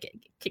and you like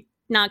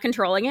not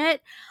controlling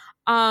it.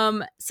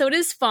 So it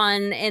is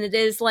fun, and it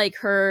is like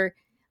her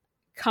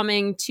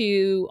coming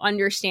to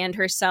understand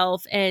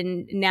herself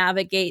and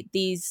navigate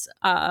these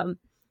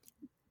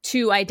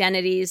two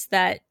identities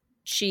that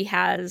she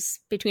has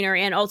between her,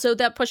 and also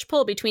that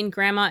push-pull between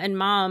grandma and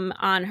mom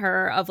on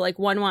her of like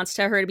one wants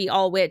her to be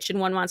all witch and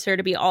one wants her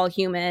to be all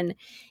human,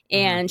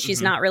 and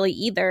she's not really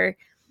either.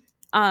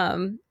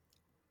 And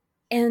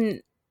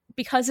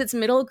because it's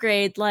middle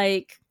grade,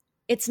 like,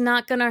 it's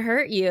not going to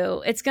hurt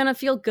you. It's going to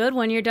feel good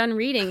when you're done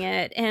reading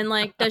it. And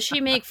like, does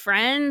she make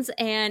friends?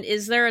 And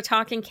is there a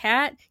talking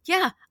cat?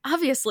 Yeah,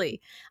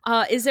 obviously.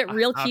 Is it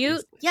real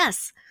cute?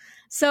 Yes.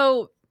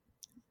 So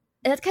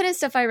that kind of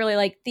stuff I really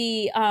like.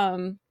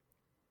 The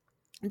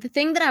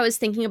thing that I was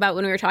thinking about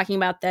when we were talking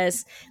about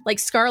this, like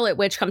Scarlet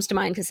Witch comes to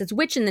mind because it's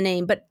witch in the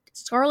name, but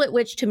Scarlet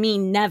Witch to me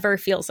never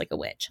feels like a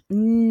witch.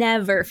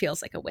 Never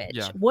feels like a witch.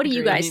 Yeah. What do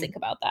you guys think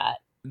about that?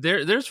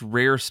 There's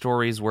rare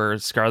stories where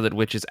Scarlet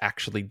Witch is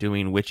actually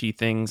doing witchy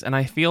things, and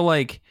I feel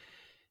like,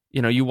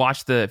 you know, if you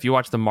watch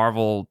the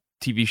Marvel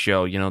TV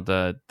show, you know,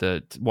 the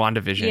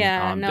WandaVision.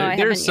 Yeah, no, I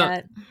haven't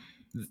yet.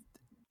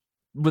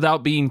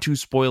 Without being too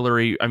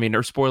spoilery,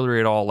 or spoilery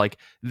at all, like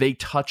they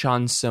touch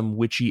on some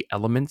witchy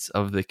elements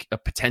of the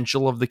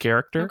potential of the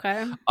character.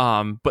 Okay.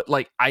 But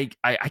like I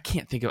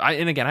can't think of,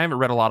 and again, I haven't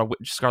read a lot of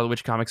Scarlet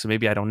Witch comics, so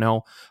maybe I don't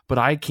know, but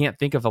I can't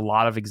think of a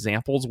lot of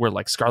examples where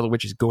like Scarlet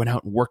Witch is going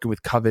out and working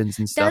with covens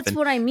and stuff. That's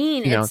what I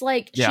mean. It's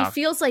like she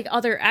feels like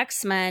other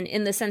X-Men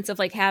in the sense of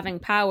like having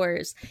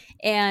powers,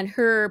 and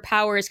her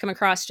powers come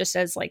across just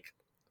as like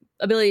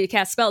ability to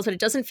cast spells, but it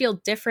doesn't feel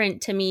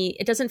different to me.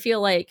 It doesn't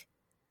feel like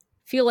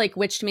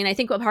witch to me. And I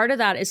think what part of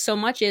that is so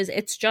much is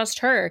it's just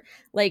her.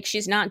 Like,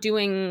 she's not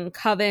doing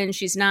coven.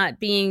 She's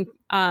not being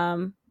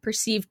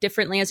perceived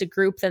differently as a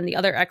group than the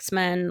other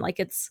X-Men.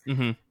 Like, it's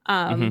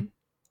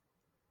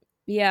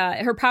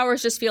yeah, her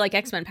powers just feel like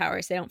X-Men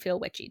powers. They don't feel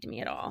witchy to me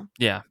at all.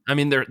 Yeah, I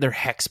mean, they're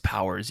hex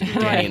powers.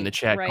 Danny in the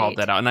chat called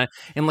that out,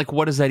 and like,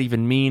 what does that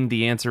even mean?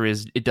 The answer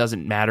is it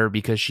doesn't matter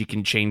because she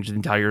can change the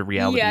entire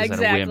reality. Yeah,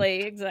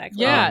 exactly.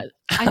 Yeah,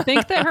 I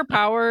think that her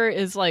power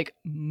is like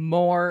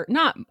more.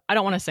 I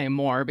don't want to say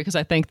more because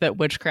I think that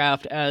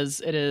witchcraft, as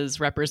it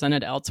is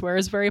represented elsewhere,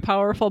 is very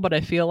powerful. But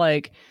I feel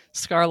like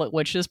Scarlet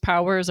Witch's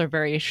powers are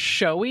very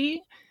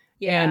showy.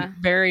 and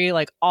very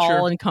like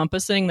all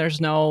encompassing. There's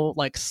no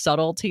like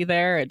subtlety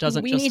there. It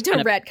doesn't. We need to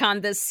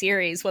retcon this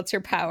series. What's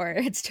her power?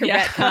 It's to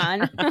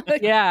retcon.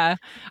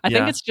 I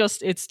think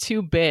it's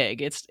too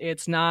big.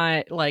 It's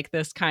not like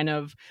this kind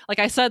of, like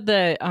I said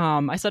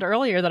I said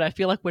earlier that I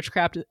feel like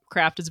witchcraft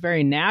is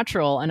very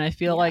natural, and I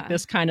feel like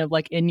this kind of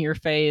like in your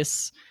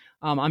face,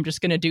 I'm just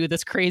going to do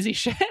this crazy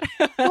shit.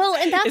 Well,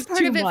 and that's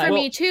part of it for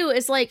me too,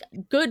 is like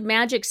good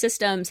magic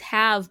systems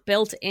have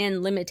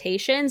built-in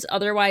limitations.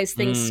 Otherwise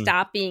things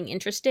stop being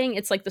interesting.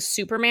 It's like the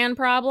Superman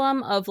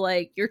problem of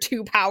like, you're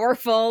too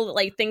powerful.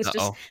 Like things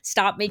just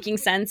stop making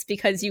sense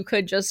because you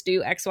could just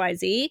do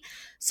XYZ.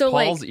 So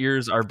Paul's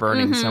ears are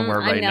burning somewhere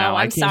right now.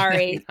 I'm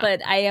sorry,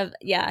 but I have,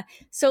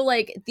 So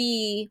like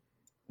the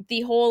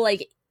whole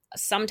like,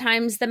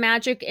 sometimes the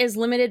magic is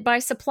limited by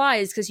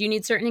supplies because you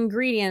need certain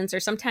ingredients, or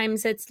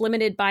sometimes it's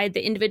limited by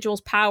the individual's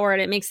power and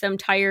it makes them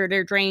tired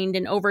or drained,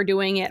 and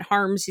overdoing it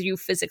harms you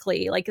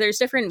physically. Like there's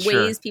different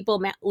ways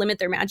people limit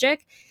their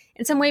magic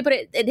in some way, but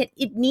it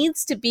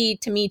needs to be,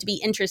 to me, to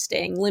be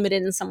interesting,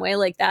 limited in some way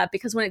like that,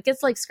 because when it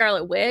gets like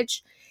Scarlet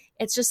Witch,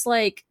 it's just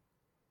like,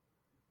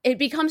 it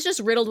becomes just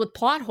riddled with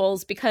plot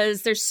holes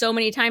because there's so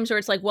many times where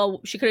it's like,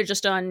 well, she could have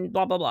just done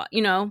blah, blah, blah,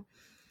 you know?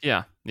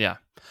 Yeah.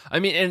 I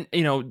mean, and,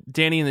 you know,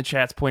 Danny in the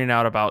chat's pointing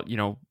out about, you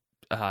know,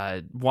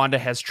 Wanda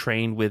has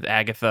trained with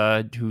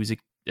Agatha, who's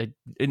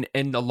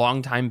a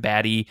longtime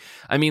baddie.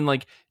 I mean,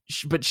 like,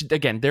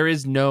 again,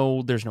 there's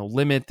no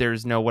limit,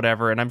 there's no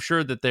whatever, and I'm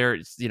sure that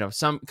there's, you know,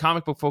 some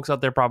comic book folks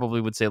out there probably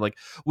would say like,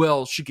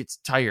 well, she gets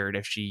tired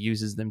if she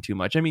uses them too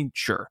much. I mean,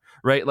 sure,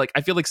 right? Like,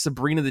 I feel like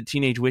Sabrina the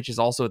Teenage Witch is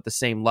also at the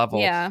same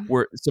level,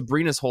 where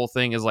Sabrina's whole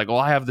thing is like, well,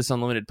 I have this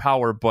unlimited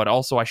power, but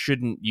also I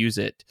shouldn't use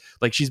it.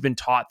 Like, she's been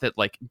taught that,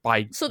 like,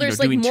 by there's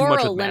like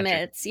moral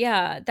limits.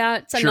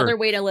 That's another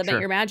way to limit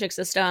your magic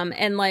system,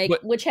 and like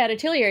Witch Hat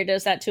Atelier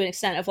does that to an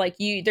extent of like,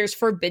 there's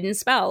forbidden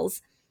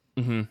spells.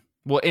 Mm-hmm.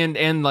 Well,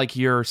 and like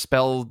your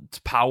spell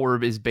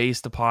power is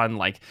based upon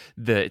like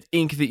the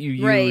ink that you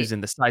use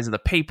and the size of the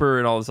paper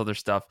and all this other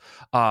stuff.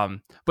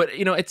 But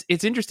you know,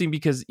 it's interesting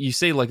because you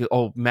say like,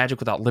 oh, magic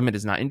without limit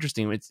is not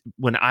interesting. It's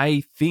when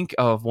I think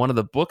of one of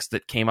the books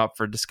that came up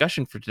for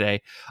discussion for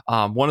today.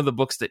 One of the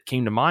books that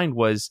came to mind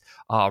was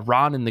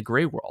Ron in the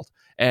Grey World.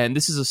 And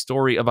this is a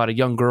story about a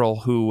young girl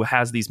who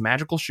has these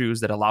magical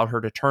shoes that allowed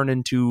her to turn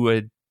into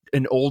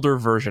an older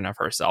version of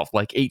herself,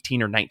 like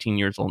 18 or 19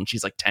 years old, and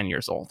she's like 10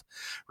 years old,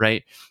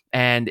 right?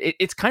 And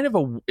it's kind of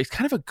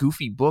a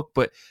goofy book,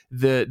 but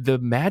the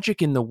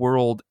magic in the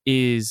world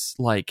is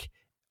like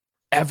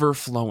ever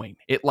flowing.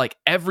 It, like,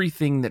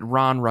 everything that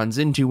Ron runs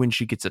into when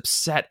she gets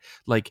upset,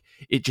 like,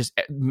 it just,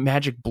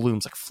 magic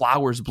blooms, like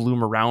flowers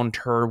bloom around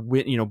her,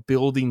 you know,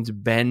 buildings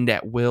bend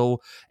at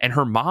will, and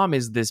her mom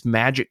is this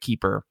magic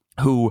keeper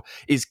who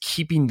is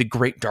keeping the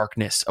great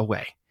darkness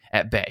away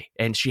at bay,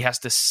 and she has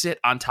to sit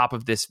on top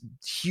of this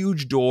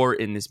huge door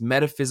in this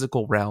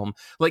metaphysical realm.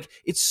 Like,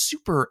 it's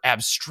super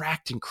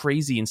abstract and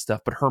crazy and stuff,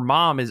 but her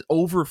mom is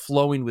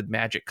overflowing with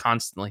magic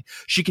constantly.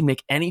 She can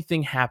make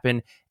anything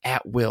happen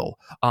at will,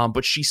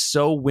 but she's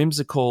so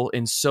whimsical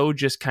and so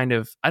just kind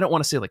of, I don't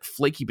want to say like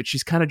flaky, but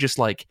she's kind of just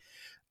like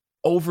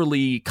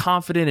overly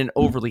confident and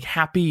overly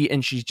happy,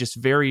 and she's just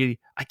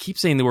very, I keep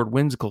saying the word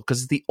whimsical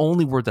because it's the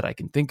only word that I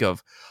can think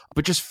of,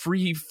 but just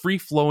free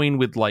flowing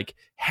with like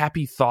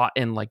happy thought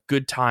and like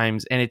good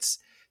times, and it's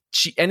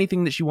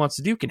anything that she wants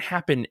to do can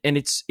happen, and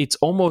it's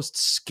almost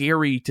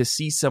scary to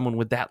see someone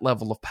with that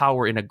level of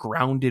power in a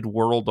grounded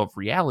world of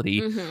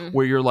reality,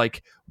 where you're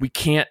like, we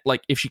can't,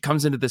 like, if she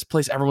comes into this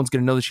place, everyone's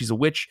going to know that she's a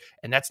witch,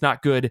 and that's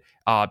not good,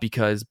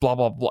 because blah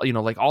blah blah, you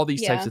know, like all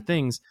these types of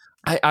things.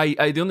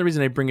 I the only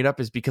reason I bring it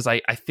up is because I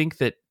think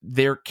that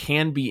there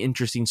can be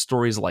interesting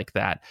stories like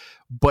that,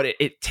 but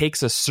it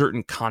takes a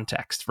certain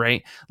context,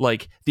 right?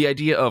 Like the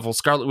idea of, well,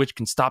 Scarlet Witch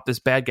can stop this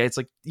bad guy. It's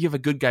like you have a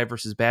good guy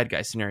versus bad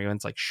guy scenario, and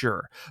it's like,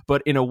 sure.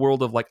 But in a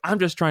world of like, I'm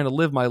just trying to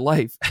live my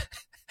life,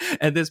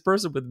 and this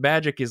person with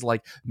magic is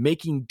like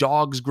making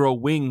dogs grow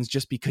wings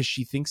just because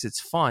she thinks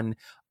it's fun,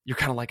 you're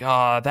kind of like,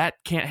 that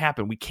can't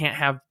happen. We can't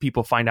have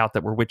people find out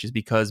that we're witches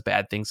because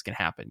bad things can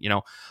happen. You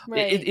know,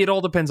 it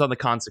all depends on the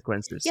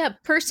consequences. Yeah,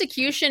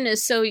 persecution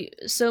is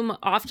so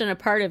often a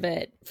part of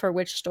it for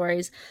witch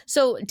stories.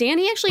 So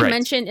Danny actually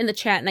mentioned in the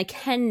chat, and I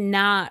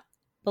cannot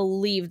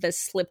believe this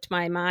slipped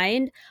my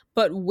mind,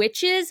 but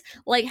witches,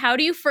 like, how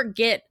do you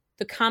forget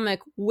the comic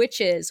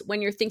Witches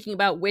when you're thinking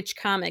about witch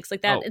comics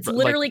like that? It's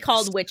literally like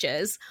called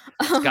Witches.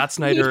 Scott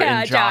Snyder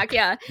and Jock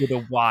with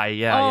a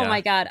Y. Oh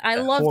my God. I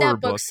love that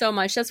book so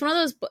much. That's one of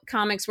those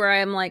comics where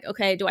I'm like,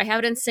 okay, do I have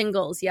it in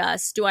singles?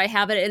 Yes. Do I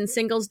have it in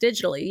singles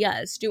digitally?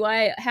 Yes. Do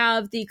I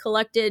have the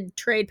collected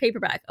trade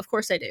paperback? Of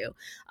course I do.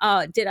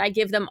 Did I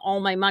give them all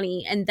my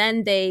money? And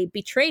then they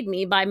betrayed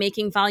me by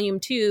making volume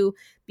 2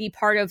 be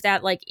part of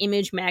that like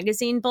Image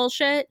magazine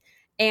bullshit.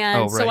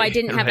 And so I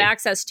didn't have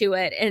access to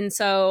it. And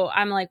so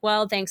I'm like,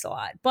 well, thanks a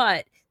lot.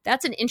 But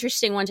that's an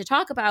interesting one to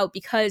talk about,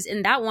 because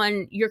in that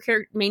one, your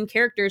main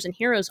characters and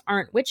heroes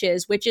aren't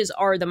witches. Witches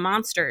are the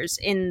monsters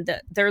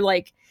they're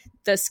like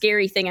the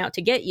scary thing out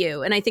to get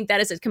you. And I think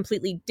that is a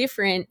completely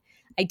different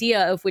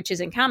idea of witches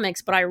in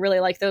comics, but I really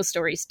like those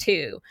stories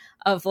too,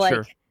 of like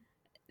Sure.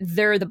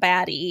 they're the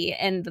baddie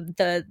and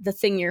the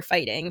thing you're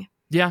fighting.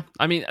 Yeah,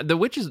 I mean, the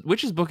witches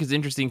book is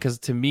interesting because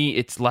to me,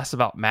 it's less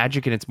about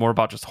magic and it's more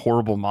about just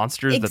horrible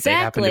monsters that they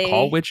happen to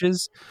call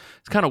witches.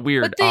 It's kind of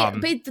weird.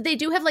 But they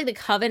do have like the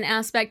coven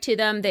aspect to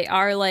them. They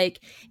are like,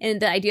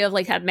 and the idea of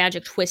like had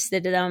magic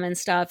twisted to them and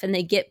stuff, and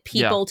they get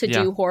people to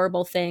do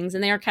horrible things,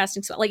 and they are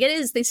casting spells. Like it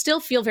is, they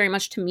still feel very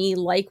much to me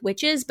like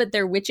witches, but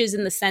they're witches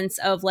in the sense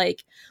of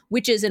like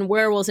witches and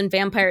werewolves and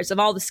vampires, of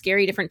all the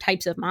scary different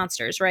types of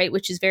monsters, right?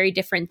 Which is very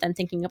different than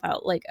thinking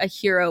about like a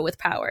hero with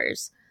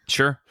powers.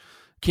 Sure.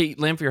 Kate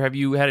Lamphere, have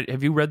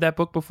you read that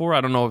book before?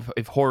 I don't know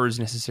if horror is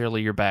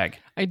necessarily your bag.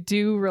 I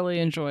do really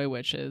enjoy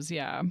witches,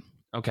 yeah.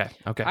 Okay.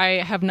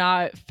 I have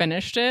not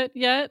finished it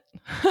yet.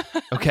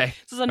 Okay.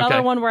 This is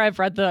another one where I've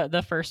read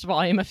the first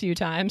volume a few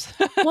times.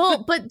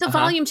 Well, but the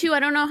volume 2, I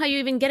don't know how you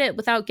even get it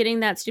without getting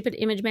that stupid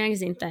Image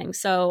magazine thing.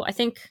 So I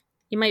think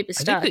you might be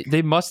stuck. I think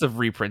they must have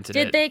reprinted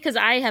it. Did they? Because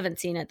I haven't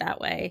seen it that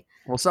way.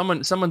 Well,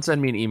 someone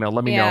send me an email.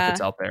 Let me know if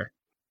it's out there.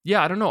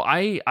 Yeah, I don't know.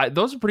 I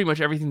those are pretty much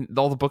everything.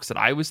 All the books that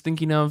I was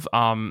thinking of.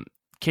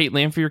 Kate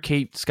Lamphere,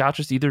 Kate Scott,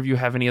 just either of you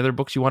have any other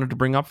books you wanted to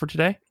bring up for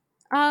today?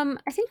 I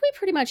think we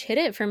pretty much hit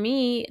it for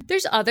me.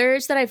 There's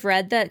others that I've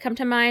read that come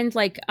to mind,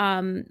 like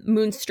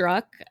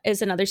Moonstruck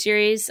is another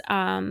series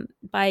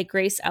by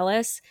Grace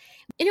Ellis.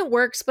 And it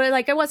works, but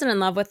like I wasn't in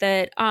love with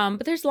it.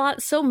 But there's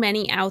so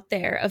many out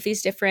there of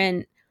these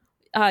different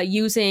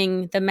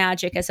using the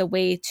magic as a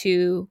way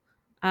to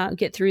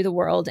get through the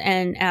world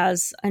and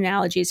as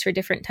analogies for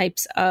different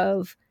types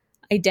of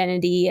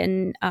identity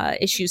and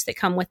issues that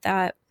come with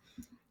that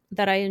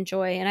I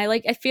enjoy. And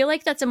I feel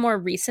like that's a more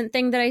recent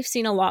thing that I've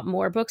seen a lot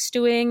more books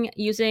doing,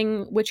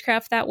 using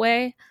witchcraft that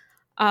way.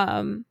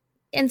 And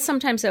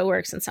sometimes it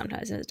works and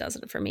sometimes it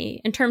doesn't for me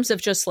in terms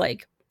of just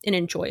like an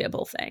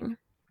enjoyable thing.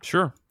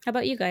 Sure. How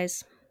about you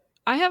guys?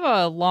 I have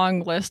a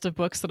long list of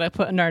books that I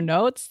put in our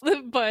notes,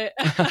 but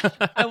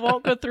I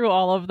won't go through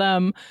all of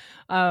them.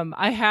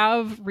 I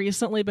have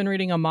recently been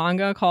reading a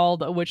manga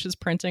called A Witch's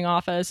Printing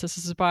Office. This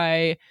is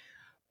by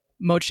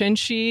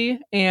Mochinshi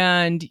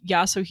and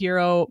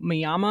Yasuhiro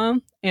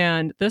Miyama.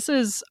 And this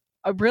is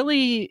a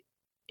really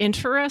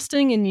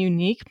interesting and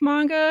unique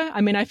manga. I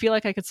mean, I feel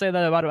like I could say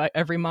that about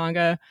every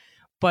manga,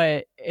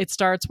 but it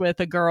starts with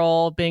a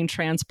girl being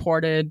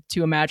transported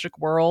to a magic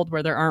world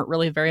where there aren't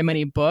really very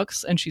many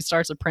books, and she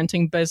starts a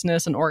printing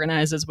business and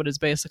organizes what is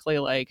basically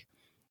like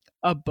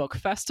a book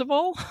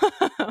festival.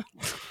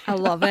 I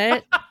love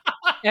it.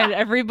 And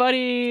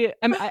everybody,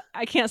 I mean,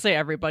 I can't say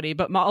everybody,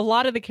 but a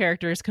lot of the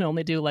characters can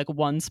only do like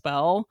one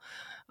spell.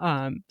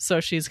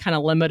 So she's kind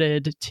of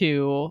limited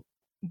to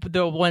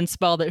the one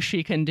spell that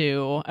she can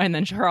do, and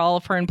then all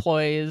of her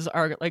employees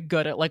are like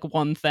good at like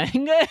one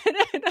thing.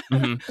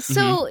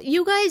 So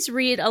you guys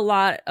read a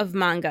lot of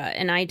manga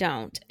and I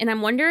don't, and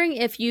I'm wondering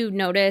if you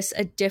notice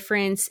a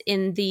difference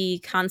in the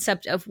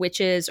concept of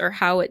witches or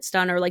how it's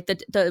done, or like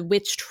the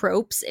witch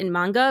tropes in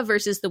manga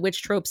versus the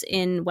witch tropes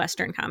in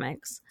Western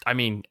comics. I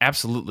mean,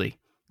 absolutely.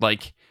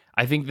 Like,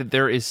 I think that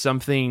there is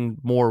something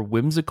more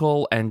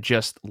whimsical and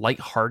just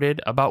lighthearted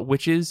about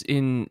witches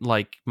in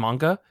like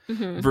manga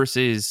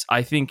versus,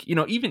 I think, you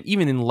know, even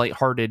in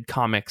lighthearted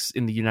comics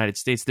in the United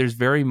States, there's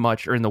very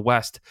much, or in the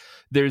West,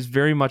 there's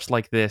very much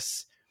like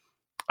this.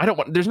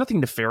 There's nothing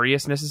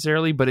nefarious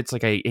necessarily, but it's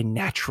like a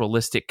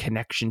naturalistic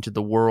connection to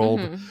the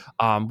world.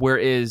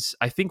 Whereas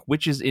I think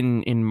witches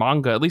in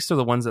manga, at least are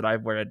the ones that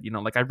I've read, you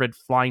know, like I've read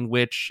Flying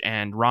Witch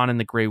and Ron in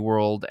the Grey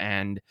World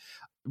and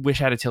Wish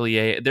Hat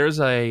Atelier.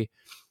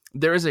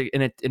 There is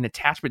an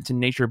attachment to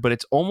nature, but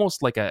it's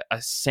almost like a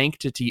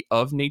sanctity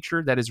of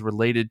nature that is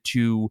related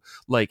to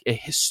like a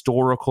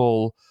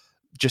historical,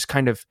 just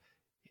kind of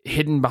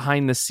hidden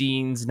behind the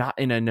scenes, not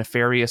in a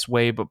nefarious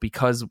way, but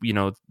because, you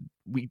know,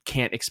 we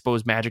can't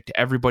expose magic to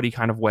everybody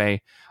kind of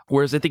way.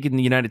 Whereas I think in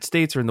the United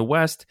States or in the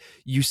West,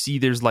 you see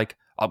there's like,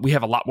 we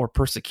have a lot more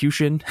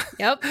persecution.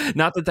 Yep.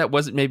 Not that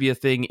wasn't maybe a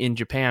thing in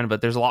Japan,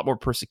 but there's a lot more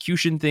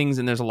persecution things.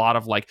 And there's a lot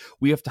of like,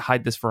 we have to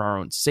hide this for our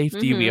own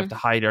safety. We have to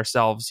hide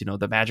ourselves, you know,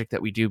 the magic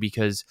that we do,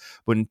 because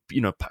when,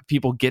 you know,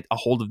 people get a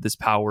hold of this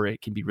power,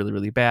 it can be really,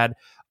 really bad.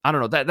 I don't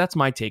know. That's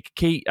my take.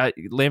 Kate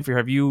Lamphere,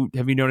 have you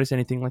noticed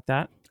anything like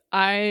that?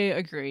 I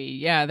agree.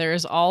 Yeah,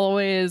 there's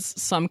always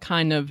some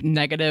kind of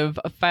negative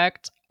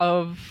effect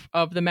of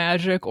the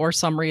magic, or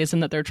some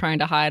reason that they're trying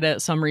to hide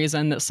it, some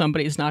reason that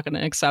somebody's not going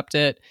to accept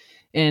it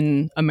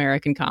in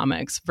American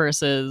comics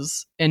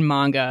versus in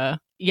manga.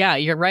 Yeah,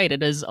 you're right.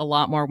 It is a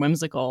lot more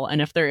whimsical.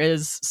 And if there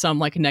is some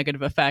like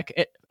negative effect,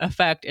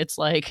 it's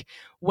like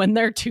when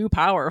they're too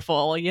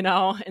powerful, you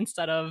know,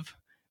 instead of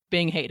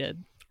being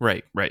hated.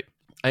 Right.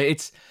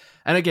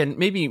 And again,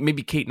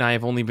 maybe Kate and I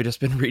have only just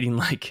been reading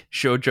like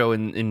shoujo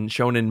and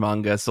shonen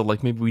manga, so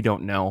like maybe we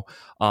don't know.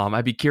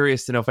 I'd be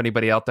curious to know if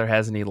anybody out there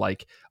has any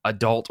like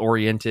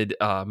adult-oriented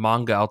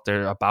manga out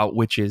there about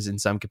witches in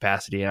some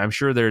capacity. And I'm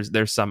sure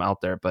there's some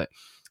out there, but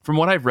from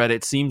what I've read,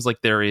 it seems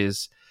like there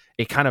is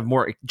a kind of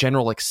more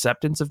general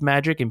acceptance of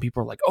magic, and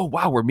people are like, "Oh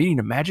wow, we're meeting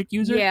a magic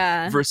user,"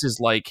 versus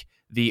like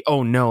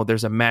oh no,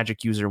 there's a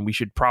magic user and we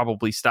should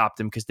probably stop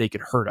them because they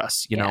could hurt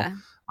us, you know.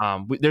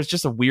 There's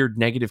just a weird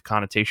negative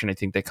connotation, I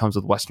think, that comes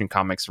with Western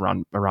comics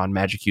around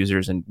magic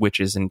users and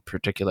witches in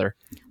particular.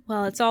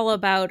 Well, it's all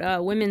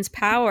about women's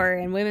power,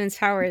 and women's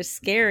power is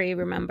scary,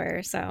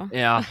 remember? So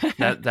yeah,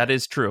 that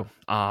is true.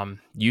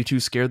 You two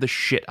scare the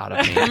shit out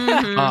of me.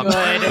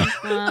 Good.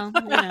 Well,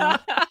 you know.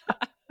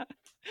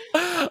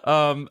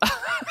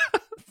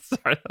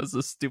 Sorry, that was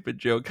a stupid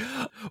joke.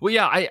 Well,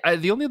 yeah, I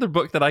the only other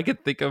book that I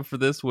could think of for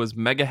this was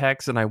Mega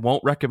Hex, and I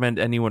won't recommend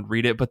anyone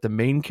read it, but the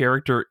main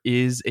character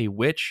is a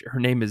witch.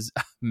 Her name is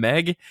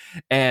Meg,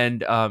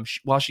 and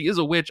while she is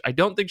a witch, I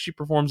don't think she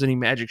performs any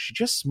magic. She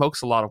just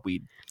smokes a lot of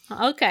weed.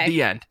 Okay.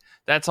 The end.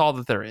 That's all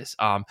that there is.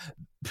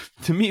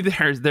 To me,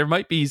 there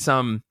might be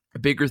some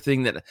bigger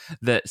thing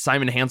that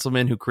Simon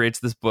Hanselman, who creates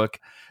this book,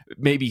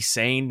 may be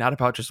saying, not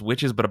about just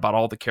witches, but about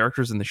all the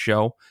characters in the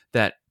show,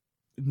 that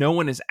no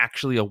one is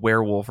actually a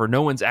werewolf, or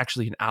no one's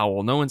actually an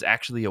owl, no one's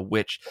actually a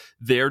witch.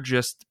 They're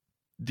just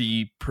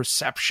the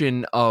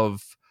perception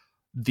of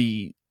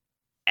the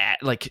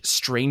like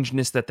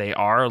strangeness that they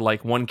are.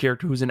 Like one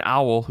character who's an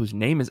owl, whose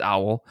name is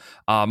Owl,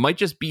 might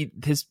just be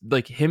his,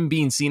 like him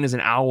being seen as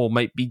an owl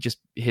might be just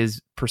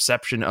his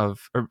perception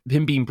of, or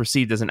him being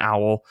perceived as an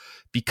owl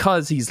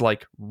because he's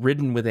like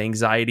ridden with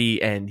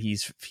anxiety and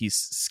he's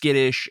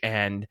skittish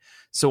and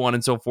so on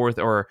and so forth.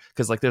 Or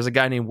because like there's a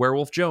guy named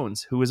Werewolf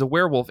Jones who is a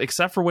werewolf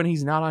except for when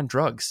he's not on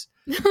drugs.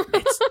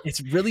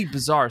 It's really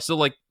bizarre. So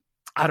like,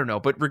 I don't know,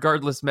 but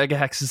regardless, Mega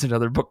Hex is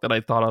another book that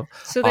I thought of.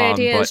 So the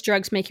idea is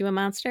drugs make you a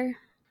monster?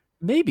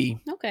 Maybe.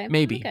 Okay.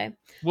 Maybe. Okay.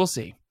 We'll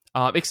see.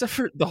 Except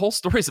for the whole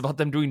story is about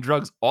them doing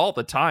drugs all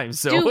the time.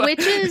 So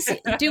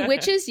do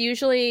witches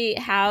usually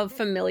have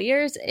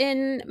familiars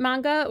in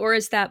manga, or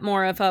is that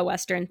more of a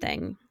Western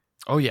thing?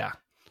 Oh yeah.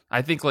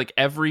 I think like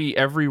every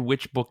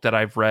witch book that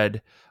I've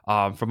read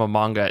from a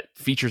manga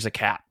features a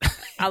cat.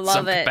 I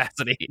love it.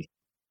 Capacity.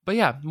 But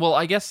yeah, well,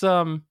 I guess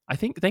I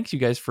think thanks you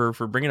guys for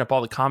bringing up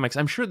all the comics.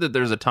 I'm sure that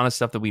there's a ton of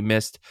stuff that we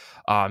missed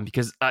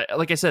because,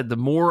 like I said, the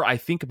more I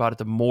think about it,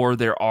 the more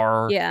there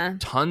are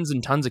tons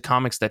and tons of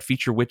comics that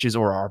feature witches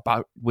or are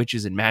about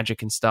witches and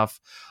magic and stuff.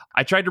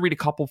 I tried to read a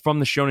couple from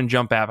the Shonen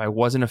Jump app. I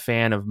wasn't a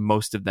fan of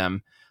most of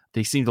them.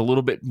 They seemed a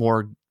little bit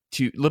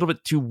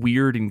too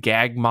weird and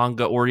gag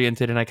manga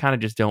oriented, and I kind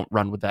of just don't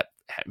run with that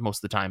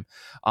most of the time.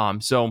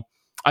 So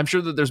I'm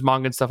sure that there's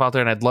manga and stuff out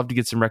there, and I'd love to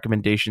get some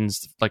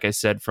recommendations, like I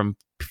said, from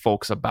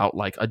folks about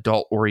like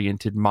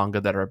adult-oriented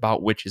manga that are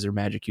about witches or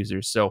magic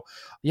users. So,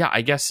 yeah,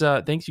 I guess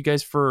thanks you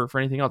guys for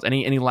anything else.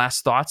 Any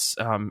last thoughts?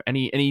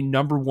 Any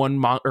number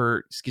one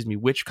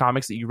witch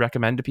comics that you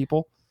recommend to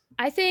people?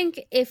 I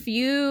think if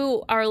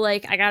you are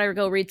like, I gotta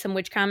go read some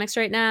witch comics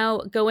right now,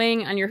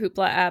 going on your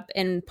Hoopla app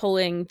and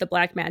pulling the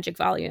Black Magic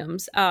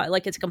volumes,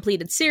 like it's a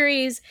completed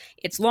series.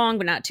 It's long,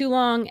 but not too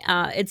long.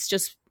 It's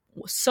just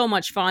so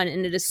much fun,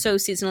 and it is so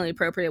seasonally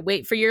appropriate.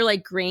 Wait for your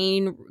like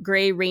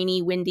gray,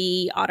 rainy,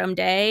 windy autumn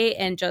day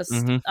and just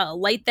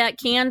light that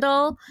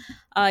candle.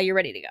 You're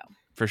ready to go.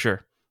 For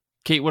sure.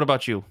 Kate, what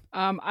about you?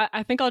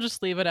 I think I'll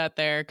just leave it at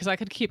there because I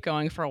could keep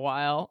going for a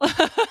while.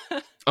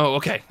 Oh,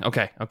 okay.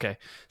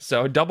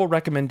 So double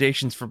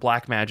recommendations for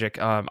Black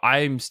Magic.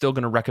 I'm still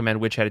going to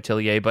recommend Witch Hat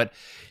Atelier, but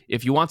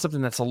if you want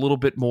something that's a little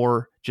bit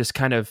more just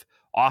kind of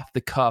off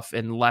the cuff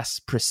and less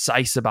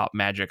precise about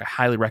magic, I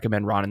highly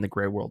recommend Ron in the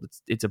Grey World.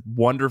 It's a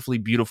wonderfully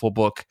beautiful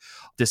book,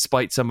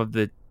 despite some of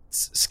the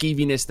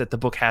skeeviness that the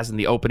book has in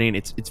the opening.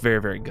 It's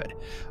very, very good.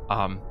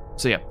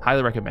 So yeah,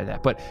 highly recommend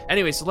that. But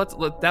anyway, so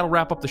that'll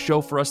wrap up the show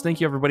for us. Thank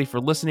you everybody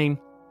for listening.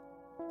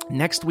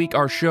 Next week,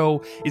 our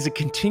show is a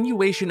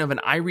continuation of an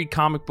I Read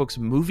Comic Books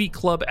movie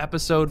club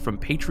episode from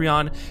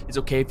Patreon. It's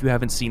okay if you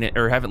haven't seen it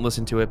or haven't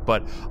listened to it,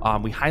 but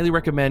we highly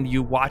recommend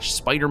you watch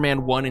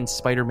Spider-Man 1 and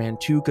Spider-Man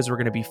 2 because we're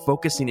going to be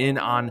focusing in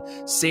on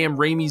Sam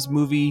Raimi's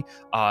movies,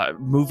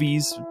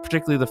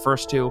 particularly the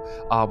first two,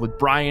 with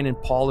Brian and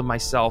Paul and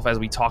myself as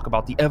we talk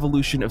about the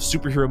evolution of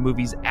superhero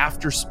movies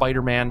after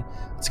Spider-Man.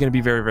 It's going to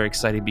be very, very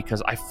exciting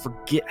because I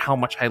forget how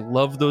much I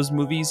love those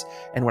movies,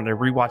 and when I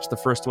rewatched the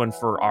first one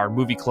for our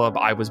movie club,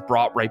 I was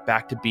brought right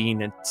back to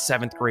being a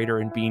seventh grader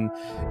and being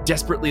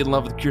desperately in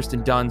love with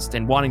Kirsten Dunst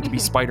and wanting to be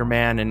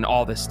Spider-Man and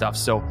all this stuff.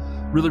 So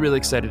really, really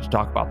excited to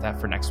talk about that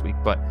for next week.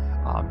 But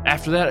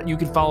after that, you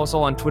can follow us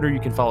all on Twitter. You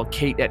can follow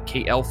Kate at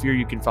Kate Elfier.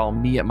 You can follow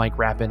me at Mike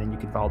Rappin, and you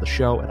can follow the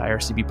show at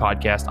IRCB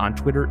Podcast on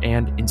Twitter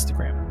and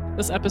Instagram.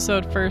 This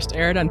episode first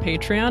aired on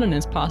Patreon and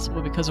is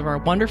possible because of our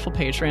wonderful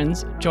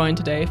patrons. Join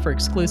today for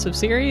exclusive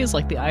series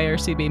like the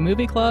IRCB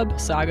Movie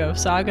Club, Saga of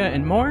Saga,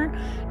 and more.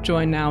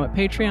 Join now at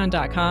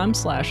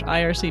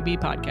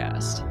patreon.com/IRCB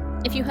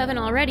podcast. If you haven't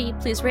already,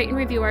 please rate and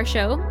review our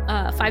show,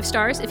 5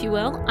 stars, if you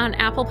will, on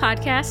Apple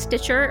Podcasts,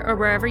 Stitcher, or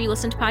wherever you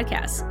listen to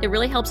podcasts. It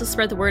really helps us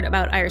spread the word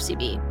about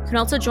IRCB. You can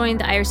also join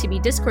the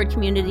IRCB Discord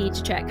community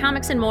to chat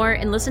comics and more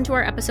and listen to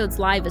our episodes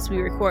live as we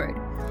record.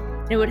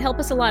 And it would help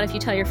us a lot if you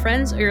tell your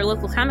friends or your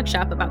local comic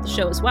shop about the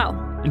show as well.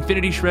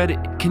 Infinity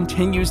Shred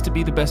continues to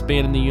be the best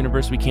band in the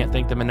universe. We can't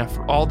thank them enough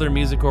for all their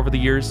music over the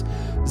years.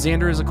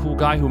 Xander is a cool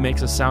guy who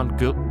makes us sound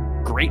good.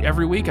 great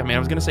every week. I mean, I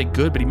was going to say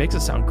good, but he makes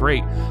it sound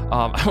great.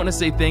 I want to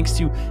say thanks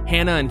to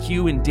Hannah and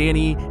Hugh and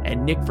Danny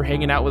and Nick for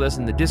hanging out with us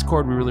in the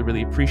Discord. We really,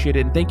 really appreciate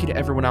it. And thank you to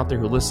everyone out there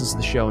who listens to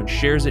the show and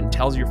shares it and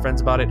tells your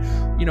friends about it.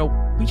 You know,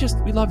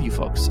 we love you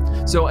folks.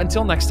 So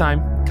until next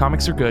time,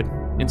 comics are good,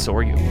 and so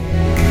are you.